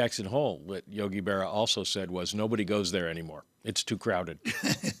thing about Jackson Hole that Yogi Berra also said was nobody goes there anymore. It's too crowded.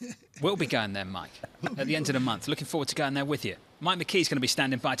 We'll be going there, Mike, at the end of the month. Looking forward to going there with you. Mike McKee's going to be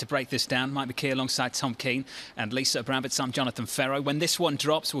standing by to break this down. Mike McKee alongside Tom Keene and Lisa Abramowicz. I'm Jonathan Ferro. When this one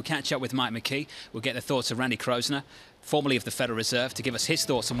drops, we'll catch up with Mike McKee. We'll get the thoughts of Randy Krosner, formerly of the Federal Reserve, to give us his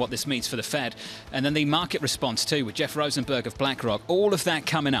thoughts on what this means for the Fed. And then the market response, too, with Jeff Rosenberg of BlackRock. All of that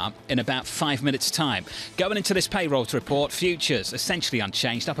coming up in about 5 minutes' time. Going into this payrolls report, futures essentially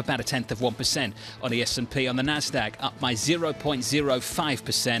unchanged, up about 0.1% on the S&P. On the NASDAQ, up by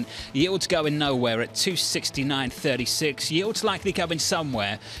 0.05%. Yields going nowhere at 269.36. Yields likely going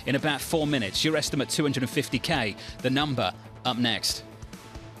somewhere in about 4 minutes. Your estimate, 250K. The number up next.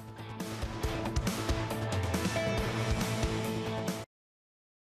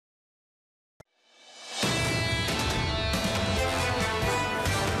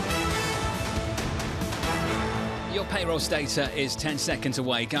 Your payrolls data is 10 seconds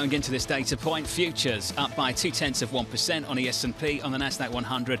away. Going into this data point, futures up by 0.2% on the S&P. On the Nasdaq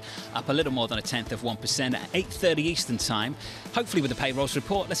 100, up a little more than 0.1% at 8:30 Eastern Time. Hopefully with the payrolls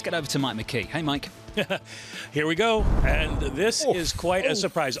report, let's get over to Mike McKee. Hey, Mike. Here we go. And this is quite a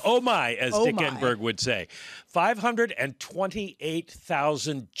surprise. Oh, my, as Dick Enberg would say.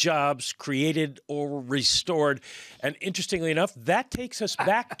 528,000 jobs created or restored. And interestingly enough, that takes us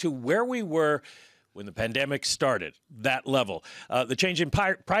back to where we were when the pandemic started, that level. The change in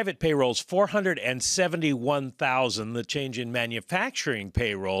private payrolls, 471,000. The change in manufacturing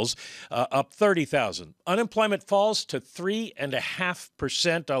payrolls, up 30,000. Unemployment falls to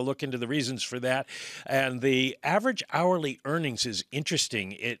 3.5%. I'll look into the reasons for that. And the average hourly earnings is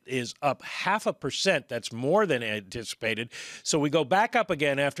interesting. It is up 0.5%. That's more than anticipated. So we go back up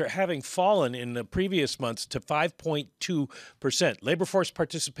again after having fallen in the previous months to 5.2%. Labor force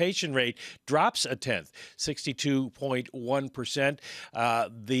participation rate drops a 10th, 62.1%.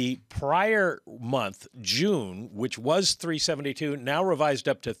 The prior month, June, which was 372, now revised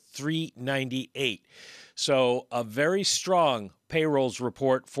up to 398. So a very strong payrolls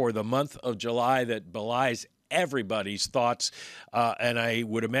report for the month of July that belies everybody's thoughts. And I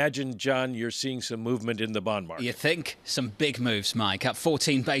would imagine, John, you're seeing some movement in the bond market. You think? Some big moves, Mike. Up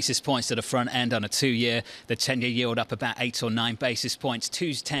 14 basis points to the front end on a 2-year. The 10-year yield up about 8 or 9 basis points.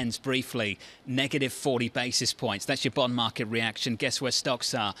 2s, 10s briefly, negative 40 basis points. That's your bond market reaction. Guess where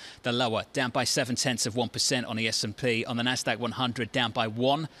stocks are? The lower, down by 0.7% on the S&P. On the Nasdaq 100, down by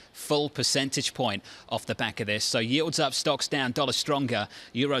 1 full percentage point off the back of this. So yields up, stocks down, dollar stronger.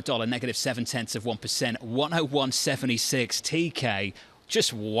 Euro dollar, negative 0.7%. 101.76 TK.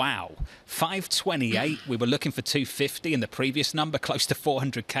 Just wow. 528. We were looking for 250 in the previous number, close to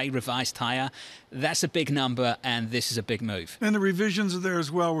 400K revised higher. That's a big number, and this is a big move. And the revisions are there as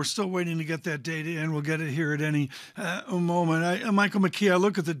well. We're still waiting to get that data in. We'll get it here at any moment. Michael McKee, I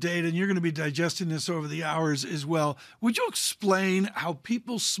look at the data, and you're going to be digesting this over the hours as well. Would you explain how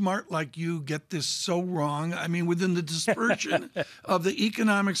people smart like you get this so wrong? I mean, within the dispersion of the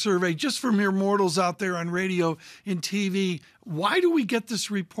economic survey, just for mere mortals out there on radio and TV, why do we get this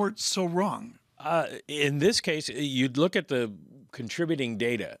report so wrong? In this case, you'd look at the contributing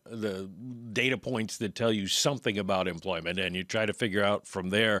data, the data points that tell you something about employment, and you try to figure out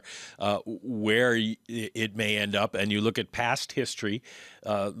from there where it may end up. And you look at past history.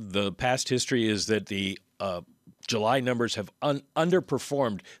 The past history is that the July numbers have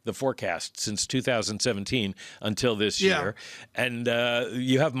underperformed the forecast since 2017 until this year. And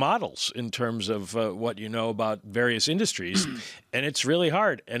you have models in terms of what you know about various industries. And it's really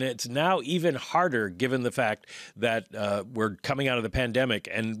hard. And it's now even harder given the fact that we're coming out of the pandemic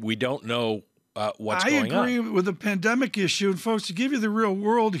and we don't know what's going on. I agree with the pandemic issue. And folks, to give you the real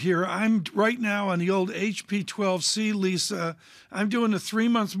world here, I'm right now on the old HP 12C, Lisa. I'm doing the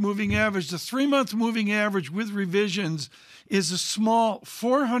 3-month moving average. The 3-month moving average with revisions is a small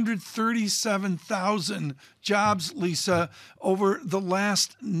 437,000 jobs, Lisa, over the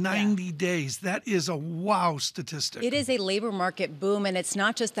last 90 days. That is a wow statistic. It is a labor market boom, and it's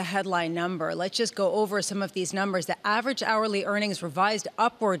not just the headline number. Let's just go over some of these numbers. The average hourly earnings revised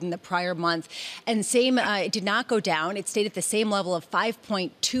upward in the prior month, and it did not go down. It stayed at the same level of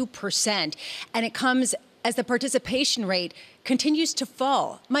 5.2%, and it comes as the participation rate continues to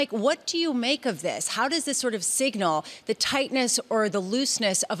fall. Mike, what do you make of this? How does this sort of signal the tightness or the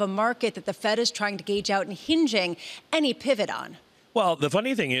looseness of a market that the Fed is trying to gauge out and hinging any pivot on? Well, the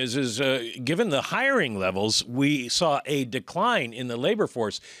funny thing is given the hiring levels, we saw a decline in the labor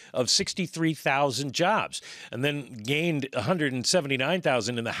force of 63,000 jobs and then gained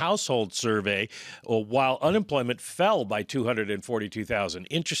 179,000 in the household survey, while unemployment fell by 242,000.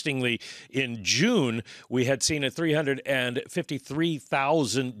 Interestingly, in June, we had seen a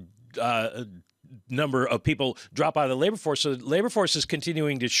 353,000 number of people drop out of the labor force. So the labor force is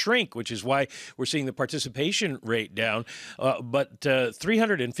continuing to shrink, which is why we're seeing the participation rate down. But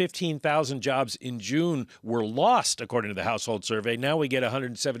 315,000 jobs in June were lost, according to the household survey. Now we get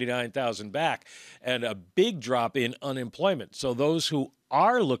 179,000 back, and a big drop in unemployment. So those who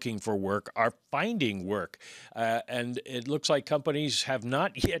are looking for work are finding work. And it looks like companies have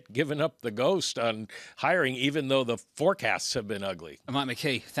not yet given up the ghost on hiring, even though the forecasts have been ugly. Mike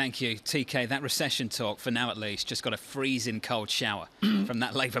McKee, thank you. TK, that recession talk, for now at least, just got a freezing cold shower from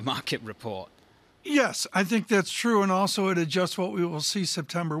that labour market report. Yes, I think that's true. And also it adjusts what we will see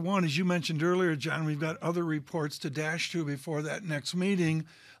September 1. As you mentioned earlier, John, we've got other reports to dash to before that next meeting.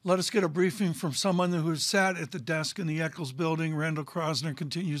 Let us get a briefing from someone who sat at the desk in the Eccles building. Randall Krosner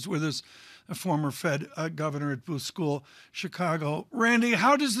continues with us, a former Fed governor at Booth School, Chicago. Randy,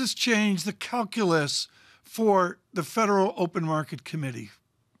 how does this change the calculus for the Federal Open Market Committee?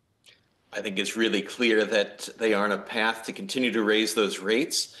 I think it's really clear that they are on a path to continue to raise those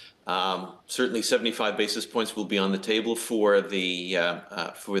rates. Certainly 75 basis points will be on the table for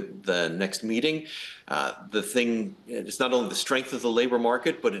the next meeting. The thing, it's not only the strength of the labor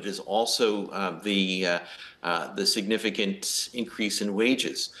market, but it is also the significant increase in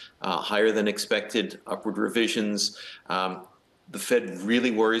wages, higher than expected upward revisions. The Fed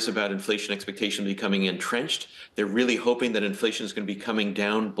really worries about inflation expectations becoming entrenched. They're really hoping that inflation is going to be coming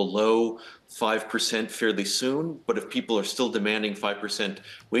down below 5% fairly soon. But if people are still demanding 5%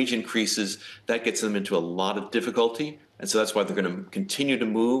 wage increases, that gets them into a lot of difficulty. And so that's why they're going to continue to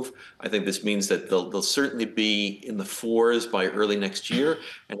move. I think this means that they'll certainly be in the 4s by early next year.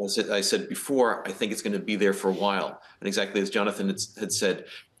 And as I said before, I think it's going to be there for a while. And exactly as Jonathan had said,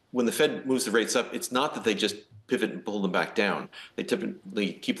 when the Fed moves the rates up, it's not that they just pivot and pull them back down. They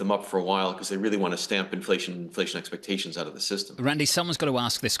typically keep them up for a while because they really want to stamp inflation expectations out of the system. Randy, someone's got to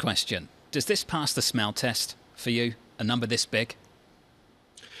ask this question. Does this pass the smell test for you, a number this big?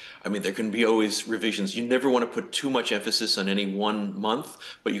 I mean, there can be always revisions. You never want to put too much emphasis on any one month,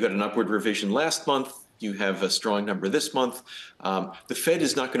 but you got an upward revision last month. You have a strong number this month. The Fed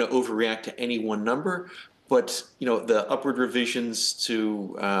is not going to overreact to any one number. But the upward revisions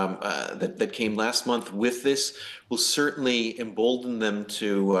to that came last month with this will certainly embolden them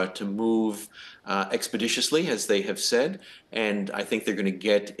to move expeditiously, as they have said. And I think they're going to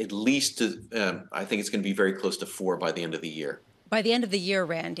get at least I think it's going to be very close to 4 by the end of the year. By the end of the year,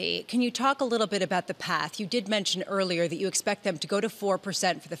 Randy, can you talk a little bit about the path? You did mention earlier that you expect them to go to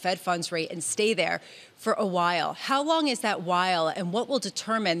 4% for the Fed funds rate and stay there for a while. How long is that while, and what will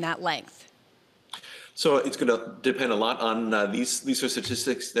determine that length? So it's going to depend a lot on these are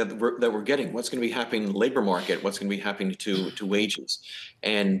statistics that we're getting. What's going to be happening in the labor market? What's going to be happening to wages?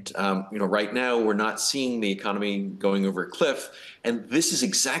 And right now we're not seeing the economy going over a cliff. And this is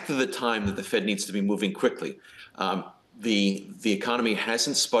exactly the time that the Fed needs to be moving quickly. The economy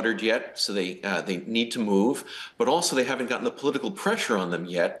hasn't sputtered yet, so they need to move, but also they haven't gotten the political pressure on them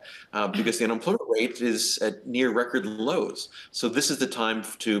yet because the unemployment rate is at near record lows. So this is the time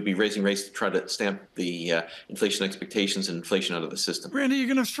to be raising rates to try to stamp the inflation expectations and inflation out of the system. Randy,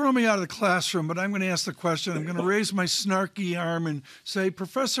 you're going to throw me out of the classroom, but I'm going to ask the question. I'm going to raise my snarky arm and say,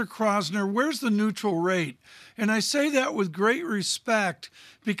 Professor Krosner, where's the neutral rate? And I say that with great respect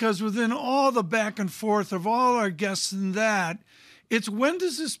because within all the back and forth of all our guests and that, it's when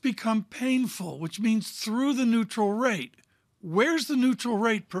does this become painful, which means through the neutral rate. Where's the neutral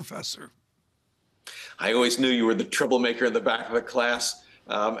rate, Professor? I always knew you were the troublemaker in the back of the class,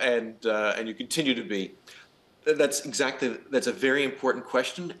 and you continue to be. That's a very important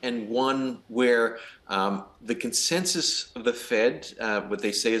question, and one where the consensus of the Fed, what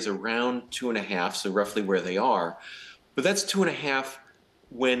they say is around 2.5, so roughly where they are. But that's 2.5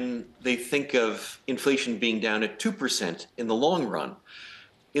 when they think of inflation being down at 2% in the long run.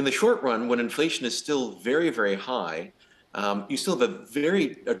 In the short run, when inflation is still very, very high, you still have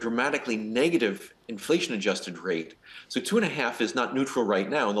a dramatically negative inflation-adjusted rate. So 2.5 is not neutral right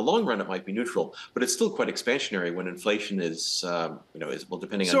now. In the long run, it might be neutral, but it's still quite expansionary when inflation is, depending on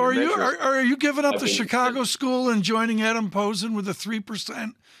your measures. So are you giving up the Chicago school and joining Adam Posen with a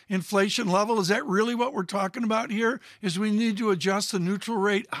 3% inflation level? Is that really what we're talking about here? Is we need to adjust the neutral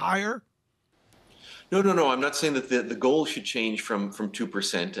rate higher? No. I'm not saying that the goal should change from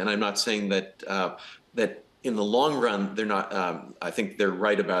 2%, and I'm not saying that in the long run, they're not. I think they're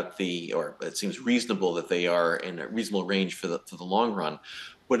right about or it seems reasonable that they are in a reasonable range for the long run.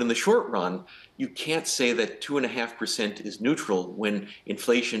 But in the short run, you can't say that 2.5% is neutral when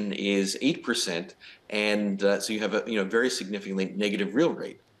inflation is 8%, and so you have a very significantly negative real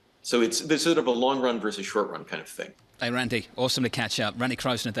rate. So there's sort of a long run versus short run kind of thing. Hey, Randy, awesome to catch up. Randy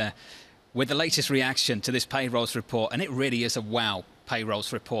Krosner there with the latest reaction to this payrolls report, and it really is a wow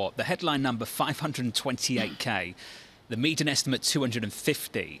payrolls report. The headline number 528K, the median estimate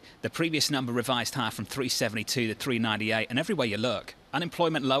 250, the previous number revised higher from 372 to 398, and everywhere you look,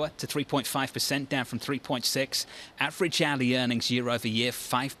 unemployment lower to 3.5%, down from 3.6, average hourly earnings year over year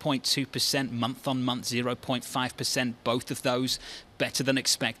 5.2%, month on month 0.5%, both of those better than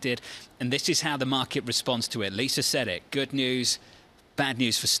expected, and this is how the market responds to it. Lisa said it, good news, bad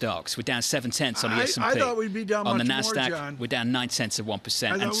news for stocks. We're down 0.7 on the S&P. I thought we'd be down on much the Nasdaq, more, John. We're down 0.9 of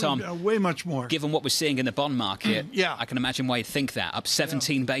 1%. And Tom, way much more. Given what we're seeing in the bond market, yeah. I can imagine why you think that. Up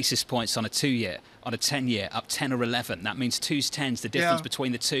 17 basis points on a 2-year, on a 10-year, up 10 or 11. That means 2s, 10s. The difference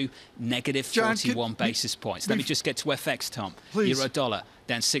between the two, negative 41 basis points. Let me just get to FX, Tom. Please. Euro dollar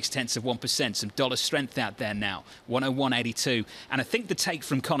down 0.6%. Some dollar strength out there now, 101.82. And I think the take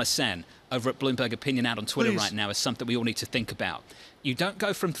from Connor Sen over at Bloomberg Opinion out on Twitter right now is something we all need to think about. You don't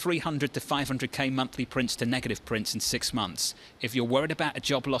go from 300 to 500K monthly prints to negative prints in 6 months. If you're worried about a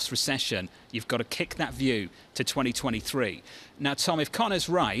job loss recession, you've got to kick that view to 2023. Now, Tom, if Connor's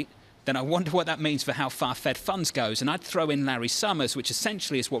right, then I wonder what that means for how far Fed funds goes. And I'd throw in Larry Summers, which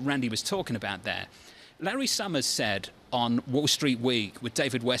essentially is what Randy was talking about there. Larry Summers said on Wall Street Week with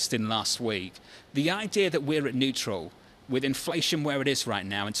David Westin last week, the idea that we're at neutral with inflation where it is right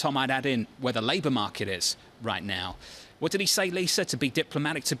now, and Tom, I'd add in where the labour market is right now. What did he say, Lisa? To be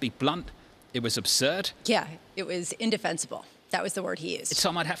diplomatic, to be blunt, it was absurd? Yeah, it was indefensible. That was the word he used.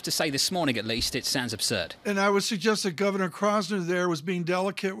 Tom, I'd have to say this morning at least, it sounds absurd. And I would suggest that Governor Krosner there was being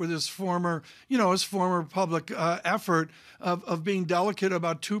delicate with his former public effort of being delicate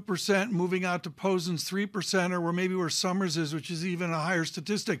about 2%, moving out to Posen's 3%, or maybe where Summers is, which is even a higher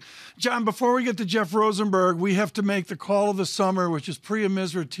statistic. John, before we get to Jeff Rosenberg, we have to make the call of the summer, which is Priya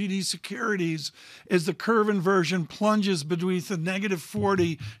Misra, TD Securities, as the curve inversion plunges beneath a negative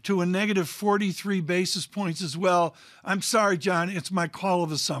 40 to a negative 43 basis points as well. I'm sorry, John, it's my call of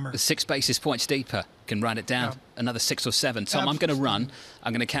the summer. 6 basis points deeper. Can write it down. Yeah. Another 6 or 7. Tom, I'm going to run.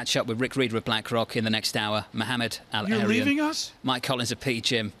 I'm going to catch up with Rick Reeder of BlackRock in the next hour. Mohammed Al-Arian. You're leaving us? Mike Collins of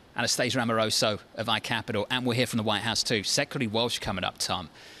PGIM. Anastasia Amoroso of iCapital. And we're here from the White House too. Secretary Walsh coming up, Tom.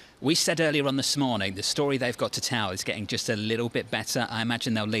 We said earlier on this morning, the story they've got to tell is getting just a little bit better. I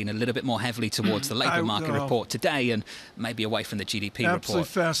imagine they'll lean a little bit more heavily towards the labour market report today and maybe away from the GDP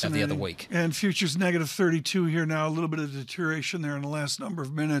report of the other week. And futures negative 32 here now, a little bit of deterioration there in the last number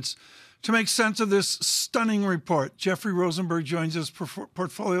of minutes. To make sense of this stunning report, Jeffrey Rosenberg joins us,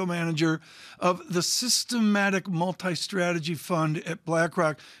 portfolio manager of the Systematic Multi-Strategy Fund at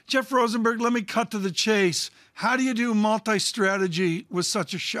BlackRock. Jeff Rosenberg, let me cut to the chase. How do you do multi-strategy with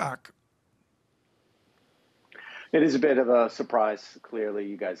such a shock? It is a bit of a surprise. Clearly,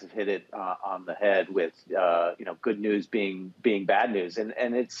 you guys have hit it on the head with good news being bad news,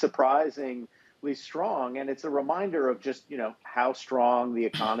 and it's surprisingly strong, and it's a reminder of just how strong the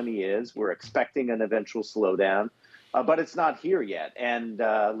economy is. We're expecting an eventual slowdown, but it's not here yet. And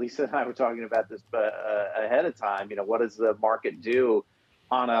Lisa and I were talking about this ahead of time. What does the market do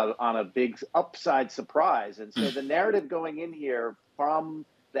on a big upside surprise? And so the narrative going in here from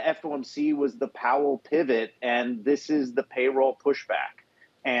the FOMC was the Powell pivot, and this is the payroll pushback.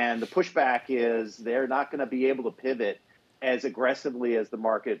 And the pushback is they're not going to be able to pivot as aggressively as the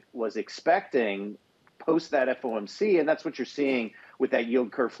market was expecting post that FOMC. And that's what you're seeing with that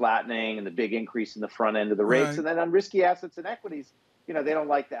yield curve flattening and the big increase in the front end of the rates. Right. And then on risky assets and equities, they don't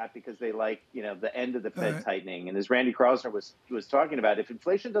like that because they like, the end of the Fed tightening. And as Randy Krosner was talking about, if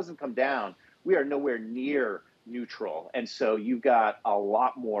inflation doesn't come down, we are nowhere near neutral. And so you've got a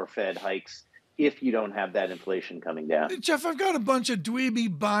lot more Fed hikes if you don't have that inflation coming down. Jeff, I've got a bunch of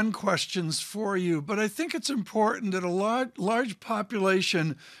dweeby bond questions for you, but I think it's important that a large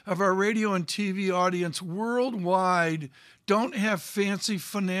population of our radio and TV audience worldwide don't have fancy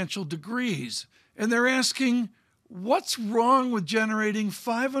financial degrees. And they're asking, what's wrong with generating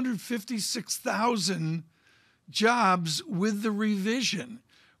 556,000 jobs with the revision?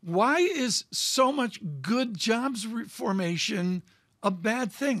 Why is so much good jobs formation a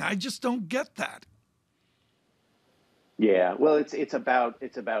bad thing? I just don't get that. Yeah, well, it's about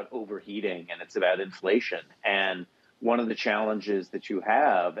overheating, and it's about inflation. And one of the challenges that you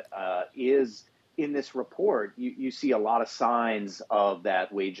have is in this report, you see a lot of signs of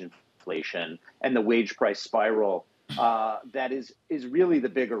that wage inflation and the wage price spiral that is really the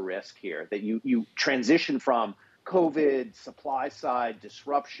bigger risk here, that you transition from COVID, supply side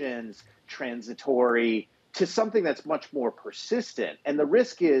disruptions, transitory, to something that's much more persistent. And the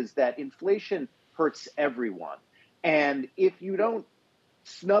risk is that inflation hurts everyone. And if you don't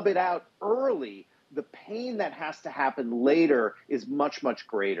snub it out early, the pain that has to happen later is much, much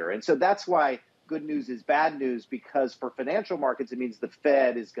greater. And so that's why good news is bad news, because for financial markets, it means the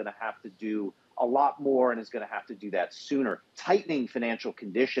Fed is going to have to do a lot more and is going to have to do that sooner. Tightening financial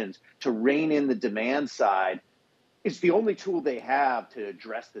conditions to rein in the demand side is the only tool they have to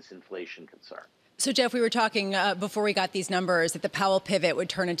address this inflation concern. So, Jeff, we were talking before we got these numbers that the Powell pivot would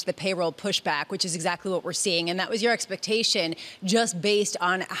turn into the payroll pushback, which is exactly what we're seeing. And that was your expectation just based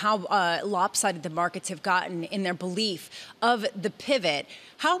on how lopsided the markets have gotten in their belief of the pivot.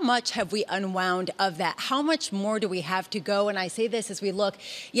 How much have we unwound of that? How much more do we have to go? And I say this as we look,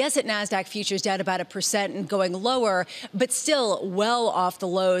 yes, at NASDAQ futures down about 1% and going lower, but still well off the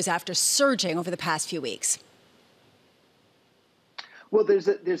lows after surging over the past few weeks. Well, there's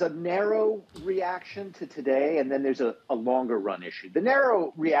a narrow reaction to today, and then there's a longer run issue. The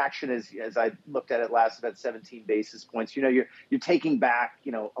narrow reaction is, as I looked at it last, about 17 basis points. You're taking back,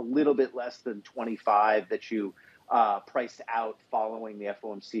 a little bit less than 25 that you priced out following the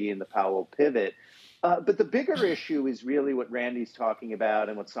FOMC and the Powell pivot. But the bigger issue is really what Randy's talking about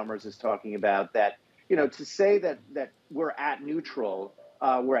and what Summers is talking about, that, to say that we're at neutral,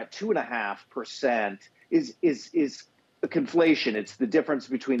 we're at 2.5% is a conflation. It's the difference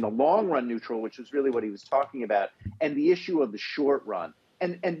between the long run neutral, which is really what he was talking about, and the issue of the short run.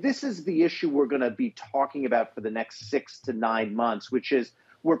 And this is the issue we're going to be talking about for the next 6 to 9 months, which is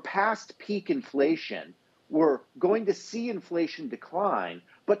we're past peak inflation. We're going to see inflation decline,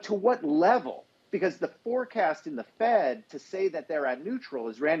 but to what level? Because the forecast in the Fed to say that they're at neutral,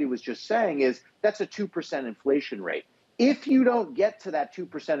 as Randy was just saying, is that's a 2% inflation rate. If you don't get to that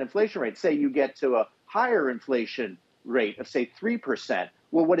 2% inflation rate, say you get to a higher inflation rate of, say, 3%,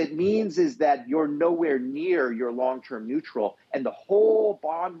 well, what it means is that you're nowhere near your long-term neutral, and the whole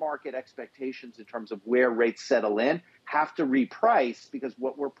bond market expectations in terms of where rates settle in have to reprice, because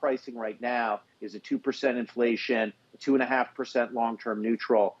what we're pricing right now is a 2% inflation, a 2.5% long-term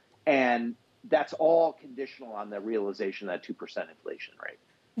neutral, and that's all conditional on the realization of that 2% inflation rate.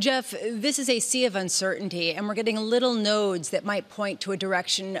 Jeff, this is a sea of uncertainty, and we're getting little nodes that might point to a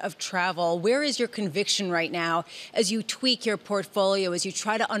direction of travel. Where is your conviction right now as you tweak your portfolio, as you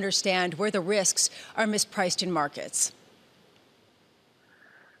try to understand where the risks are mispriced in markets?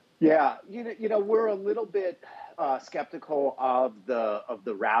 Yeah, we're a little bit skeptical of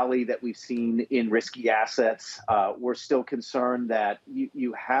the rally that we've seen in risky assets. We're still concerned that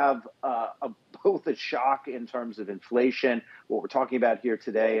you have both a shock in terms of inflation, what we're talking about here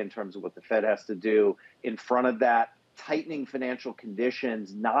today in terms of what the Fed has to do in front of that, tightening financial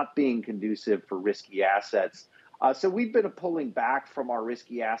conditions not being conducive for risky assets. So we've been pulling back from our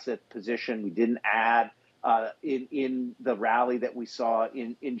risky asset position. We didn't add in the rally that we saw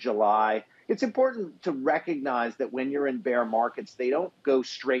in July. It's important to recognize that when you're in bear markets, they don't go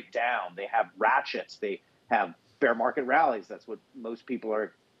straight down. They have ratchets. They have bear market rallies. That's what most people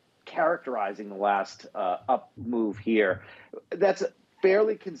are characterizing the last up move here. That's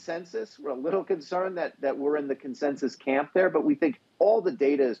fairly consensus. We're a little concerned that we're in the consensus camp there, but we think all the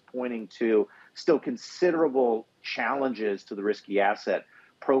data is pointing to still considerable challenges to the risky asset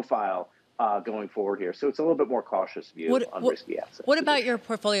profile going forward here. So it's a little bit more cautious view on risky assets. What about your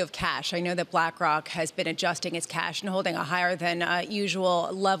portfolio of cash? I know that BlackRock has been adjusting its cash and holding a higher than usual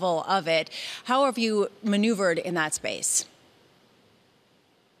level of it. How have you maneuvered in that space?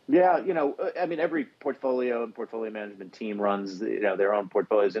 Yeah, every portfolio and portfolio management team runs, their own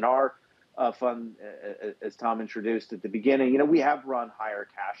portfolios. In our fund, as Tom introduced at the beginning, we have run higher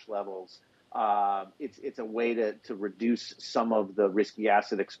cash levels. It's a way to reduce some of the risky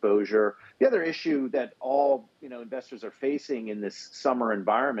asset exposure. The other issue that all investors are facing in this summer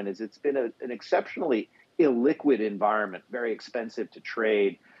environment is it's been an exceptionally illiquid environment, very expensive to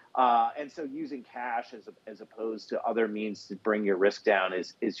trade. And so using cash as opposed to other means to bring your risk down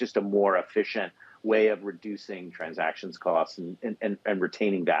is just a more efficient way of reducing transactions costs and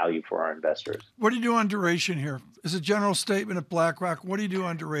retaining value for our investors. What do you do on duration here? As a general statement at BlackRock, what do you do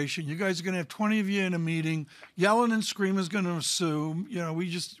on duration? You guys are going to have 20 of you in a meeting. Yelling and screaming is going to assume. We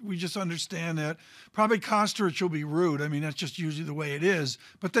just understand that. Probably Kosterich will be rude. I mean, that's just usually the way it is.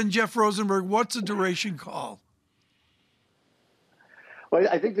 But then Jeff Rosenberg, what's a duration call? Well,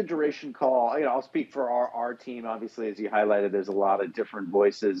 I think the duration call, I'll speak for our team. Obviously, as you highlighted, there's a lot of different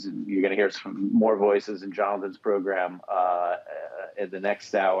voices, and you're going to hear some more voices in Jonathan's program in the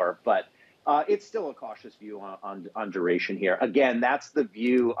next hour. But it's still a cautious view on duration here. Again, that's the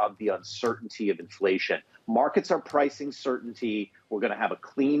view of the uncertainty of inflation. Markets are pricing certainty. We're going to have a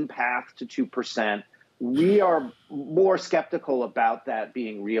clean path to 2%. We are more skeptical about that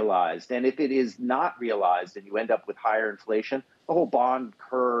being realized. And if it is not realized and you end up with higher inflation, the whole bond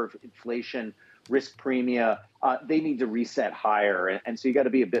curve, inflation, risk premia, they need to reset higher. And so you got to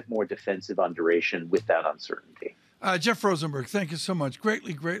be a bit more defensive on duration with that uncertainty. Jeff Rosenberg, thank you so much.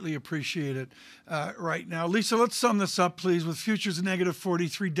 Greatly appreciate it right now. Lisa, let's sum this up, please, with futures negative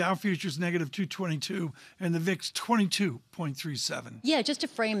 43, Dow futures negative 222, and the VIX 22.37. Yeah, just to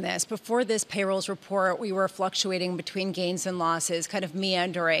frame this, before this payrolls report, we were fluctuating between gains and losses, kind of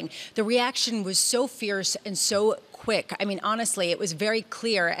meandering. The reaction was so fierce and so quick. I mean, honestly, it was very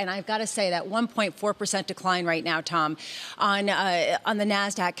clear. And I've got to say that 1.4% decline right now, Tom, on the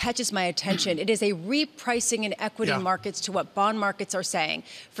NASDAQ catches my attention. It is a repricing in equity markets to what bond markets are saying.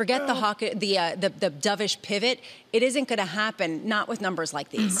 Forget the dovish pivot. it isn't going to happen, not with numbers like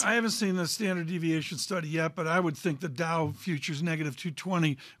these. I haven't seen the standard deviation study yet, but I would think the Dow futures negative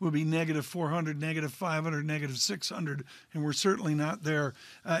 220 would be negative 400, negative 500, negative 600, and we're certainly not there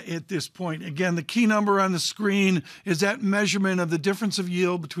at this point. Again, the key number on the screen is that measurement of the difference of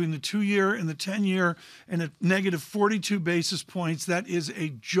yield between the 2-year and the 10-year, and at negative 42 basis points. That is a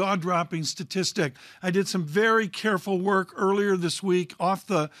jaw-dropping statistic. I did some very careful work earlier this week off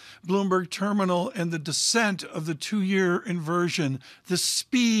the Bloomberg terminal, and the descent of the 2-year inversion, the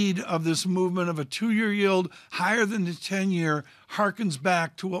speed of this movement of a 2-year yield higher than the 10-year harkens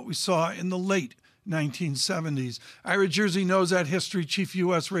back to what we saw in the late 1970s. Ira Jersey knows that history, chief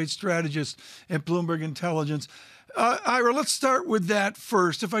U.S. rate strategist at Bloomberg Intelligence. Ira, let's start with that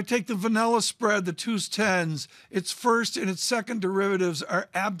first. If I take the vanilla spread, the 2s, 10s, its first and its second derivatives are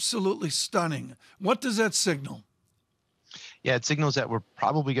absolutely stunning. What does that signal? Yeah, it signals that we're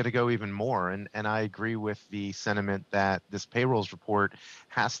probably going to go even more, and I agree with the sentiment that this payrolls report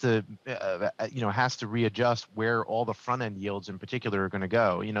has to, has to readjust where all the front end yields in particular are going to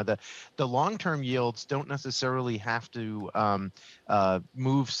go. The long term yields don't necessarily have to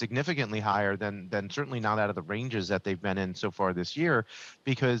move significantly higher than certainly not out of the ranges that they've been in so far this year,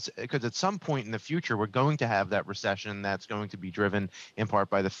 because at some point in the future we're going to have that recession that's going to be driven in part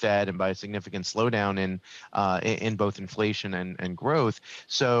by the Fed and by a significant slowdown in both inflation and growth.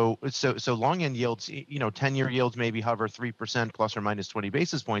 So long end yields, 10-year yields maybe hover 3% plus or minus 20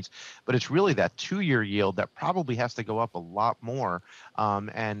 basis points, but it's really that 2-year yield that probably has to go up a lot more.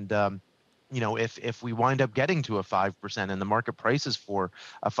 If we wind up getting to a 5% and the market prices for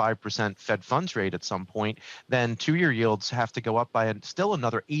a 5% Fed funds rate at some point, then 2-year yields have to go up by still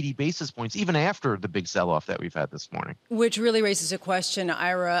another 80 basis points, even after the big sell-off that we've had this morning. Which really raises a question,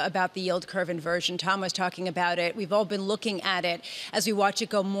 Ira, about the yield curve inversion. Tom was talking about it. We've all been looking at it as we watch it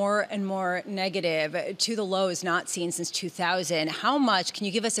go more and more negative to the lows not seen since 2000. How much, can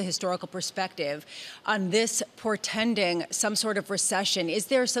you give us a historical perspective on this portending some sort of recession? Is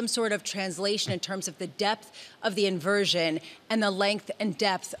there some sort of translation in terms of the depth of the inversion and the length and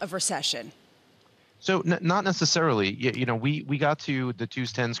depth of recession? So not necessarily. We got to the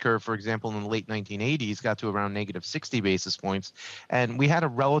 2s, 10s curve, for example, in the late 1980s, got to around negative 60 basis points, and we had a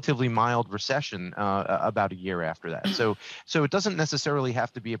relatively mild recession about a year after that. So it doesn't necessarily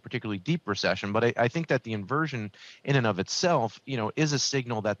have to be a particularly deep recession, but I think that the inversion in and of itself, is a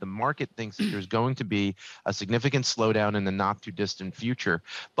signal that the market thinks that there's going to be a significant slowdown in the not too distant future.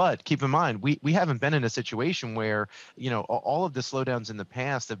 But keep in mind, we haven't been in a situation where, all of the slowdowns in the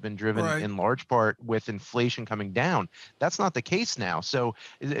past have been driven in large part with inflation coming down. That's not the case now. So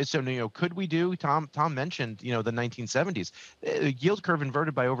could we do? Tom mentioned the 1970s. Yield curve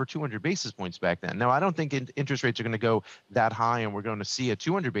inverted by over 200 basis points back then. Now I don't think interest rates are going to go that high, and we're going to see a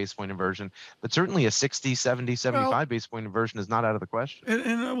 200 basis point inversion. But certainly a 60, 70, 75 basis point inversion is not out of the question.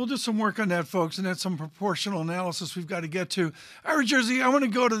 And we'll do some work on that, folks, and that's some proportional analysis we've got to get to. Ira Jersey, I want to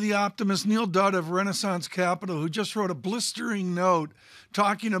go to the optimist Neil Dudd of Renaissance Capital, who just wrote a blistering note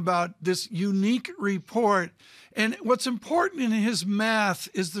talking about this unique report. And what's important in his math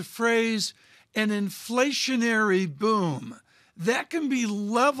is the phrase, an inflationary boom. That can be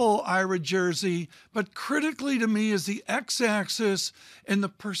level, Ira Jersey, but critically to me is the x-axis and the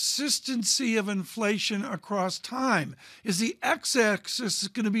persistency of inflation across time. Is the x-axis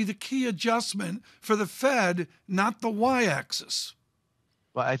going to be the key adjustment for the Fed, not the y-axis?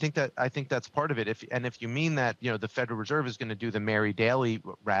 Well, I think that's part of it. If you mean that the Federal Reserve is going to do the Mary Daly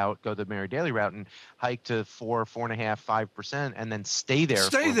route, and hike to 4.5%, 5%, and then stay there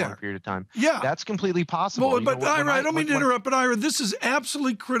for a long period of time. Yeah, that's completely possible. Well, but Ira, I don't mean to interrupt, but Ira, this is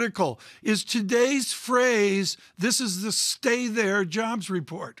absolutely critical. Is today's phrase? This is the stay there jobs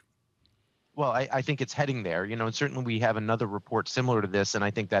report. Well, I think it's heading there, and certainly we have another report similar to this, and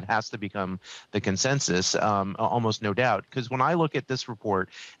I think that has to become the consensus, almost no doubt. Because when I look at this report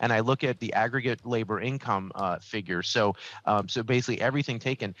and I look at the aggregate labor income figure, so basically everything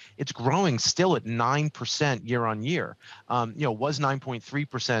taken, it's growing still at 9% year on year. Was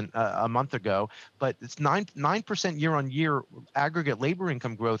 9.3% a month ago, but it's 9% year on year aggregate labor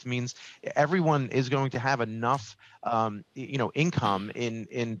income growth means everyone is going to have enough income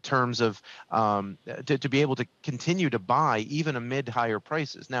in terms of to be able to continue to buy even amid higher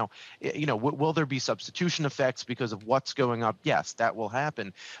prices. Now, will there be substitution effects because of what's going up? Yes, that will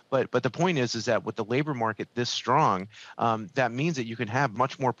happen. But the point is that with the labor market this strong, that means that you can have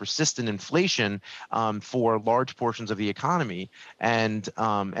much more persistent inflation for large portions of the economy, and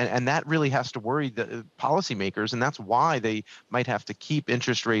that really has to worry the policymakers, and that's why they might have to keep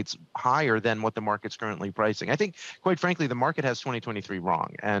interest rates higher than what the market's currently pricing. I think, quite frankly, the market has 2023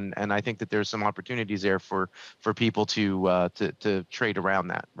 wrong, and I think that there's some opportunities there for people to trade around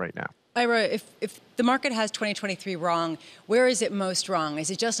that right now. Ira, if the market has 2023 wrong, where is it most wrong? Is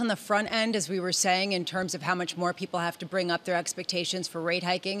it just on the front end, as we were saying, in terms of how much more people have to bring up their expectations for rate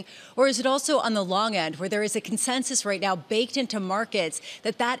hiking? Or is it also on the long end, where there is a consensus right now baked into markets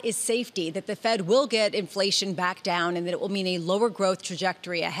that is safety, that the Fed will get inflation back down and that it will mean a lower growth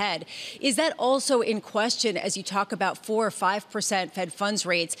trajectory ahead? Is that also in question as you talk about 4 or 5% Fed funds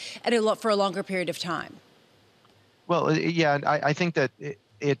rates for a longer period of time? Well, yeah, I think that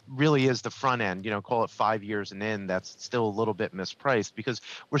it really is the front end, call it 5 years and in, that's still a little bit mispriced because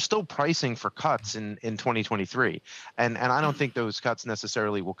we're still pricing for cuts in 2023. And I don't think those cuts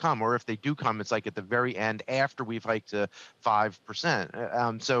necessarily will come, or if they do come, it's like at the very end after we've hiked to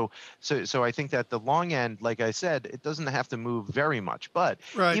 5%. So I think that the long end, like I said, it doesn't have to move very much, but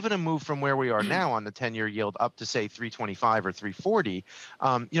even a move from where we are now on the 10-year yield up to say 325 or 340,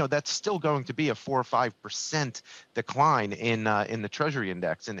 that's still going to be a 4 or 5% decline in the Treasury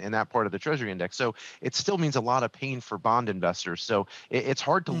index. In that part of the Treasury index. So it still means a lot of pain for bond investors. So it's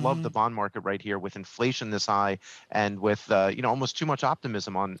hard to love the bond market right here with inflation this high and with almost too much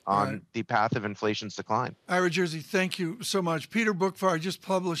optimism on the path of inflation's decline. Ira Jersey, thank you so much. Peter Bookvar just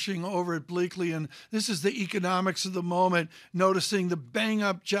publishing over at Bleakley, and this is the economics of the moment, noticing the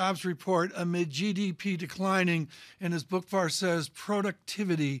bang-up jobs report amid GDP declining, and as Bookvar says,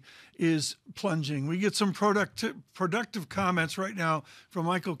 productivity is plunging. We get some productive comments right now from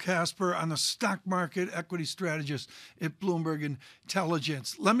Michael Casper on the stock market equity strategist at Bloomberg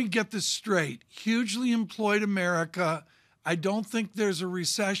Intelligence. Let me get this straight. Hugely employed America. I don't think there's a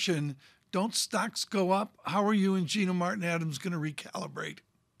recession. Don't stocks go up? How are you and Gina Martin Adams going to recalibrate?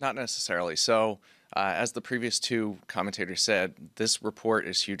 Not necessarily. So as the previous two commentators said, this report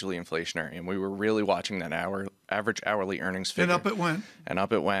is hugely inflationary, and we were really watching that average hourly earnings figure. And up it went. And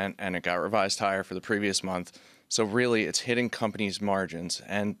up it went, and it got revised higher for the previous month. So really, it's hitting companies' margins,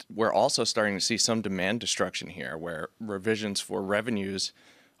 and we're also starting to see some demand destruction here, where revisions for revenues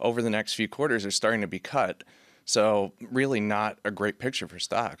over the next few quarters are starting to be cut. So really not a great picture for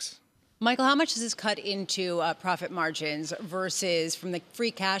stocks. Michael, how much does this cut into profit margins versus from the free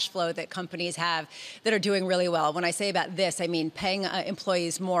cash flow that companies have that are doing really well? When I say about this, I mean paying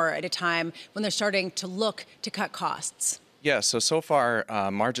employees more at a time when they're starting to look to cut costs. Yeah, so far,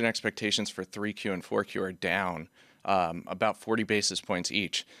 margin expectations for 3Q and 4Q are down about 40 basis points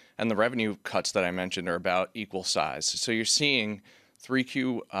each. And the revenue cuts that I mentioned are about equal size. So you're seeing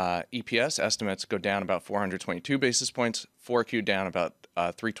 3Q EPS estimates go down about 422 basis points, 4Q down about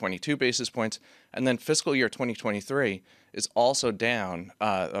 322 basis points, and then fiscal year 2023 is also down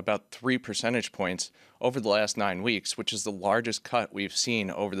about 3 percentage points over the last 9 weeks, which is the largest cut we've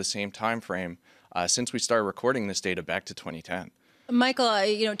seen over the same time frame since we started recording this data back to 2010.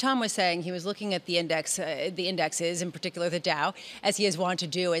 Michael, Tom was saying he was looking at the indexes, in particular the Dow, as he is wont to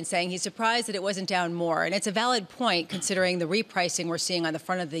do, and saying he's surprised that it wasn't down more. And it's a valid point considering the repricing we're seeing on the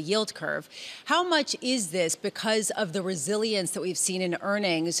front of the yield curve. How much is this because of the resilience that we've seen in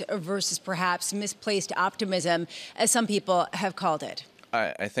earnings versus perhaps misplaced optimism, as some people have called it?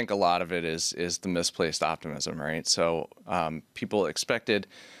 I think a lot of it is the misplaced optimism, right? So people expected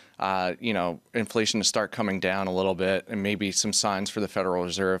inflation to start coming down a little bit, and maybe some signs for the Federal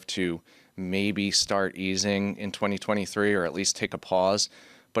Reserve to maybe start easing in 2023, or at least take a pause.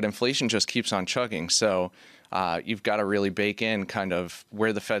 But inflation just keeps on chugging. So you've got to really bake in kind of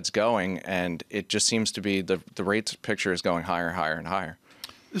where the Fed's going, and it just seems to be the rates picture is going higher, higher, and higher.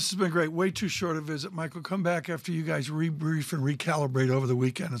 This has been great. Way too short a visit. Michael, come back after you guys rebrief and recalibrate over the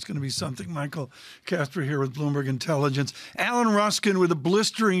weekend. It's going to be something. Michael Casper here with Bloomberg Intelligence. Alan Ruskin with a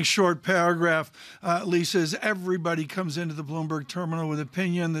blistering short paragraph. Lisa, as everybody comes into the Bloomberg terminal with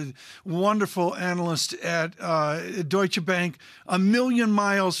opinion, the wonderful analyst at Deutsche Bank, a million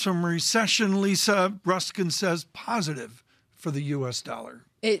miles from recession, Lisa, Ruskin says positive for the U.S. dollar.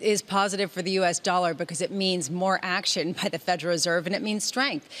 It is positive for the U.S. dollar because it means more action by the Federal Reserve, and it means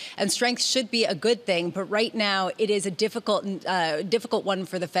strength. And strength should be a good thing, but right now it is a difficult one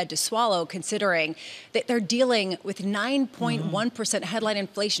for the Fed to swallow, considering that they're dealing with 9.1% headline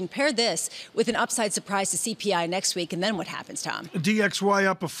inflation. Pair this with an upside surprise to CPI next week, and then what happens, Tom? DXY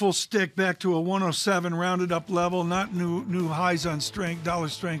up a full stick back to a 107 rounded up level, not new highs on strength, dollar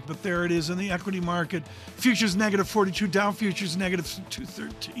strength, but there it is in the equity market. Futures negative 42, Dow futures negative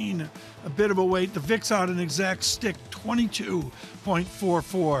 230. A bit of a wait. The VIX out an exact stick,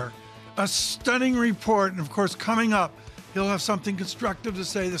 22.44. A stunning report, and of course, coming up, he'll have something constructive to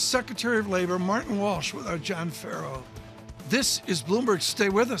say. The Secretary of Labor, Martin Walsh, with our John Ferro. This is Bloomberg. Stay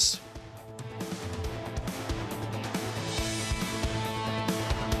with us.